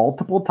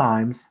 multiple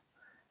times,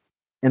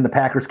 and the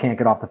Packers can't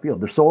get off the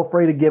field. They're so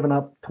afraid of giving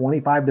up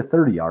 25 to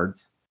 30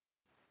 yards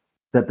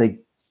that they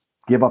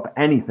give up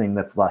anything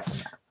that's less than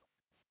that.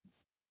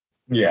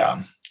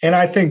 Yeah. And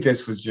I think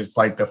this was just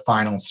like the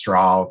final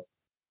straw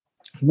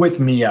with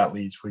me, at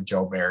least with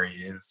Joe Barry,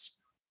 is,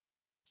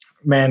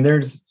 man,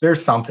 there's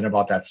something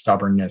about that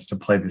stubbornness to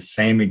play the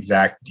same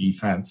exact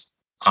defense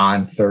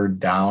on 3rd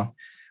down.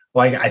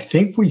 Like, I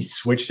think we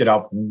switched it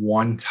up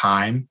one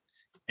time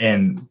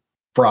and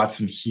brought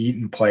some heat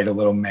and played a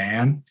little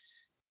man,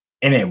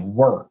 and it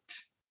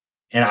worked.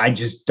 And I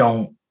just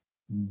don't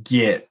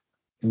get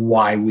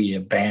why we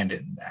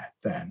abandoned that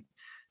then.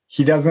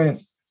 He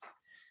doesn't.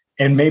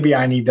 And maybe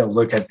I need to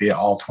look at the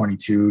all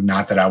 22.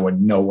 Not that I would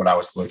know what I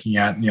was looking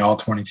at in the all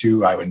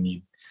 22. I would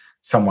need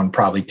someone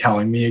probably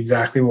telling me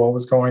exactly what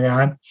was going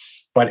on.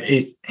 But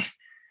it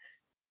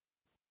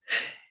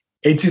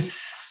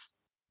just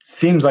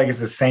seems like it's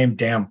the same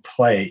damn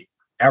play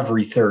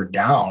every 3rd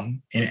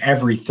down. And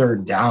every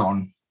 3rd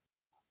down,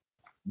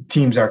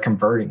 teams are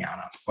converting on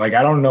us. Like,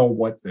 I don't know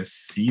what the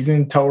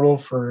season total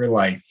for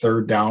like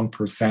 3rd down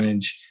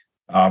percentage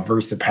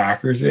versus the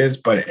Packers is,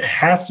 but it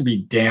has to be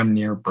damn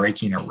near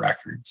breaking a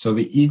record. So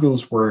the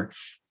Eagles were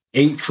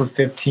 8 for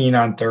 15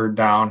 on 3rd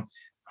down,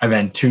 and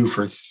then 2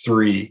 for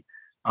 3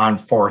 on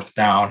 4th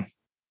down.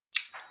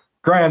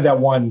 Granted, that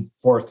one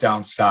 4th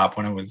down stop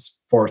when it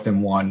was 4th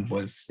and 1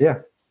 was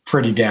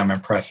pretty damn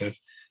impressive,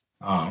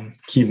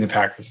 keeping the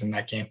Packers in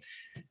that game.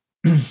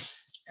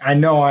 I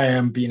know I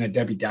am being a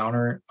Debbie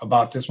Downer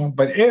about this one,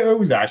 but it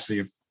was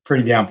actually a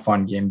pretty damn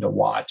fun game to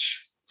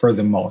watch for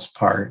the most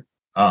part.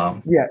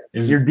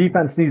 Your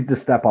defense needs to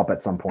step up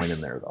at some point in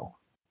there, though,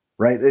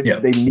 right?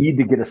 They need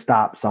to get a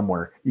stop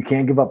somewhere. You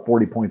can't give up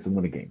 40 points and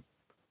win a game.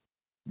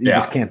 You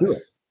just can't do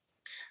it.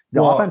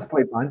 The offense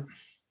played fine.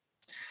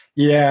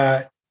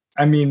 Yeah,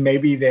 I mean,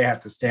 maybe they have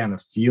to stay on the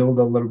field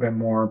a little bit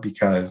more,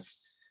 because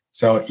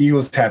so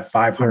Eagles had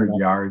 500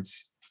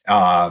 yards,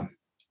 and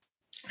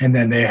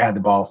then they had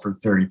the ball for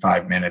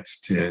 35 minutes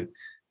to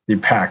the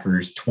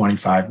Packers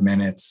 25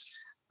 minutes.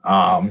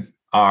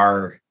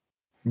 Our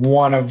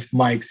one of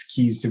Mike's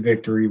keys to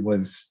victory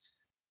was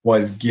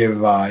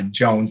give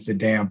Jones the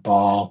damn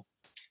ball.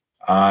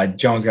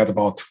 Jones got the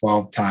ball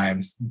 12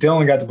 times.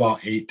 Dylan got the ball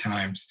 8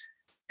 times.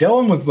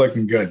 Dylan was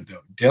looking good,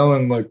 though.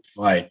 Dylan looked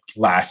like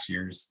last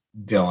year's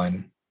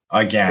Dylan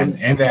again.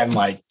 And then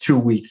like 2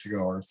 weeks ago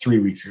or 3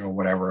 weeks ago,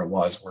 whatever it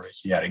was, where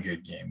he had a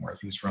good game where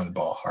he was running the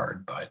ball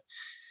hard. But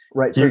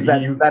right, so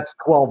that's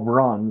 12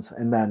 runs,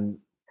 and then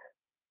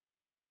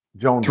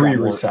Jones 3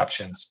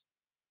 receptions.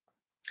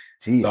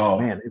 Jeez, so,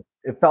 man,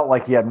 it felt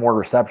like he had more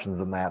receptions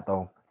than that,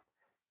 though,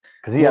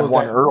 because he had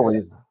one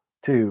early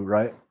too,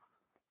 right?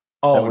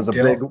 Oh, that was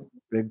a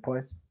big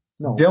play.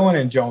 No, Dylan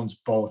and Jones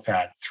both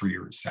had 3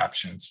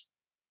 receptions.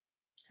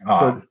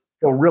 So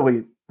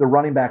really, the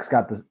running backs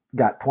got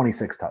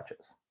 26 touches,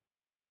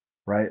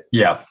 right?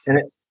 Yeah,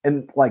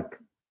 and like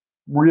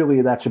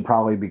really, that should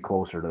probably be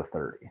closer to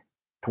 30,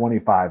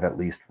 25 at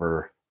least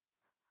for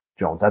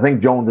Jones. I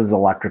think Jones is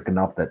electric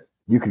enough that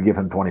you could give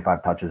him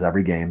 25 touches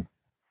every game.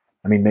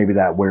 I mean, maybe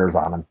that wears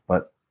on him,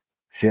 but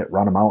shit,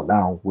 run him out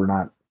now. We're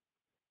not.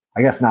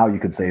 I guess now you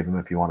could save him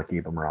if you want to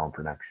keep him around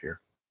for next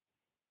year.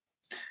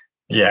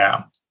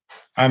 Yeah,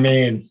 I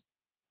mean,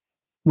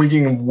 we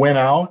can win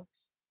out,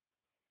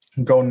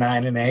 go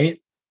 9-8,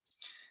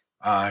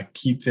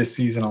 keep this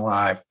season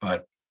alive.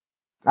 But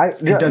I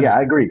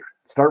agree.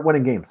 Start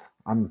winning games.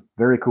 I'm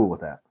very cool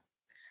with that.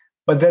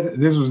 But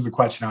this was the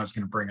question I was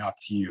going to bring up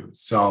to you.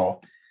 So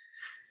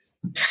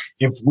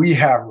if we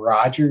have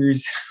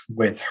Rodgers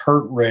with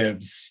hurt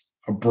ribs,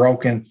 a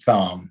broken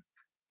thumb,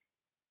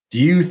 do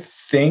you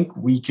think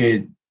we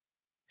could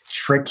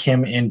trick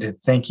him into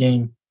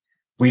thinking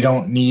we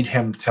don't need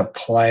him to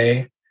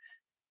play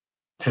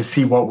to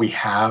see what we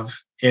have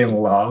in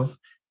Love?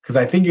 Because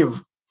I think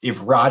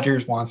if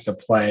Rodgers wants to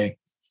play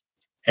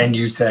and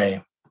you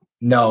say,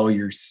 no,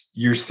 you're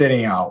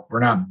sitting out,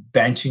 we're not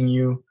benching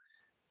you,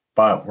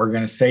 but we're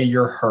going to say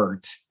you're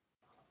hurt,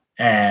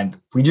 and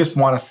we just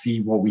want to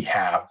see what we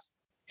have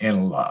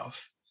in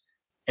Love.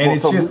 And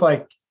it's just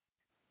like,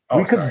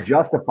 we could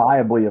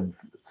justifiably have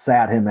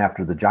sat him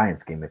after the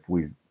Giants game if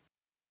we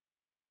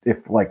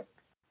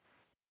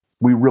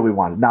really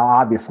wanted. Now,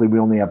 obviously, we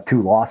only have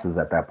 2 losses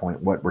at that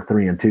point. We're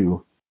 3-2,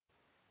 or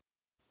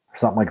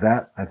something like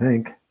that, I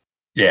think.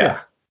 Yeah.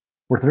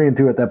 We're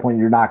 3-2 at that point.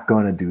 You're not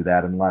going to do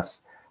that unless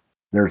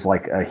there's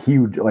like a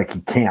huge, like he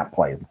can't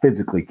play,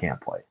 physically can't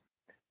play,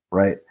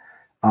 right?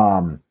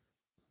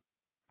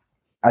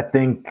 I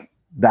think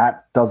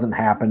that doesn't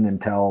happen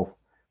until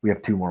we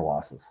have 2 more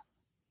losses.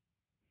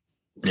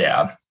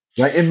 Yeah.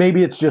 Right. And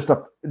maybe it's just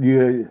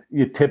you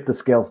tip the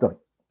scales to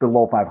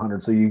below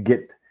 500. So you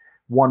get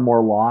 1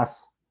 more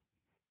loss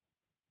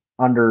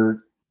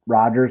under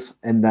Rodgers,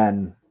 and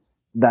then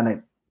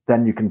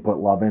you can put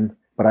Love in.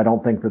 But I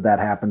don't think that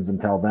happens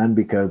until then,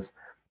 because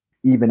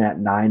even at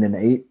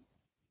 9-8,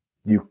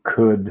 you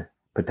could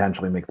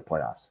potentially make the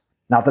playoffs.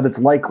 Not that it's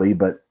likely,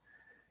 but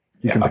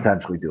you can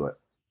potentially do it.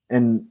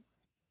 And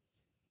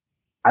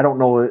I don't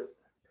know.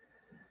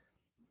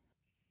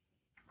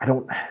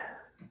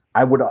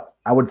 I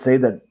would say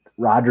that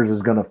Rodgers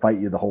is going to fight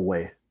you the whole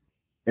way,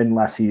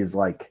 unless he is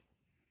like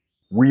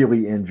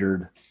really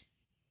injured,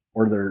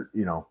 or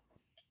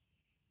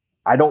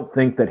I don't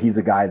think that he's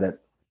a guy that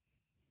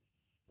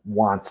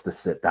wants to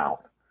sit down.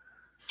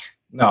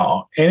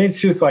 No, and it's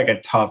just like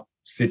a tough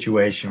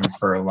situation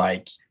for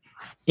like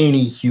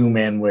any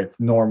human with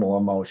normal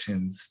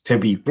emotions to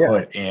be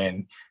put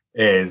in.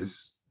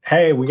 Is,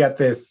 hey, we got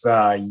this,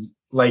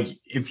 like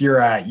if you're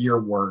at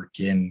your work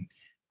and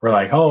we're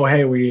like, oh,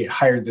 hey, we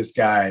hired this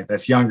guy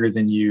that's younger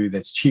than you,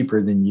 that's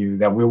cheaper than you,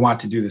 that we want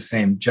to do the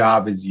same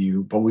job as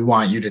you, but we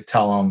want you to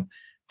tell them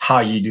how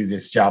you do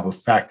this job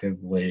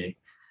effectively.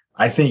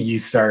 I think you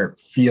start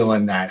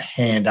feeling that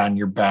hand on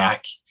your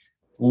back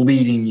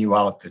leading you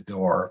out the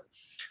door,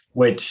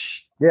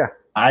 which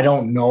I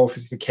don't know if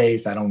it's the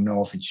case. I don't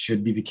know if it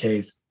should be the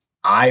case.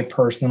 I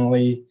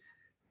personally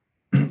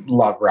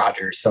love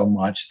Rodgers so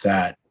much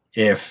that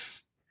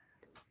if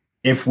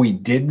we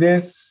did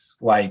this,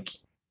 like,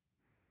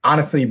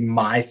 honestly,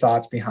 my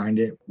thoughts behind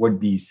it would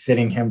be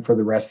sitting him for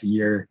the rest of the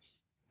year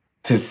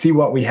to see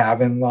what we have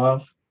in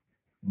Love.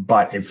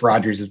 But if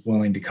Rodgers is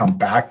willing to come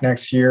back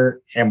next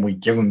year and we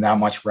give him that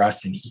much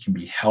rest and he can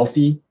be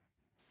healthy,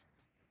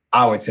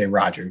 I would say,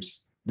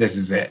 Rodgers, this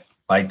is it.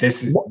 Like,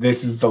 this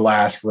is the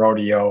last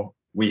rodeo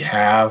we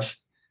have.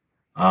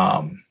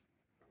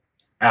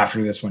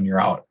 After this one, you're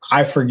out.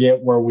 I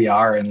forget where we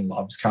are in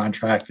Love's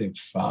contract,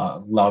 if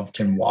Love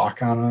can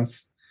walk on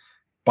us.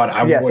 But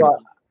I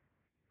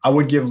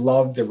would give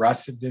Love the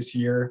rest of this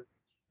year.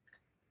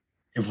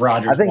 If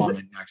Rodgers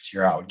wanted next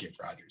year, I would give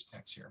Rodgers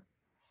next year.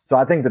 So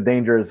I think the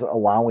danger is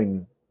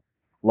allowing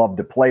Love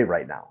to play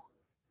right now,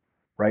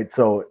 right?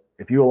 So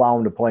if you allow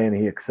him to play and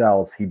he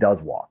excels, he does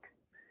walk.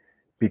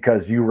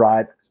 Because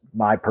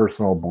my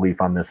personal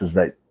belief on this is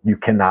that you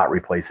cannot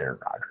replace Aaron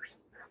Rodgers.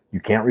 You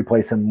can't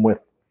replace him with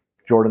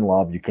Jordan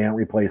Love. You can't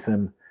replace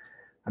him.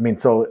 I mean,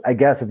 so I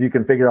guess if you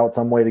can figure out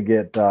some way to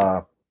get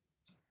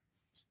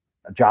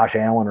Josh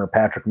Allen or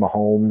Patrick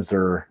Mahomes,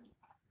 or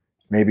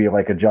maybe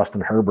like a Justin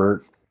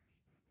Herbert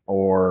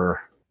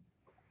or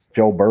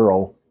Joe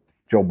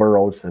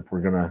Burrows, if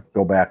we're going to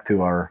go back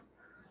to our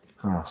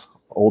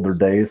older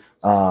days.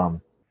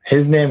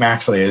 His name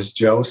actually is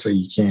Joe, so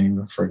you can't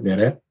even forget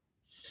it.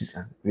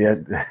 Yeah,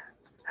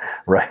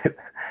 right.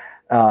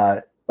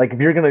 Like if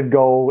you're going to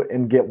go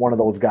and get one of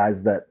those guys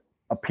that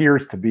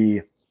appears to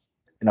be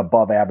an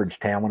above average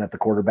talent at the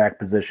quarterback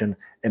position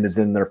and is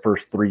in their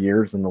first 3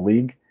 years in the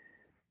league,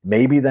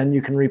 maybe then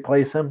you can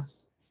replace him.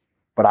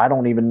 But I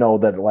don't even know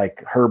that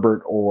like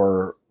Herbert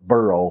or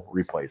Burrow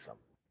replace him,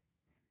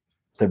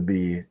 to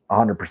be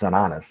 100%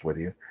 honest with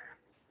you.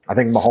 I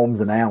think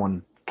Mahomes and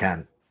Allen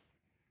can.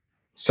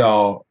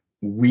 So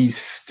we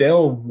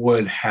still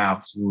would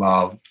have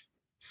Love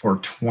for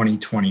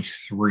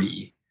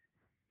 2023.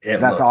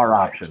 That's our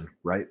option,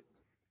 right?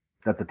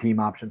 That's a team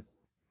option.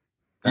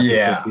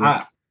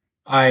 That's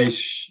I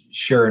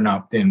sure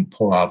enough didn't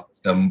pull up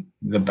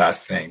the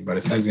best thing, but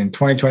it says in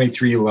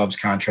 2023, Love's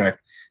contract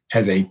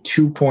has a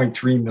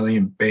 2.3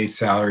 million base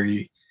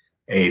salary,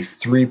 a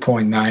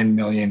 3.9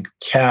 million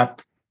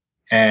cap,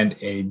 and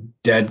a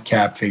dead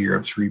cap figure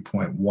of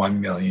 3.1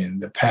 million.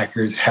 The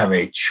Packers have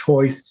a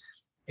choice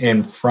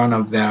in front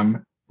of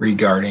them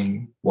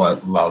regarding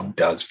what Love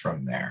does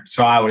from there.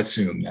 So I would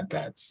assume that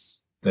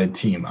that's the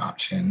team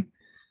option.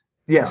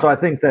 Yeah, so I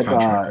think that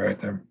right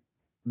there.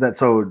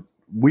 So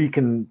we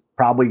can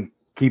probably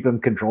keep him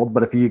controlled,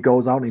 but if he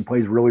goes out and he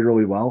plays really,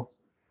 really well,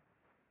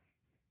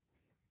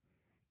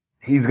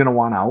 he's going to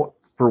want out,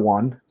 for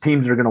one.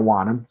 Teams are going to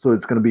want him, so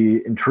it's going to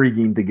be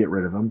intriguing to get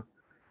rid of him.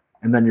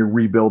 And then you're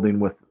rebuilding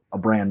with a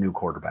brand new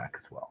quarterback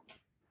as well,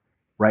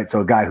 right?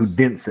 So a guy who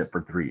didn't sit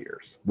for 3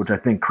 years, which I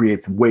think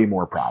creates way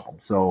more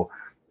problems. So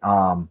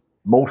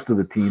most of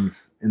the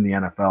teams in the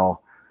NFL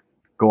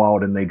go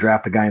out and they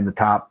draft a guy in the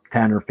top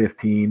 10 or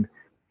 15,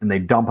 and they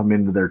dump him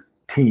into their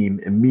team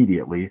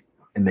immediately,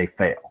 and they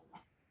fail.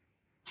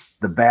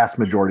 The vast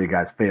majority of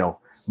guys fail,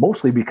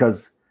 mostly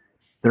because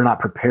they're not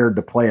prepared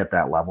to play at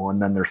that level,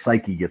 and then their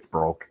psyche gets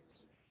broke.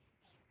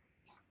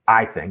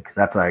 I think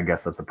I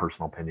guess that's a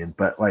personal opinion,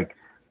 but like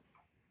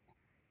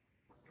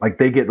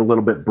they get a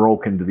little bit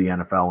broke into the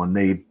NFL, and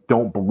they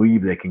don't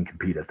believe they can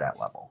compete at that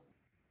level.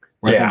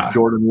 I think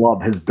Jordan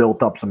Love has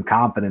built up some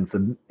confidence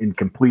in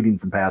completing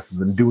some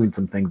passes and doing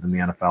some things in the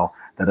NFL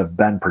that have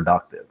been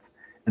productive.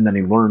 And then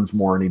he learns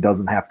more, and he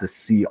doesn't have to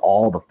see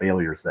all the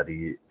failures that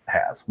he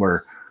has,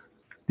 where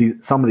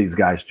some of these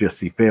guys just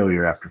see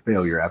failure after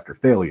failure after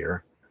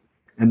failure.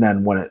 And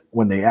then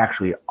when they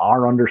actually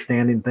are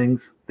understanding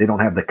things, they don't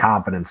have the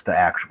confidence to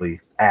actually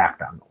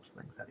act on those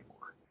things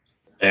anymore.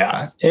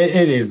 Yeah,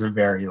 it is a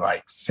very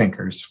like sink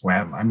or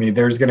swim. I mean,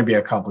 there's going to be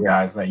a couple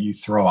guys that you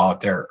throw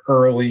out there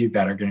early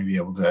that are going to be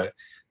able to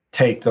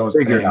take those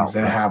things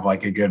and have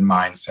like a good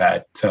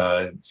mindset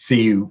to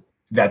see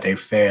that they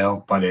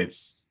fail, but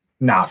it's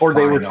not or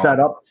final. They were set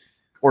up,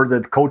 or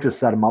the coaches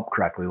set him up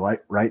correctly,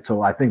 right?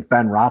 So I think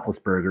Ben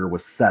Roethlisberger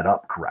was set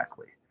up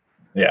correctly.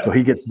 Yeah. So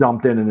he gets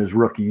dumped in his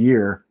rookie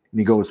year, and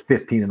he goes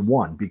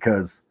 15-1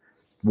 because,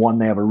 one,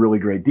 they have a really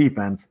great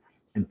defense,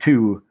 and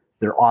two,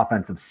 their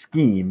offensive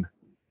scheme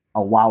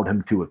allowed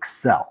him to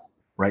excel,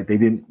 right? They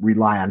didn't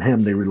rely on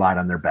him. They relied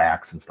on their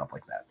backs and stuff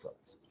like that. So,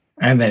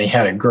 and then he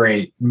had a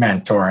great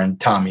mentor in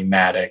Tommy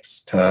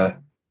Maddox to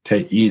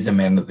ease him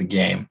into the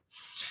game.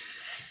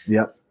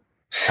 Yep.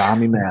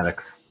 Tommy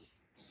Maddox.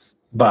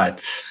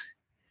 But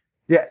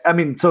yeah, I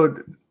mean, so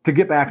to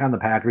get back on the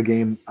Packer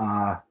game,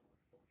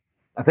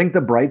 I think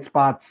the bright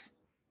spots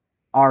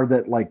are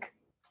that like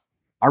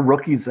our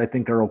rookies, I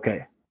think, are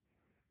okay.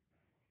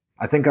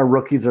 I think our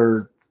rookies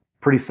are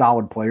pretty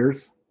solid players.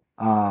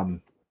 I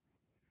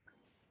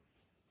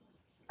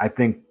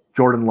think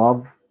Jordan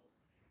Love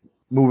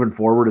moving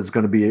forward is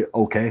going to be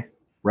okay,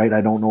 right?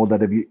 I don't know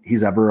that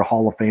he's ever a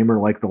Hall of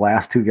Famer like the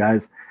last two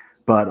guys,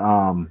 but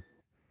I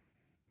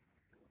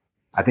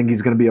think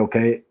he's going to be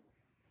okay.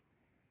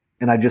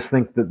 And I just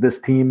think that this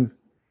team,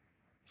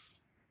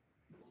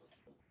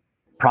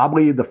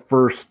 probably the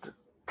first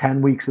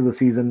 10 weeks of the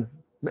season,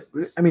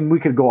 I mean, we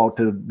could go out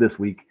to this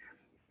week,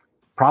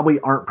 probably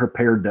aren't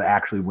prepared to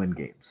actually win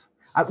games.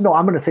 I'm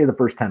going to say the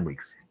first 10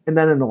 weeks. And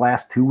then in the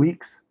last 2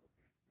 weeks,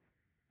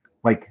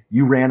 like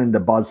you ran into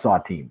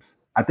buzzsaw teams.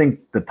 I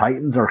think the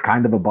Titans are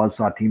kind of a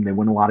buzzsaw team. They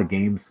win a lot of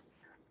games.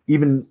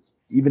 Even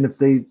if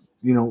they,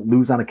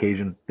 lose on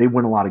occasion, they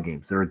win a lot of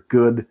games. They're a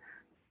good,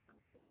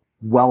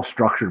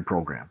 well-structured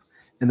program.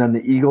 And then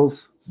the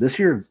Eagles this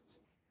year,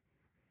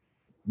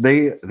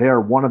 they are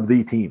one of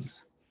the teams,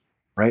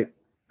 right?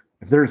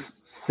 If there's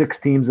 6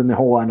 teams in the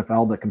whole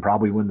NFL that can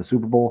probably win the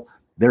Super Bowl,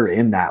 they're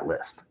in that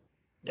list.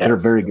 Yeah. They're a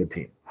very good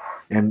team.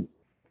 And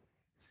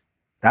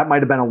that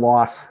might have been a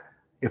loss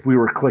if we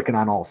were clicking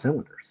on all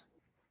cylinders.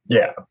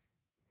 Yeah.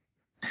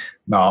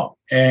 No,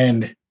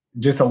 and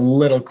just a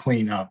little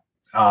cleanup.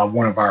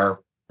 One of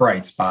our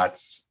bright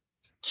spots,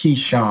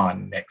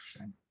 Keyshawn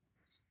Nixon.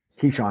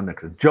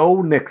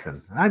 Joe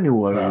Nixon. I knew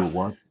what it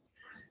was.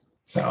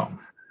 So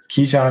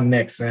Keyshawn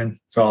Nixon.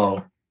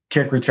 So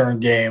kick return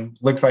game.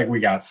 Looks like we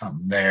got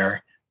something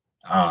there.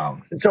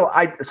 So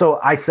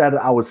I said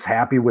I was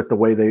happy with the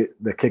way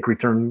the kick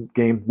return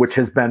game, which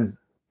has been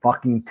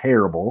fucking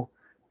terrible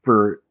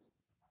for,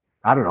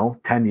 I don't know,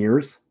 10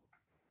 years.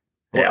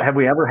 Yeah. Have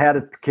we ever had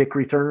a kick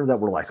returner that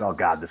we're like, oh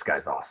God, this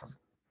guy's awesome?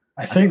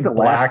 I think the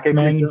last kick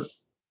Blackman return,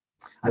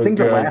 I think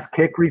the last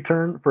kick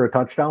return for a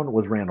touchdown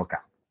was Randall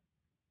Cobb.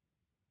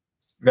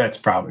 That's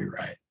probably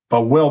right.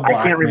 But Will Blackman,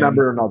 I can't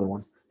remember another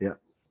one. Yeah.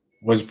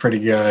 was pretty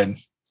good.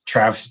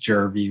 Travis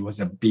Jervey was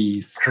a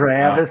beast.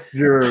 Travis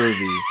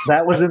Jervey.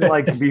 That was in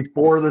like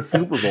before the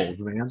Super Bowls,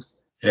 man.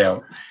 Yeah.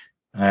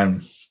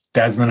 And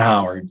Desmond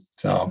Howard.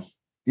 So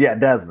yeah,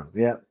 Desmond.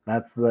 Yeah.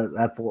 That's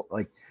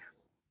like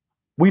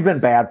we've been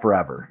bad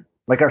forever.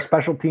 Like our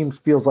special teams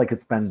feels like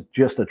it's been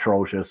just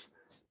atrocious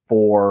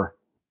for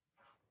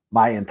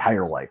my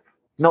entire life.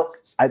 No,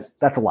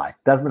 that's a lie.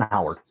 Desmond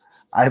Howard.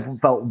 I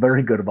felt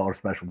very good about our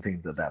special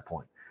teams at that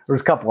point. There's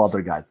a couple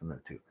other guys in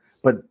there too.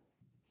 But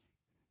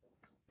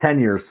 10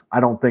 years, I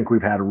don't think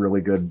we've had a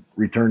really good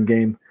return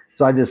game.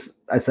 So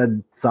I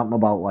said something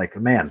about like,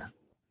 man,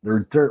 the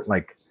return,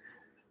 like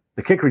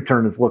the kick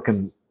return is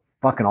looking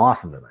fucking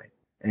awesome tonight.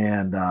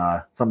 And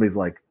somebody's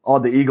like, oh,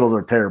 the Eagles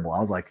are terrible.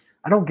 I was like,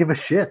 I don't give a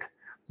shit.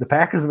 The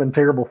Packers have been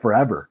terrible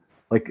forever.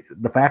 Like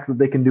the fact that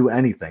they can do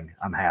anything,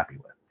 I'm happy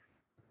with.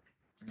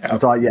 Yeah.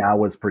 So I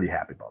was pretty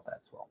happy about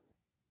that as well.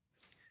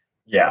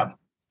 Yeah.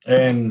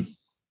 And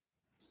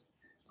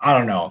I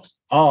don't know.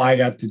 All I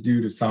got to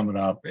do to sum it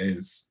up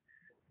is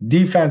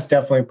defense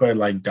definitely played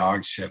like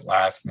dog shit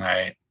last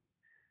night.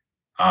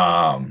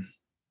 I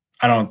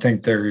don't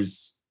think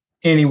there's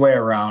any way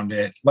around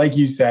it. Like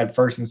you said,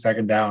 first and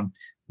second down,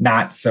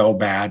 not so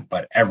bad,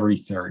 but every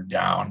third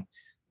down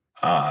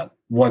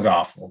was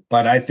awful.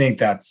 But I think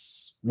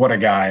that's what a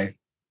guy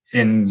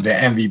in the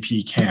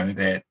MVP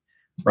candidate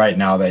right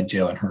now that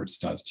Jalen Hurts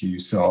does to you.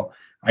 So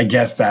I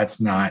guess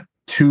that's not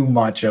too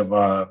much of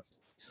a,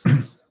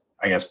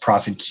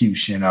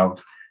 prosecution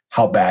of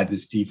how bad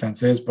this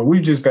defense is. But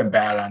we've just been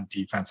bad on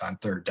defense on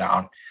third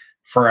down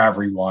for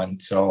everyone.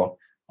 So,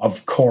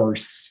 of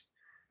course,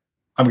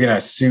 I'm going to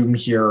assume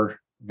here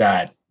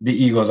that the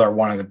Eagles are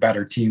one of the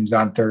better teams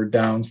on third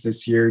downs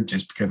this year,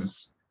 just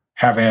because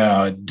having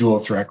a dual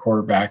threat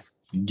quarterback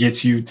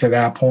gets you to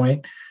that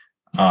point.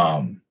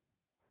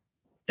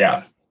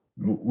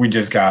 We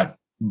just got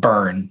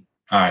burned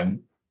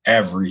on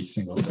every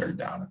single third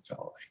down, it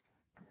felt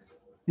like.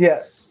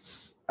 Yeah.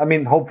 I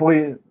mean,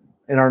 hopefully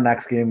in our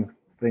next game,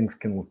 things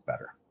can look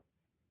better.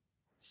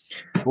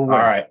 All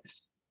right.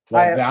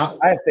 Well,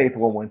 I have faith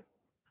we'll win.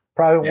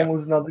 Probably won't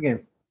lose another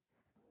game.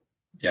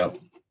 Yep.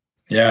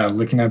 Yeah,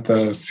 looking at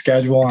the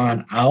schedule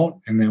on out,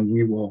 and then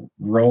we will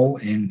roll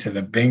into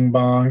the Bing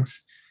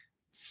Bongs.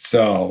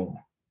 So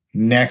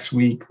next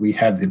week we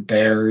have the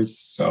Bears.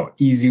 So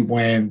easy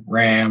win.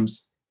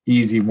 Rams,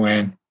 easy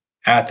win.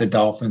 At the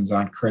Dolphins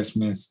on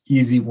Christmas,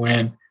 easy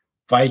win.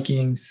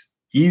 Vikings,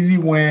 easy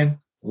win.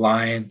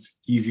 Lions,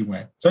 easy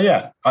win. So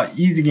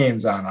easy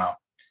games on out.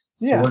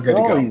 Yeah, so we're good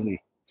to go.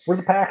 Easy. We're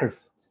the Packers.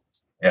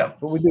 Yeah.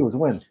 That's what we do is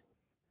win.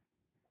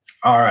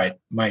 All right,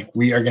 Mike,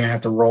 we are going to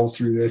have to roll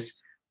through this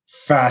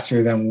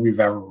faster than we've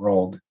ever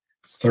rolled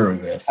through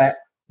this.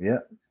 Yeah.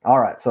 All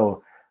right.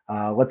 So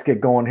let's get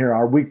going here.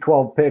 Our week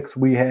 12 picks,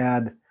 we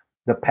had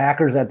the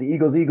Packers at the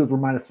Eagles. Eagles were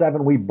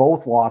 -7. We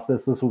both lost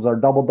this. This was our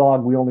double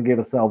dog. We only gave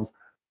ourselves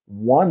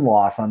one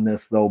loss on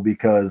this, though,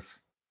 because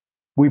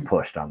we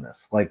pushed on this.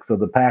 So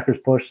the Packers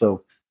pushed,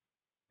 so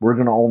we're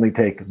going to only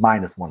take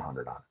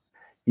 -100 on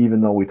it,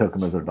 even though we took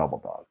them as a double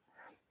dog.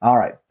 All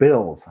right.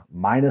 Bills,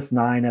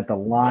 -9 at the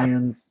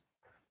Lions.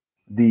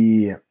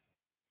 The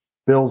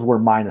Bills were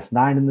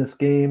 -9 in this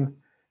game.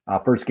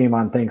 First game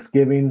on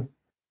Thanksgiving.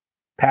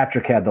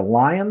 Patrick had the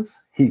Lions.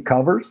 He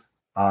covers.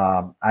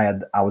 I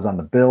was on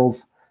the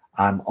Bills.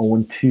 I'm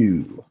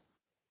 0-2.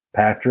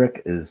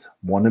 Patrick is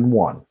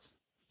 1-1.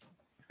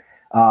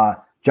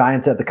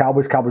 Giants at the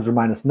Cowboys. Cowboys are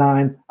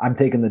 -9. I'm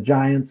taking the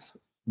Giants.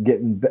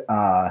 Getting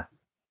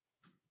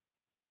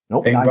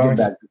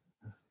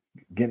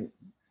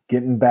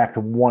back to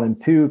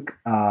 1-2.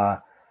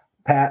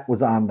 Pat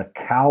was on the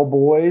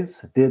Cowboys.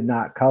 Did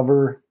not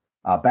cover.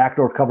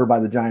 Backdoor cover by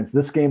the Giants.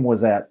 This game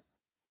was at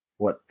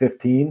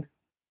 15?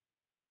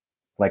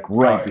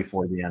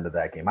 Before the end of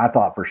that game. I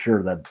thought for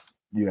sure that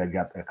you had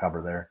got the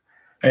cover there.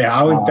 Yeah,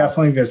 I was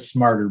definitely the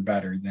smarter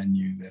better than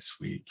you this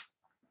week.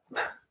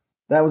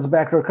 That was a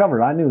backdoor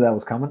cover. I knew that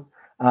was coming.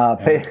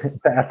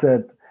 Pat's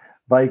at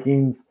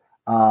Vikings.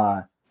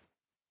 The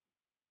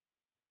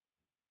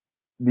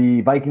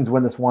Vikings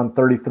win this one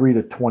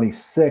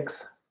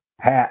 33-26.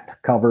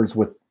 Pat covers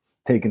with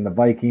taking the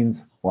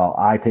Vikings, while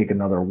I take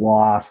another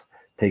loss,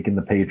 taking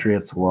the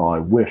Patriots. Well, I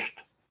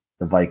wished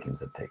the Vikings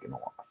had taken a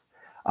loss.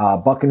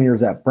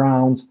 Buccaneers at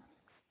Browns.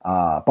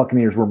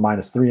 Buccaneers were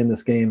 -3 in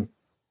this game.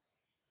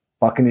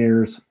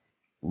 Buccaneers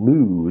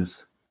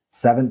lose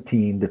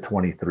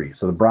 17-23.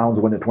 So the Browns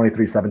win at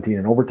 23-17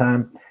 in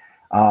overtime.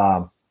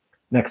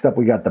 Next up,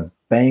 we got the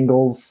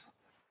Bengals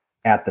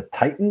at the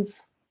Titans.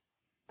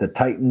 The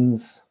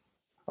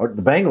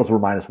Bengals were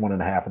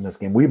 -1.5 in this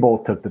game. We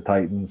both took the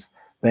Titans.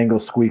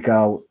 Bengals squeak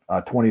out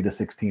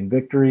 20-16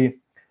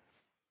 victory.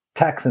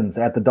 Texans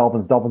at the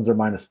Dolphins. Dolphins are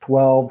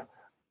 -12.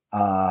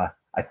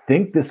 I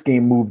think this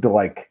game moved to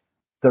like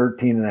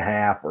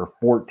 13.5 or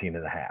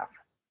 14.5.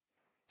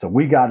 So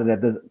we got it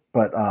at the,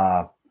 but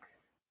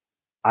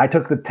I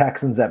took the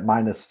Texans at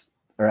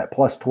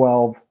plus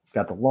 12,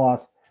 got the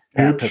loss.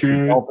 Pat took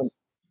the Dolphins.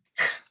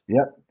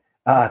 Yep.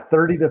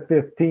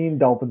 30-15,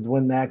 Dolphins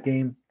win that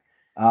game.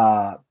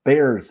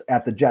 Bears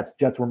at the Jets.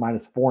 Jets were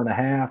minus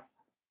 4.5.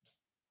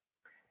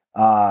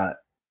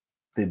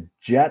 The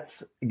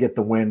Jets get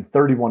the win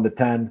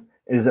 31-10.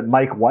 Is it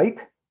Mike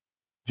White?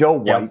 Joe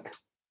White.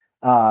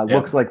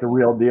 Looks like the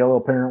real deal,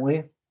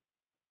 apparently.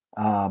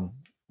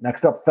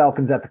 Next up,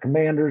 Falcons at the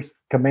Commanders.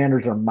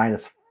 Commanders are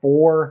minus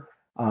 4.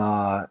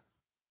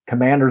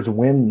 Commanders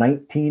win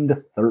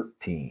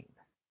 19-13.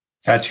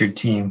 That's your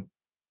team.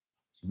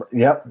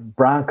 Yep.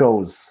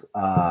 Broncos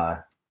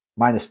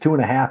minus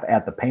 2.5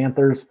 at the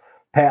Panthers.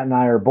 Pat and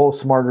I are both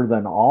smarter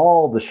than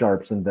all the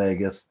sharps in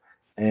Vegas,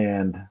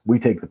 and we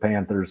take the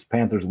Panthers.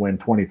 Panthers win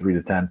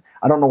 23-10.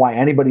 I don't know why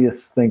anybody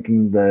is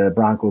thinking the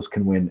Broncos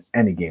can win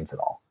any games at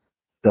all.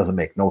 Doesn't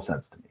make no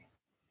sense to me.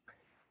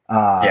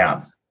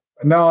 Yeah.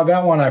 No,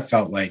 that one I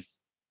felt like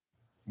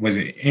was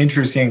an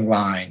interesting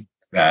line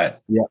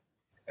that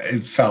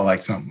it felt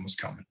like something was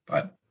coming,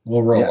 but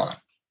we'll roll on.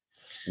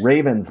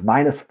 Ravens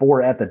minus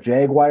 4 at the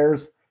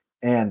Jaguars,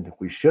 and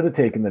we should have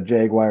taken the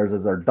Jaguars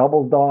as our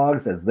double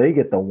dogs as they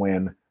get the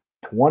win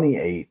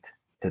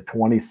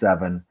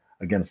 28-27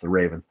 against the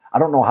Ravens. I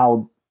don't know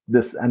how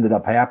this ended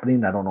up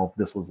happening. I don't know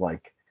if this was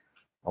like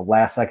a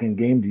last second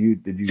game.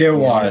 Did you? It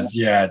was,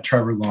 yeah.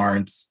 Trevor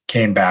Lawrence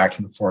came back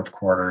in the fourth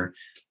quarter.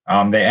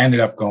 They ended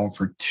up going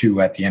for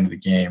 2 at the end of the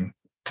game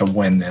to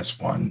win this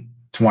one,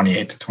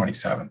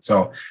 28-27.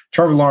 So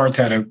Trevor Lawrence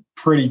had a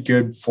pretty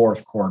good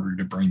fourth quarter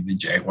to bring the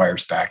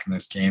Jaguars back in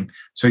this game.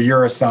 So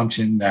your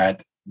assumption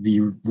that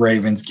the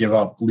Ravens give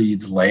up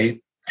leads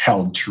late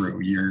held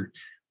true.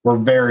 We're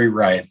very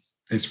right.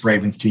 This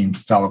Ravens team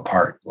fell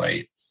apart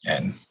late,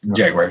 and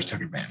Jaguars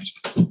took advantage.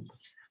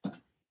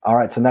 All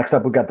right, so next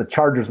up, we've got the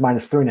Chargers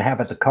minus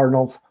 3.5 at the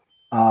Cardinals.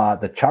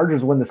 The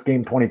Chargers win this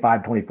game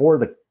 25-24.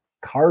 The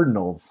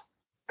Cardinals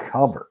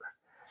cover.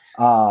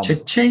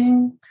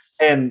 Cha-ching.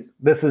 And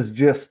this is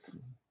just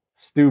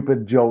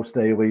stupid Joe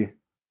Staley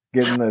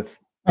getting this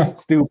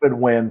stupid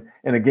win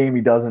in a game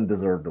he doesn't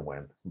deserve to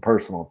win, in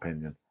personal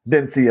opinion.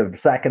 Didn't see a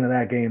second of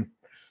that game.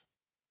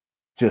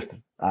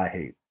 I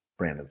hate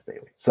Brandon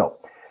Staley. So,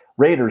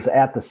 Raiders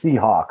at the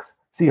Seahawks.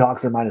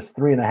 Seahawks are minus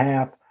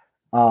 3.5.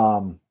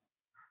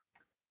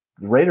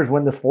 The Raiders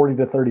win this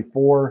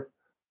 40-34,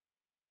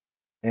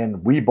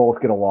 and we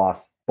both get a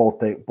loss. Both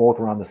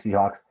were on the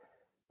Seahawks.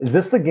 Is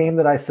this the game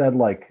that I said,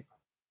 like,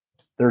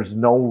 there's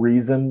no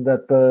reason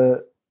that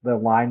the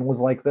line was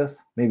like this?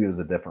 Maybe it was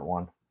a different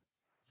one.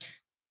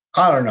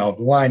 I don't know.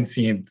 The line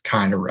seemed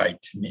kind of right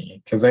to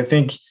me because I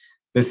think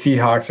the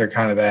Seahawks are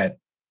kind of that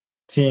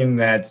team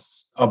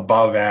that's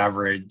above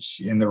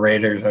average, and the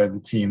Raiders are the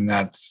team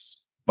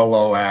that's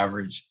below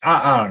average.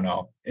 I don't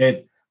know.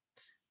 It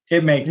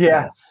makes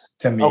sense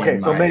to me. Okay,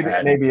 so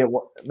maybe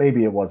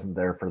it wasn't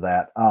there for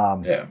that.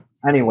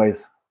 Anyways,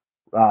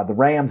 the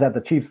Rams at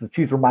the Chiefs. The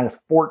Chiefs were minus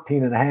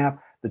 14.5.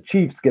 The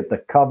Chiefs get the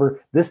cover.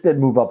 This did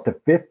move up to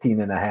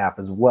 15.5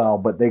 as well,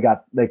 but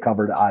they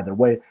covered either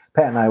way.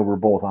 Pat and I were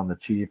both on the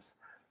Chiefs.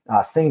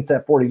 Saints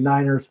at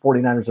 49ers.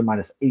 49ers are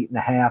minus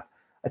 8.5.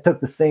 I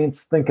took the Saints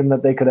thinking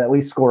that they could at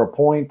least score a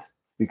point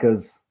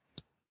because,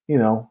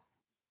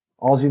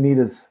 all you need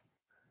is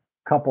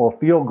a couple of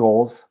field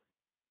goals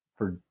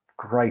for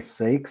Christ's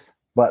sakes.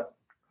 But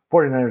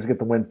 49ers get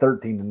the win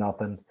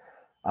 13-0.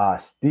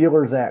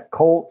 Steelers at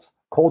Colts.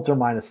 Colts are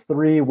minus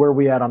 3. Where are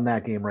we at on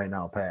that game right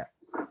now, Pat?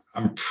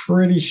 I'm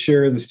pretty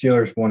sure the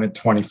Steelers won it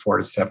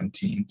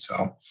 24-17.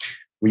 So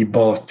we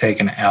both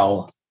take an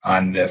L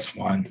on this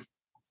one.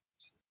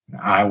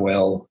 I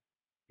will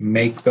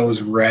make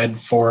those red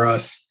for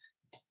us.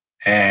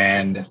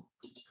 And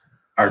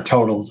our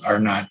totals are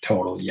not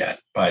total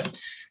yet, but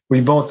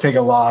we both take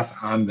a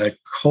loss on the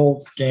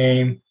Colts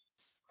game.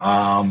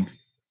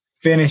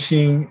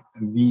 Finishing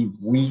the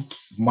week,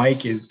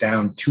 Mike is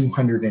down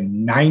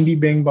 290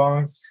 Bing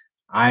Bongs.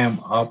 I am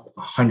up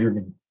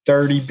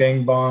 130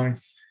 Bing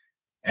Bongs.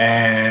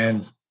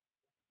 And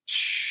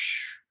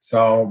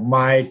so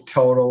my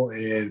total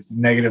is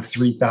negative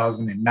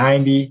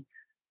 3,090.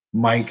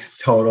 Mike's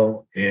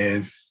total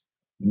is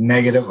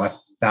negative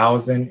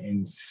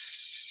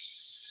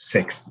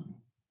 1,060.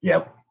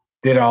 Yep.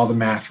 Did all the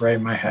math right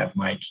in my head,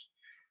 Mike.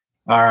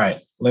 All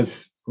right.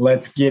 Let's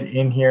get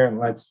in here and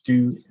let's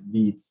do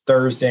the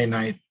Thursday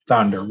Night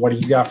Thunder. What do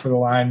you got for the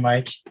line,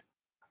 Mike?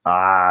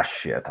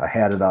 Shit. I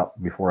had it up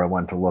before I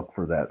went to look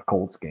for that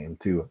Colts game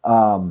too.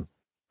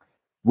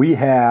 We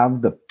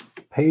have the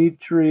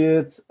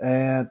Patriots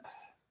at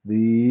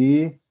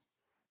the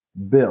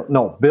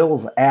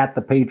Bills at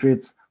the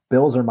Patriots.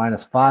 Bills are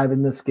minus 5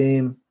 in this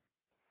game.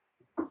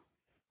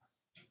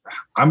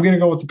 I'm going to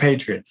go with the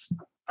Patriots.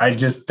 I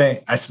just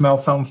think I smell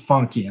something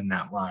funky in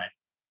that line.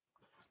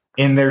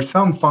 And there's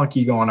some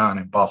funky going on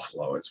in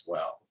Buffalo as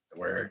well,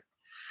 where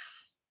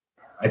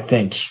I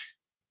think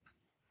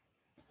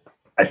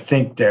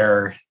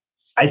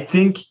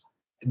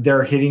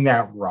they're hitting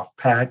that rough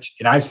patch.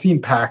 And I've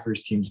seen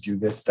Packers teams do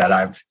this that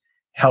I've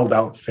held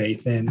out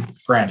faith in.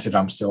 Granted,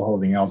 I'm still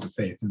holding out the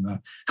faith in the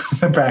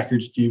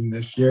Packers team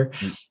this year.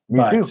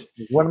 Me too.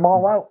 Win them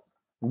all out.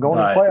 I'm going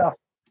to the playoff.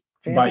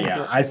 But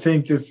yeah, I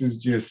think this is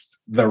just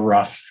the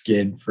rough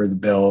skid for the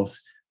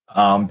Bills.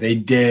 They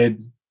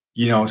did,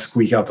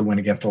 squeak out the win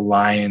against the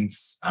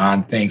Lions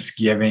on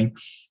Thanksgiving.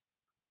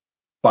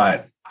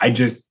 But I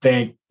just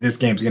think this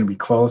game's going to be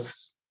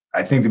close.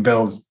 I think the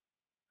Bills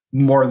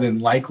more than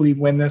likely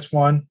win this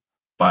one,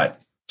 but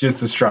just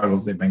the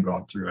struggles they've been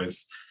going through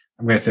is,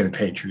 I'm going to say the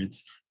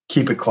Patriots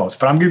keep it close.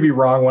 But I'm going to be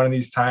wrong one of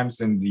these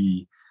times, and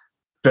the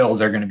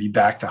Bills are going to be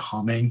back to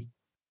humming,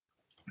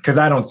 because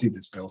I don't see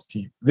this Bills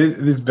team.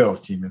 This Bills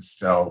team is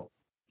still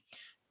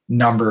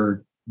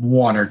number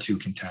 1 or 2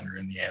 contender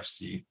in the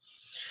AFC.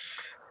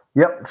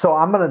 Yep. So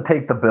I'm going to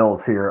take the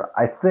Bills here.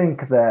 I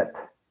think that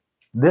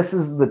this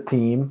is the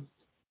team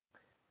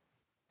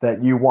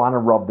that you want to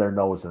rub their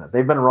nose in it.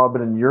 They've been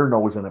rubbing your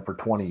nose in it for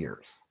 20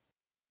 years,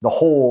 the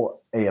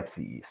whole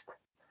AFC East.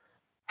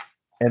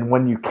 And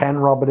when you can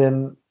rub it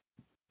in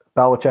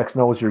Belichick's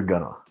nose, you're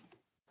gonna.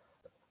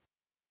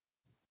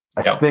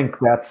 I think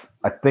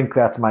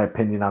that's my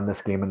opinion on this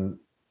game. And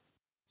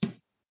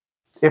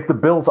if the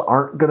Bills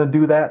aren't going to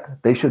do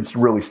that, they should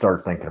really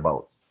start thinking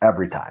about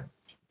every time.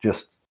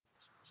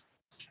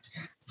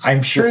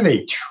 I'm sure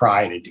they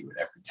try to do it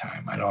every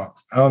time.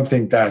 I don't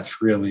think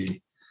that's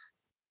really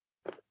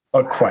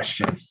a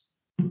question.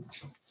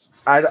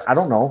 I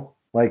don't know.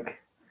 Like,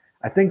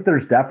 I think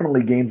there's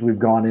definitely games we've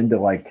gone into,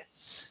 like,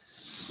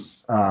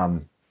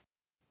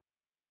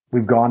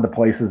 we've gone to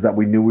places that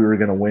we knew we were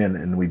going to win,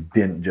 and we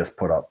didn't just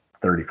put up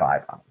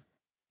 35 on them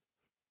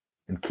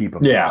and keep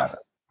them. Yeah. 7,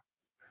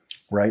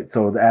 right.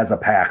 So as a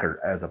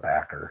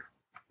Packer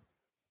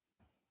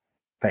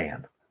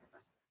fan,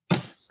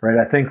 right,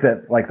 I think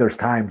that, like, there's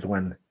times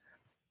when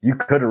you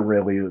could have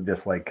really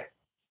just, like,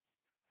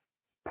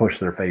 pushed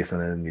their face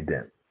in it, and you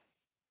didn't.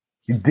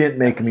 You didn't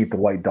make them eat the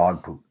white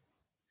dog poop.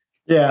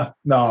 Yeah,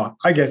 no,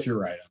 I guess you're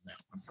right on that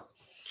one.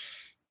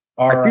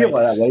 I feel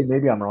that way.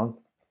 Maybe I'm wrong.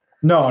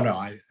 No,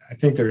 I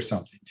think there's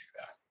something to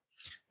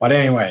that. But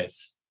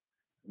anyways,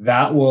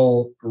 that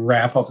will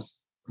wrap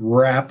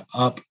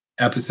up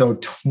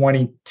episode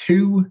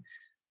 22.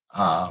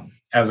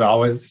 As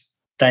always,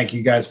 thank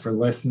you guys for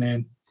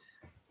listening.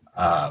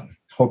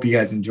 Hope you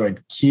guys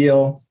enjoyed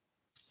Kiel.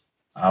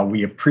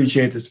 We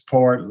appreciate the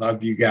support.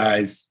 Love you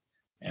guys.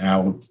 And I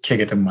will kick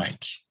it to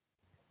Mike.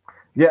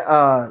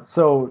 Yeah,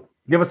 so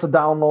give us a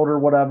download or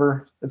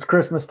whatever. It's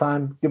Christmas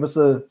time. Give us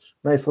a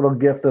nice little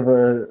gift of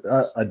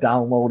a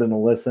download and a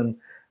listen.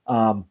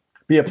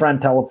 Be a friend,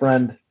 tell a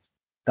friend.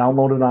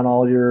 Download it on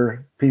all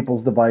your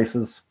people's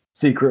devices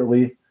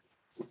secretly.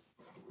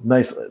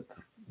 Nice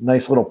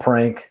little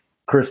prank,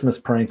 Christmas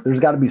prank. There's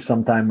got to be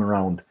some time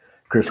around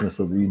Christmas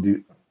that you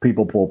do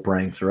people pull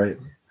pranks, right?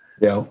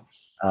 Yeah.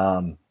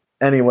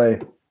 Anyway,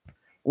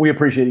 we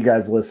appreciate you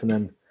guys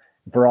listening.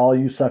 For all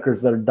you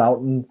suckers that are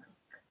doubting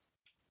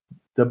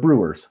the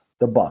Brewers,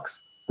 the Bucks,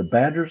 the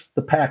Badgers,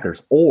 the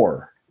Packers,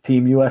 or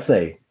Team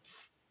USA,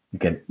 you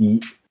can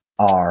eat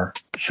our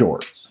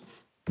shorts.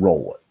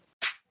 Roll it.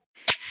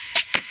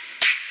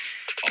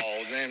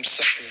 All them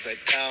suckers that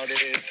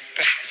doubted the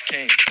Packers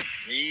can't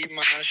eat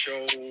my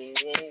shorts.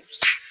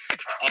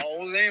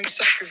 All them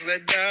suckers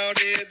that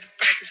doubted the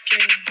Packers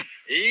can't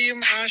eat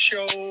my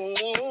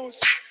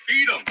shorts.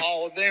 Beat them.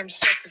 All them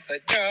suckers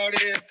that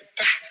doubted the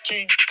Packers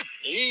can't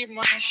eat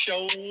my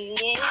shorts.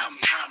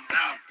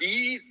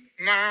 Eat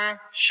my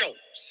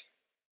shorts.